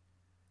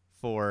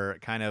for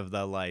kind of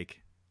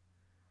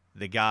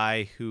the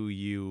guy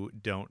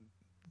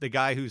the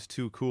guy who's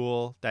too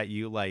cool that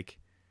you like,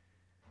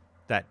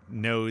 that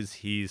knows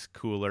he's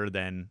cooler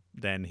than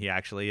he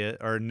actually is,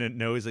 or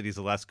knows that he's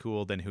less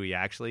cool than who he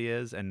actually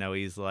is, and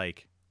he's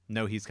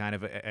kind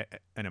of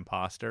an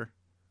imposter.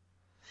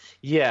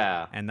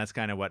 Yeah. And that's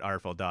kind of what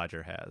Artful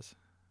Dodger has.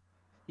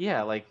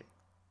 Yeah, like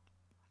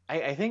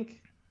I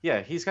think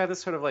he's got this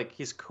sort of like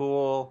he's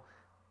cool,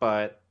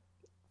 but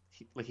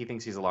he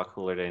thinks he's a lot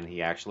cooler than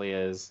he actually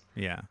is,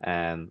 Yeah.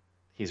 and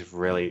he's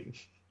really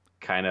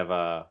kind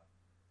of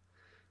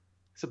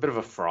he's a bit of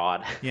a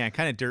fraud. Yeah,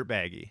 kind of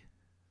dirtbaggy,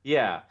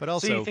 Yeah, but So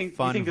also you think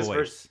fun this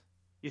voice.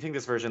 you think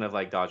this version of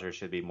like Dodger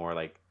should be more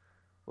like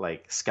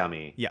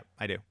scummy? Yeah,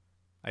 I do.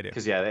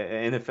 Because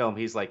in the film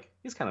he's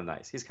kind of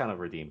nice. He's kind of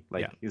redeemed.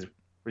 Like Yeah. he's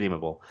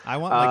redeemable. I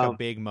want like a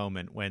big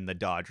moment when the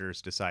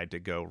Dodgers decide to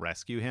go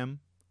rescue him,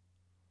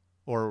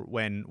 or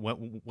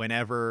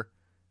whenever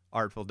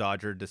Artful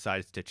Dodger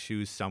decides to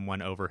choose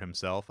someone over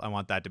himself. I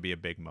want that to be a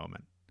big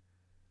moment.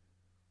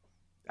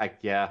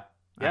 Yeah.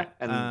 Right.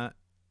 And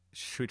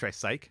should we try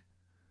Psych?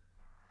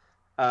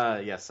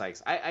 yeah,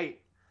 Sykes.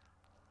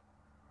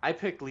 I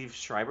picked Liev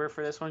Schreiber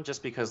for this one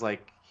just because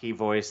like he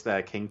voiced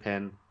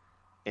Kingpin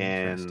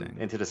in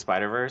Into the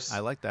Spider-Verse. I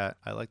like that.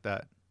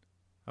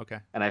 Okay.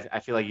 And I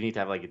feel like you need to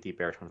have like a deep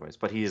baritone voice,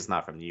 but he is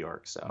not from New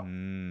York, so.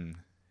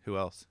 Who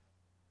else?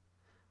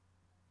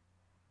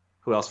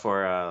 Who else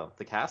for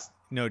the cast?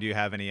 No, do you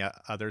have any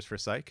others for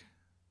Psych?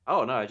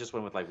 Oh no, I just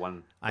went with like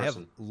one person. I have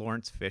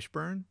Lawrence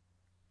Fishburne,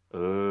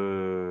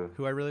 Ooh.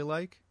 who I really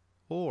like,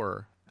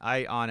 or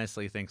I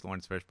honestly think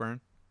Lawrence Fishburne,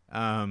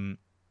 and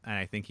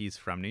I think he's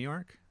from New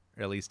York,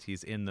 or at least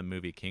he's in the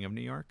movie King of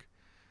New York,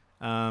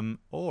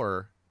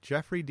 or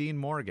Jeffrey Dean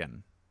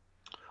Morgan.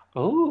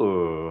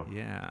 Oh,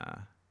 yeah,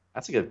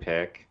 that's a good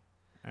pick.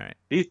 All right,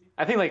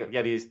 I think like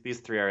these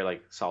three are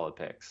like solid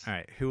picks. All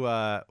right, who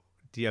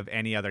do you have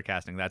any other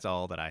casting? That's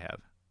all that I have.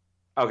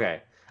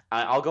 Okay,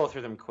 I'll go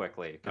through them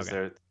quickly because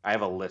I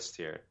have a list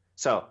here.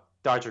 So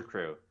Dodger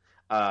crew,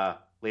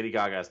 Lady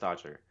Gaga as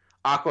Dodger,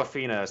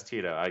 Aquafina as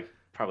Tito. I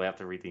probably have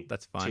to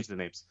That's fine. Change the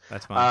names.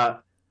 That's fine.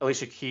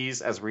 Alicia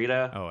Keys as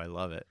Rita. Oh, I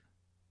love it.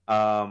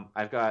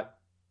 I've got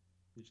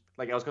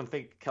I was going to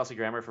think Kelsey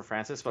Grammer for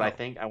Francis, but I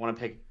think I want to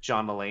pick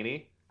John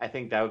Mulaney. I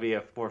think that would be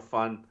a more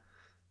fun.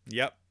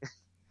 Yep.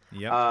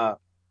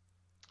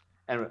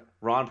 And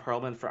Ron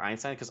Perlman for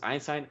Einstein, because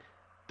Einstein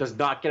does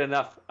not get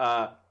enough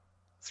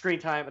screen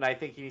time, and I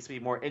think he needs to be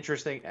more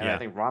interesting. And I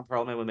think Ron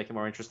Perlman would make him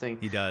more interesting.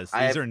 He does.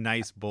 These are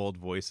nice, bold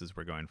voices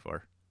we're going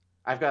for.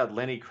 I've got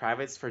Lenny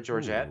Kravitz for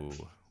Georgette.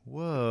 Ooh.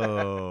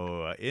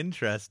 Whoa,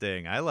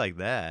 interesting. I like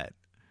that.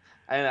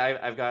 And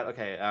I've got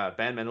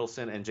Ben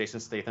Mendelsohn and Jason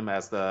Statham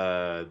as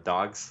the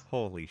dogs.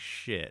 Holy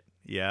shit!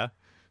 Yeah.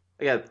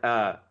 I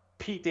got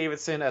Pete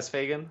Davidson as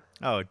Fagin.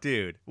 Oh,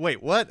 dude!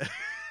 Wait, what?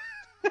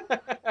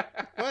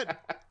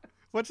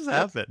 What just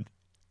happened?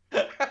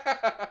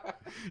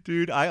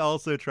 Dude, I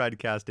also tried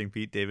casting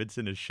Pete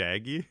Davidson as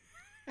Shaggy.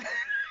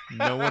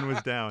 No one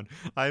was down.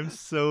 I'm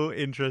so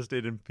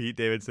interested in Pete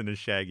Davidson as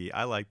Shaggy.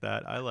 I like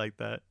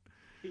that.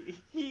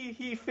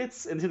 He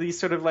fits into these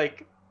sort of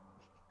like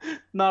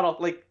not all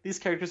like these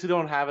characters who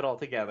don't have it all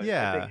together.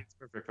 Yeah, I think it's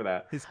perfect for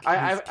that. He's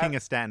King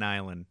of Staten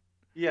Island.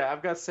 Yeah,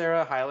 I've got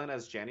Sarah Hyland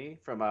as Jenny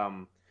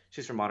from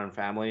she's from Modern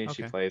Family. Okay.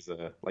 She plays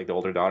like the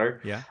older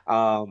daughter. Yeah.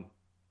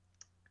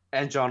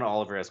 And John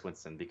Oliver as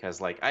Winston,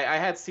 because like I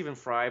had Stephen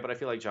Fry, but I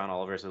feel like John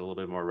Oliver is a little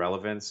bit more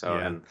relevant. So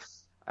and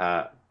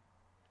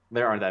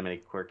there aren't that many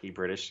quirky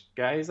British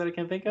guys that I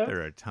can think of.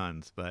 There are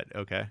tons, but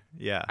okay,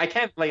 yeah. I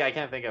can't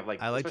think of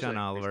like. I like John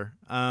Oliver.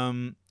 All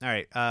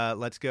right,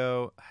 let's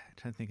go. I'm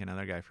trying to think of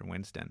another guy from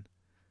Winston,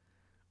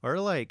 or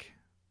like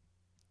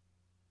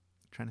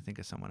trying to think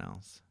of someone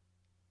else.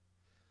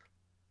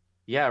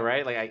 Yeah,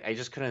 right. Like I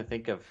just couldn't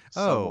think of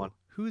someone.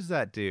 Who's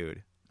that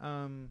dude?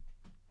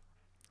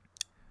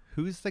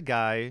 Who's the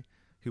guy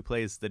who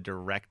plays the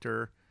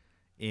director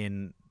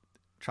in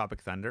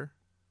Tropic Thunder?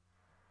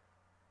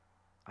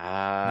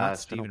 Not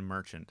Stephen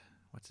Merchant.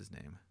 What's his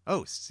name?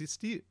 Oh,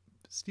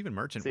 Stephen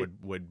Merchant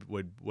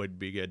would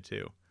be good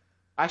too.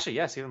 Actually,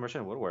 yeah, Stephen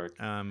Merchant would work.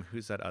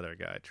 Who's that other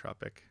guy?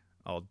 Tropic.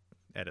 I'll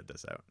edit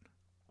this out.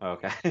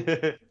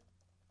 Okay.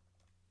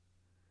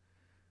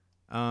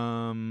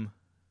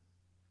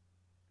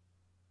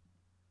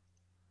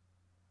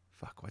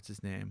 Fuck, what's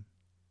his name?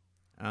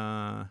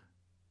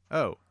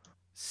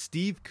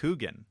 Steve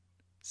Coogan.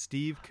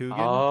 Steve Coogan.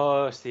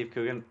 Oh, Steve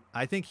Coogan.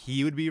 I think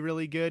he would be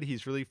really good.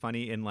 He's really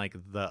funny in like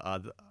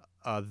the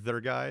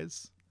other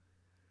guys.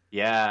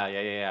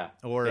 Yeah.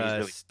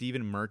 Or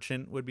Stephen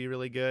Merchant would be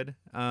really good.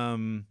 All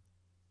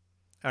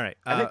right.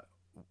 I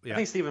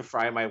think Stephen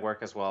Fry might work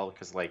as well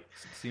because like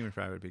Stephen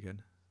Fry would be good.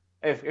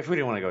 If we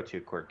didn't want to go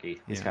too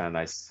quirky, he's kind of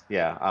nice.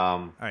 Yeah.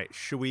 All right.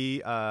 Should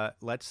we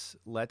let's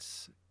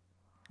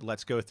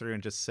go through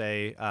and just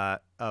say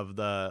of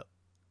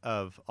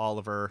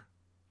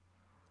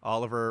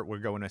Oliver, we're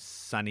going to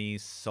Sonny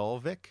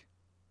Solvik,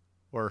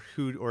 or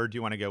do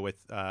you want to go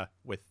with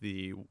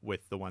the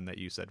one that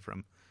you said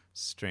from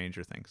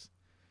Stranger Things?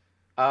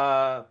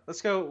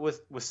 Let's go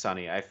with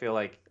Sonny. I feel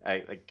like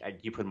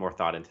you put more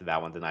thought into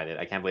that one than I did.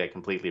 I can't believe I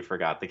completely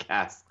forgot the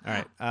cast. All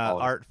right,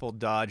 Artful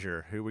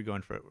Dodger. Who are we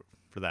going for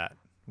that?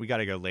 We got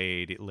to go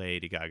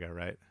Lady Gaga,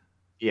 right?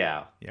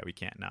 Yeah. Yeah, we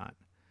can't not.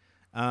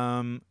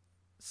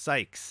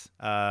 Sykes,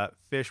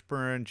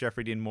 Fishburne,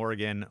 Jeffrey Dean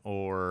Morgan,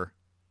 or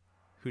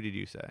who did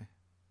you say?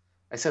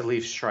 I said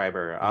Liev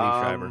Schreiber.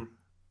 Schreiber.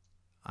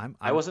 I'm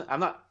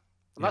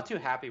not too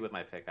happy with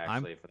my pick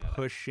actually.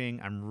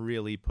 I'm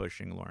really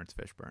pushing Lawrence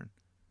Fishburne.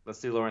 Let's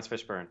do Lawrence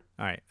Fishburne.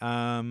 All right.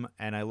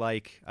 And I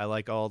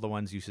like all the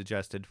ones you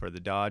suggested for the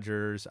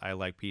Dodgers. I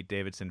like Pete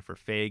Davidson for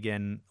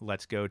Fagin.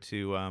 Let's go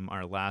to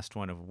our last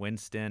one of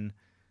Winston,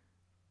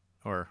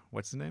 or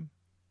what's his name?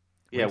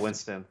 Yeah,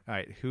 Winston. All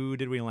right, who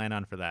did we land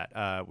on for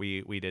that?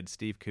 We did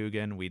Steve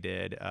Coogan. We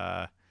did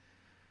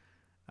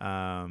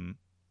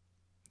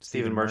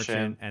Stephen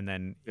Merchant. and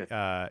then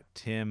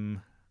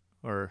Tim,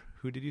 or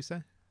who did you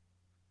say?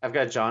 I've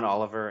got John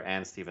Oliver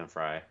and Stephen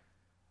Fry.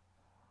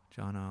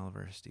 John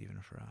Oliver, Stephen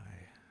Fry.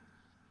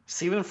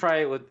 Stephen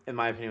Fry would, in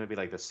my opinion, would be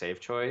like the safe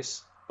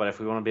choice. But if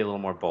we want to be a little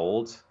more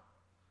bold,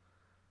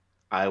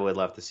 I would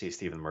love to see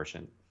Stephen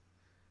Merchant.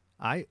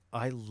 I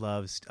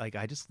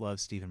just love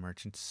Stephen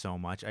Merchant so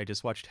much. I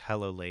just watched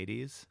Hello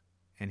Ladies,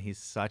 and he's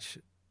such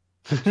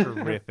a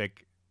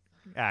terrific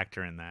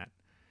actor in that.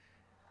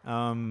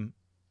 And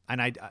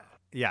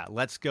yeah,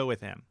 let's go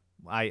with him.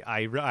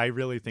 I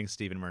really think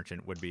Stephen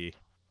Merchant would be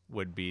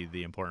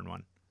the important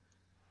one.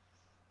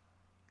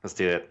 Let's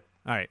do it.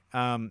 All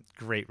right.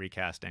 Great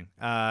recasting.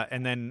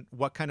 And then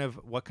what kind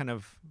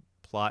of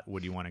plot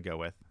would you want to go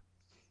with?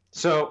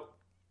 So,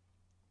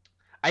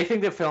 I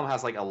think the film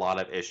has like a lot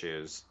of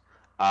issues.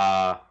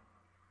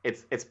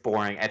 It's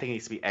boring. I think it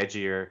needs to be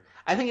edgier.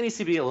 I think it needs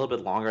to be a little bit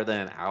longer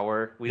than an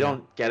hour. We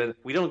don't get it.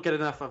 We don't get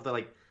enough of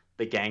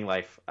the gang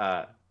life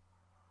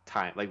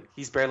time. Like,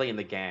 he's barely in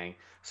the gang.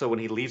 So when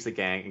he leaves the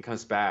gang and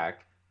comes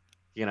back,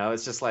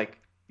 it's just like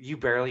you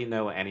barely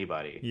know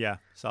anybody. Yeah,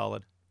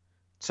 solid.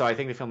 So I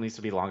think the film needs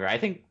to be longer. I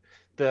think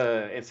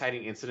the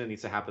inciting incident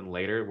needs to happen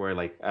later, where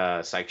like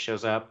Sykes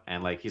shows up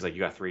and like he's like, you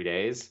got 3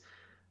 days.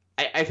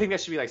 I think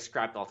that should be like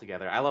scrapped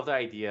altogether. I love the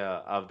idea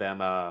of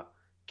them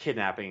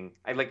kidnapping.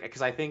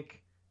 Because I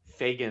think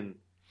Fagin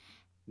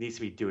needs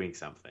to be doing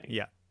something.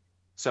 Yeah.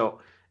 So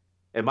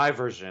in my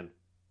version,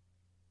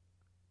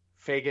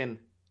 Fagin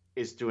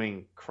is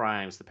doing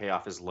crimes to pay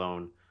off his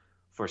loan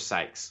for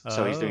Sykes.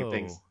 So he's doing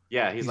things.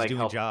 Yeah, he's like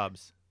doing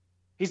jobs.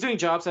 He's doing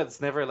jobs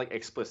that's never like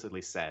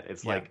explicitly said.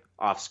 It's like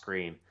off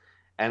screen.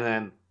 And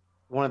then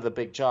one of the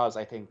big jobs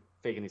I think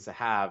Fagin needs to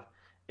have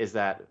is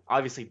that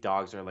obviously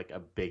dogs are like a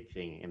big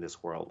thing in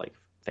this world. Like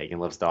Fagin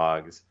loves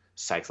dogs,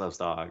 Sykes loves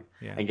dogs.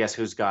 Yeah. And guess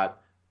who's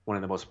got one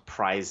of the most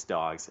prized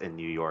dogs in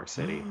New York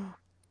City?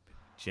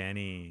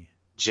 Jenny.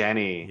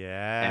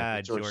 Yeah.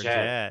 And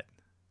Georgette.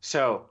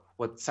 So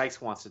what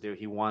Sykes wants to do,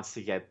 he wants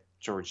to get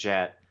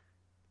Georgette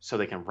so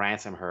they can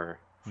ransom her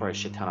for a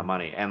shit ton of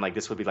money. And like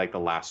this would be like the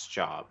last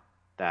job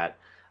that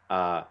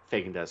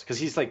Fagin does, because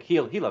he's like he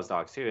loves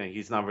dogs too, and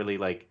he's not really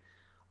like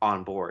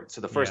on board. So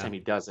the first time he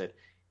does it,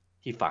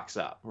 he fucks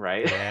up,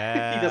 right?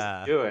 Yeah. He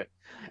doesn't do it.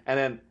 And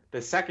then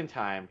the second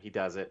time he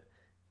does it,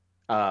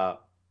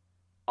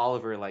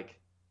 Oliver like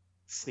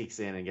sneaks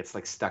in and gets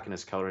like stuck in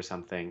his coat or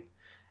something,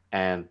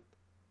 and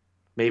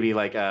maybe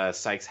like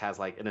Sykes has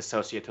like an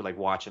associate to like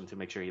watch him to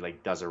make sure he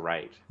like does it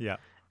right. Yeah.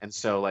 And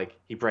so like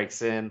he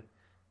breaks in,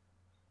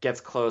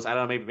 gets close. I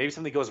don't know, maybe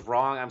something goes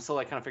wrong. I'm still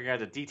like kind of figuring out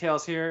the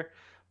details here,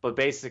 but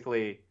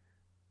basically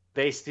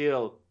they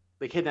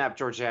kidnap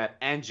Georgette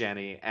and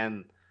Jenny,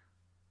 and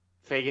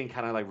Fagin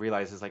kind of like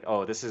realizes like,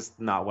 oh, this is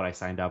not what I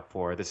signed up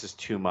for. This is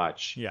too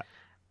much. Yeah.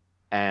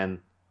 And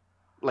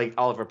like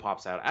Oliver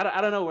pops out.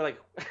 I don't know. We're like,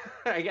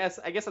 I guess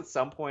at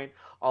some point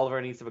Oliver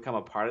needs to become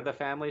a part of the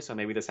family. So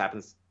maybe this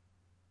happens.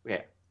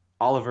 Okay,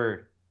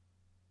 Oliver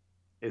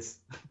is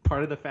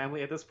part of the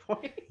family at this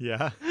point.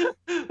 Yeah.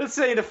 Let's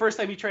say the first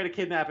time he tried to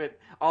kidnap it,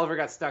 Oliver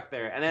got stuck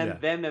there, and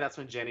then that's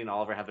when Jenny and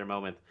Oliver have their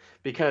moment.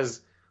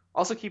 Because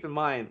also keep in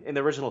mind, in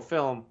the original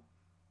film,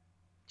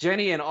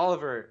 Jenny and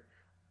Oliver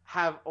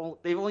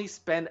they've only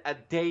spent a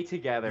day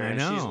together,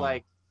 and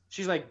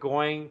she's like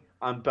going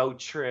on boat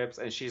trips,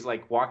 and she's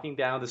like walking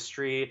down the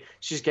street.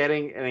 She's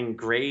getting an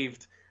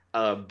engraved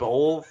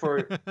bowl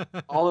for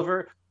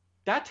Oliver.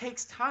 That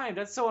takes time.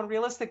 That's so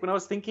unrealistic. When I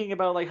was thinking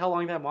about like how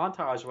long that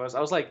montage was, I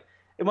was like,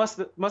 it must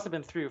have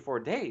been 3 or 4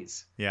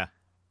 days. Yeah.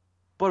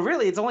 But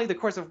really, it's only the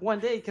course of 1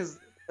 day, because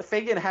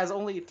Fagin has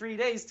only 3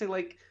 days to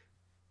like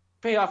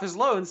pay off his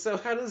loan. So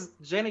how does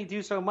Jenny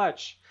do so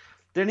much?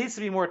 There needs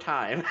to be more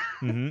time.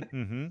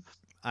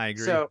 I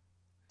agree.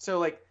 So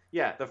like,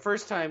 yeah, the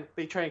first time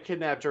they try and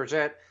kidnap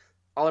Georgette,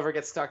 Oliver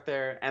gets stuck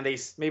there, and they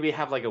maybe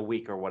have like a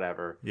week or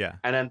whatever. Yeah.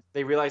 And then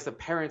they realize the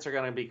parents are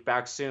going to be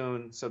back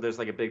soon, so there's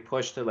like a big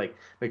push to like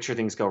make sure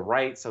things go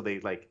right. So they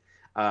like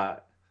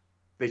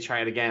they try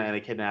it again, and they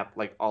kidnap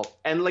like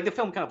and like the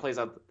film kind of plays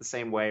out the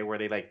same way, where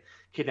they like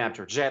kidnap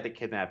Georgette, they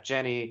kidnap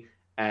Jenny,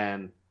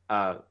 and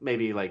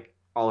maybe like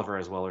Oliver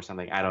as well or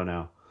something. I don't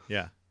know.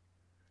 Yeah.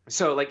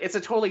 So like it's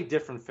a totally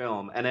different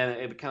film, and then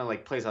it kind of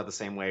like plays out the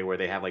same way, where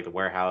they have like the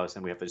warehouse,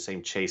 and we have the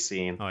same chase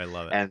scene. Oh, I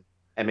love it.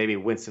 And maybe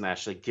Winston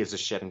actually gives a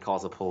shit and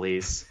calls the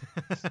police.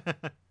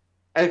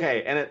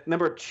 Okay, and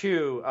number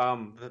 2,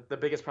 the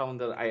biggest problem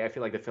that I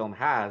feel like the film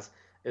has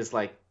is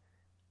like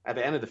at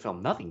the end of the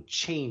film, nothing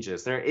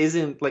changes. There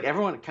isn't like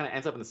everyone kind of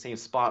ends up in the same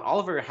spot.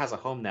 Oliver has a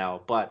home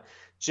now, but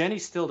Jenny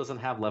still doesn't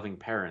have loving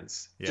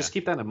parents. Yeah. Just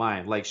keep that in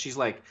mind. Like she's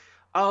like,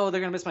 oh,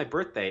 they're gonna miss my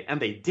birthday, and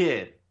they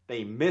did.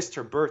 They missed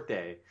her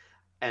birthday,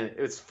 and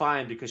it's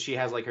fine because she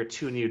has like her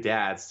 2 new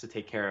dads to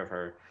take care of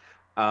her.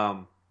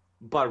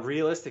 But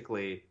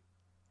realistically,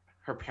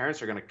 her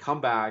parents are going to come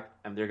back,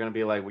 and they're going to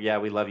be like, well, yeah,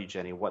 we love you,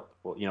 Jenny. What,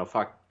 well,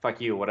 fuck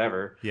you,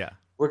 whatever. Yeah.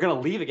 We're going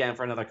to leave again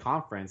for another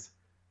conference.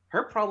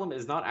 Her problem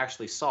is not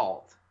actually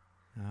solved.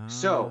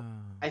 So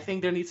I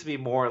think there needs to be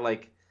more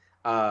like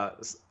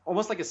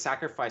almost like a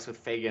sacrifice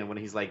with Fagin when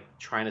he's like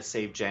trying to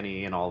save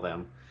Jenny and all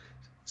them.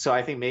 So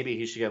I think maybe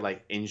he should get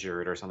like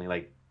injured or something.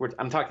 Like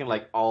I'm talking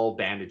like all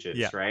bandages,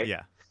 Yeah, right?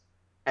 yeah.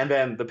 And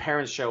then the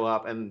parents show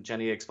up and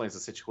Jenny explains the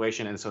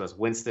situation, and so does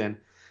Winston,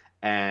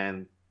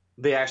 and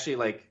they actually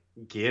like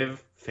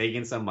give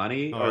Fagin some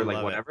money I or like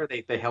love whatever.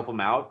 They help him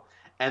out,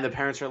 and the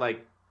parents are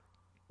like,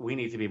 "We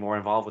need to be more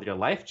involved with your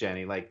life,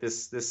 Jenny. Like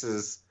this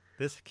is."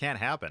 This can't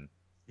happen.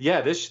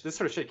 Yeah, this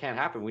sort of shit can't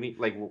happen. We need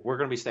like we're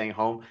gonna be staying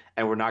home,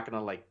 and we're not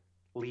gonna like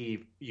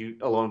leave you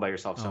alone by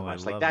yourself so Oh, I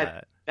much. Like love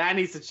that that.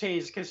 needs to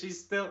change because she's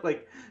still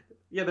like,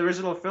 yeah, the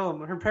original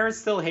film. Her parents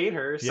still hate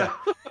her. So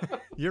Yeah.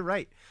 You're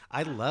right.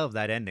 I love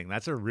that ending.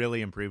 That's a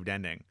really improved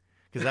ending.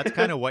 Because that's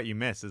kind of what you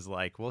miss is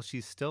like, well,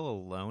 she's still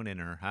alone in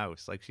her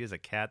house. Like she has a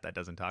cat that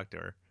doesn't talk to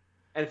her.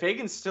 and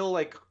Fagin's still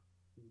like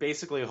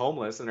basically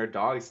homeless, and her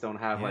dogs don't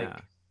have like. Yeah.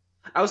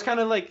 I was kind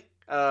of like,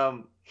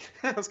 I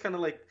was kind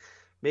of like,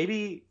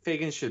 maybe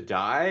Fagin should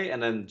die,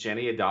 and then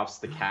Jenny adopts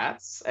the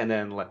cats, and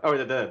then like, or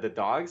the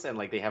dogs, and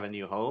like they have a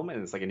new home,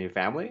 and it's like a new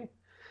family.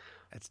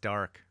 It's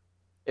dark.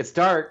 It's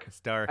dark. It's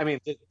dark. I mean,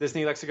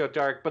 Disney likes to go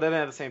dark, but then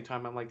at the same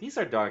time, I'm like, these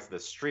are dogs of the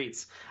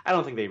streets. I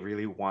don't think they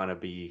really want to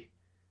be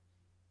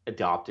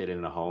adopted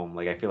in a home.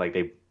 Like, I feel like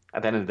they,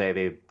 at the end of the day,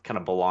 they kind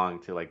of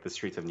belong to like the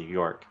streets of New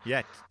York.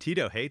 Yeah,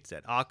 Tito hates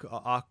it.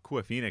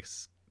 Aqua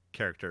Phoenix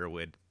character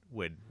would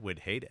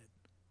hate it.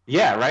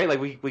 Yeah, right.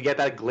 Like we get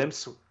that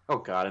glimpse. Oh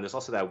God, and there's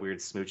also that weird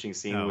smooching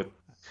scene No. with.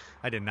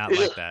 I did not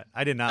like that.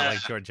 I did not like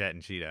Georgette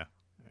and Cheeto.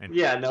 And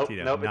Yeah, nope,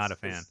 Tito, nope. not a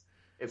fan.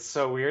 It's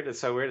so weird. It's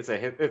so weird. It's a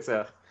hit. It's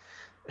a.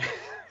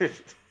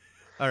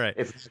 All right.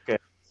 It's good.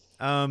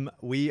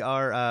 We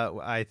are.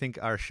 I think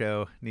our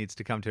show needs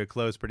to come to a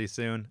close pretty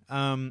soon.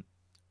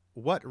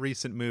 What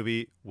recent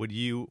movie would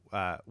you?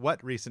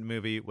 What recent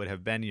movie would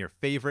have been your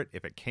favorite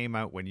if it came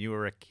out when you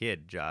were a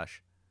kid,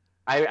 Josh?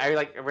 I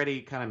like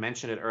already kind of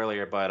mentioned it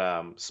earlier,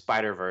 but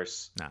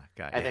Spider-Verse. Nah,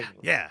 God, I think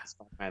yeah.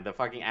 Man, the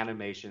fucking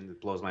animation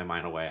blows my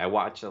mind away. I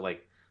watched it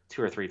like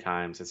 2 or 3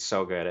 times. It's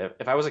so good.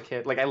 If I was a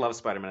kid, like I loved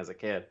Spider-Man as a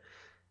kid,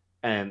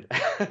 and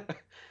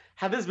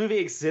had this movie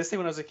existed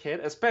when I was a kid,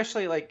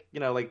 especially like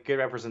like good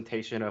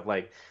representation of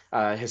like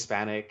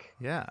Hispanic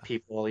Yeah.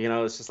 people.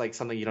 It's just like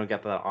something you don't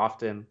get that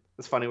often.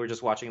 It's funny, we're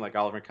just watching like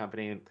Oliver and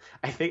Company, and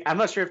I'm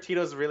not sure if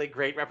Tito's a really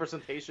great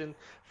representation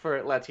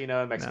for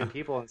Latino and Mexican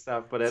people and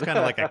stuff, but It's kind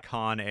of like a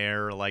Con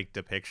Air like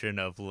depiction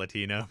of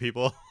Latino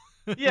people.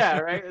 yeah,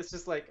 right. It's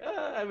just like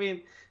I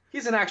mean,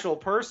 he's an actual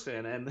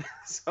person, and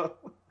so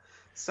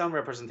some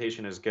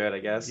representation is good, I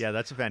guess. Yeah,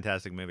 that's a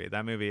fantastic movie.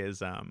 That movie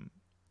is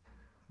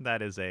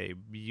that is a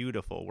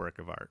beautiful work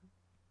of art.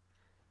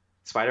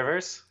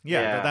 Spider-Verse?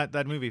 Yeah.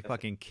 That movie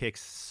fucking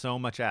kicks so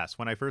much ass.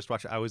 When I first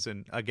watched it, I was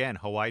in, again,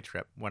 Hawaii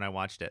trip when I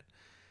watched it.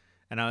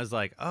 And I was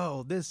like,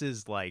 oh, this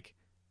is like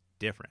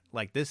different.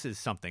 Like, this is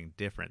something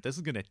different. This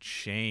is going to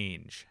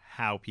change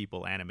how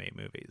people animate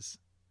movies.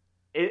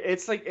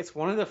 It's like, it's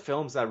one of the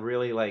films that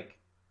really like,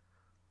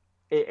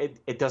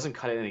 it doesn't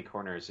cut any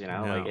corners,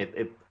 No. Like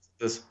it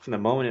just from the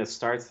moment it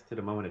starts to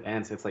the moment it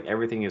ends, it's like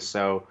everything is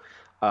so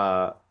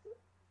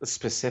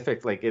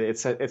specific. Like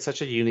it's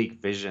such a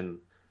unique vision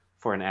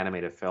for an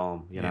animated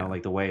film, Yeah.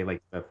 like the way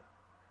like I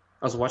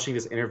was watching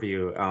this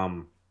interview.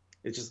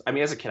 It's just, I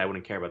mean, as a kid, I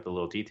wouldn't care about the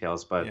little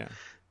details, but Yeah.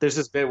 there's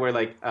this bit where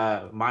like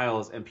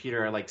Miles and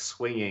Peter are like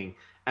swinging,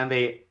 and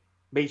they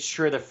made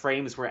sure the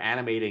frames were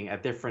animating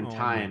at different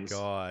times Oh,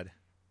 my God.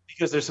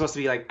 because they're supposed to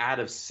be like out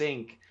of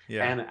sync.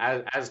 Yeah. And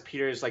as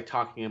Peter's like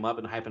talking him up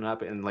and hyping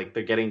up, and like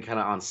they're getting kind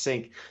of on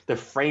sync, the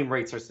frame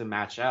rate starts to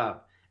match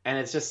up, and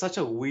it's just such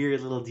a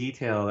weird little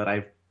detail that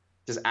I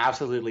just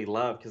absolutely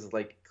love because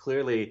like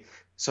clearly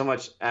so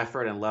much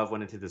effort and love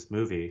went into this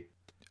movie.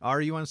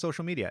 Are you on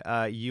social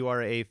media? You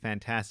are a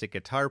fantastic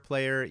guitar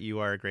player. You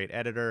are a great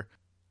editor.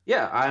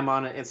 Yeah, I'm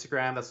on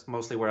Instagram. That's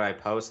mostly where I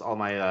post all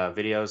my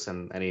videos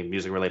and any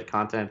music related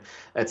content.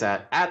 It's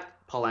at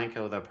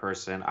Polanco the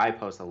person. I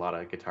post a lot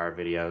of guitar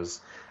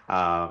videos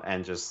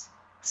and just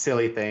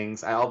silly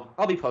things.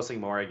 I'll be posting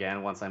more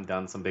again once I'm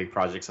done some big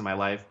projects in my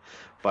life.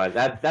 But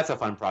that's a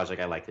fun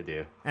project I like to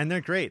do. And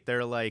they're great.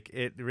 They're like,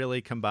 it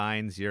really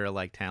combines your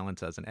like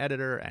talents as an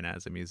editor and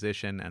as a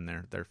musician, and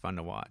they're fun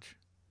to watch.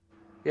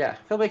 Yeah,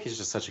 filmmaking is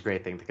just such a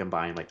great thing to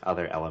combine like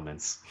other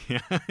elements. Yeah,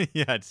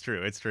 yeah, it's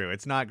true. It's true.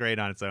 It's not great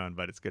on its own,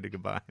 but it's good to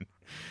combine.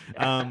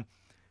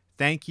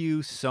 Thank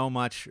you so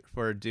much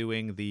for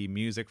doing the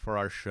music for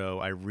our show.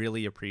 I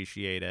really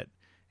appreciate it.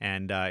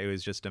 And it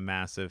was just a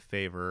massive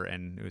favor,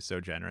 and it was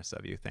so generous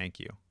of you. Thank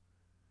you.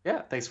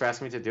 Yeah, thanks for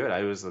asking me to do it.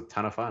 It was a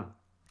ton of fun.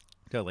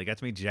 Totally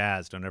gets me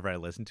jazzed whenever I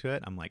listen to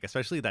it. I'm like,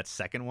 especially that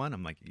second one,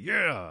 I'm like,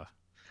 yeah.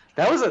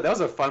 That was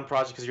a fun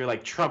project because you're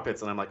like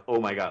trumpets, and I'm like, oh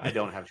my god, I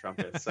don't have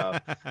trumpets. So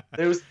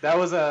that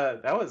was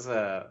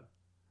a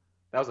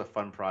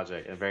fun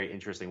project, a very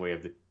interesting way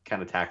of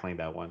kind of tackling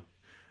that one.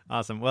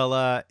 Awesome.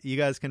 Well, you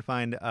guys can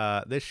find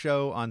this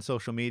show on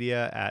social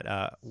media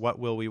at What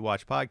Will We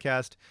Watch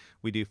Podcast.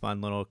 We do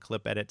fun little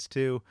clip edits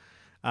too.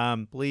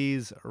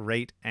 Please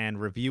rate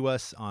and review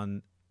us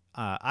on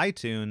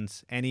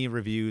iTunes. Any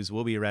reviews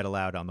will be read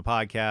aloud on the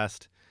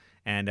podcast.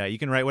 And you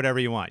can write whatever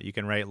you want. You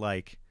can write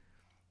like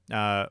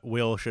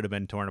Will should have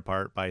been torn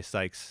apart by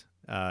Sykes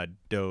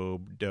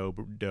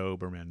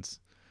Dobermans,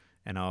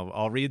 and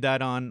I'll read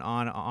that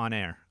on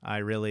air. I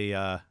really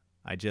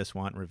I just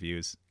want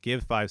reviews.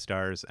 Give 5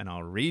 stars, and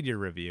I'll read your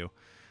review.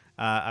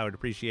 I would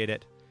appreciate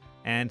it.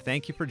 And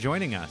thank you for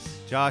joining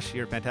us, Josh.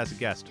 You're a fantastic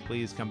guest.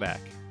 Please come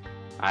back.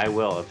 I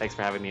will. Thanks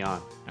for having me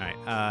on. All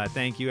right.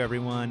 Thank you,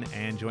 everyone,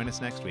 and join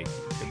us next week.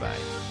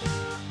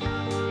 Goodbye.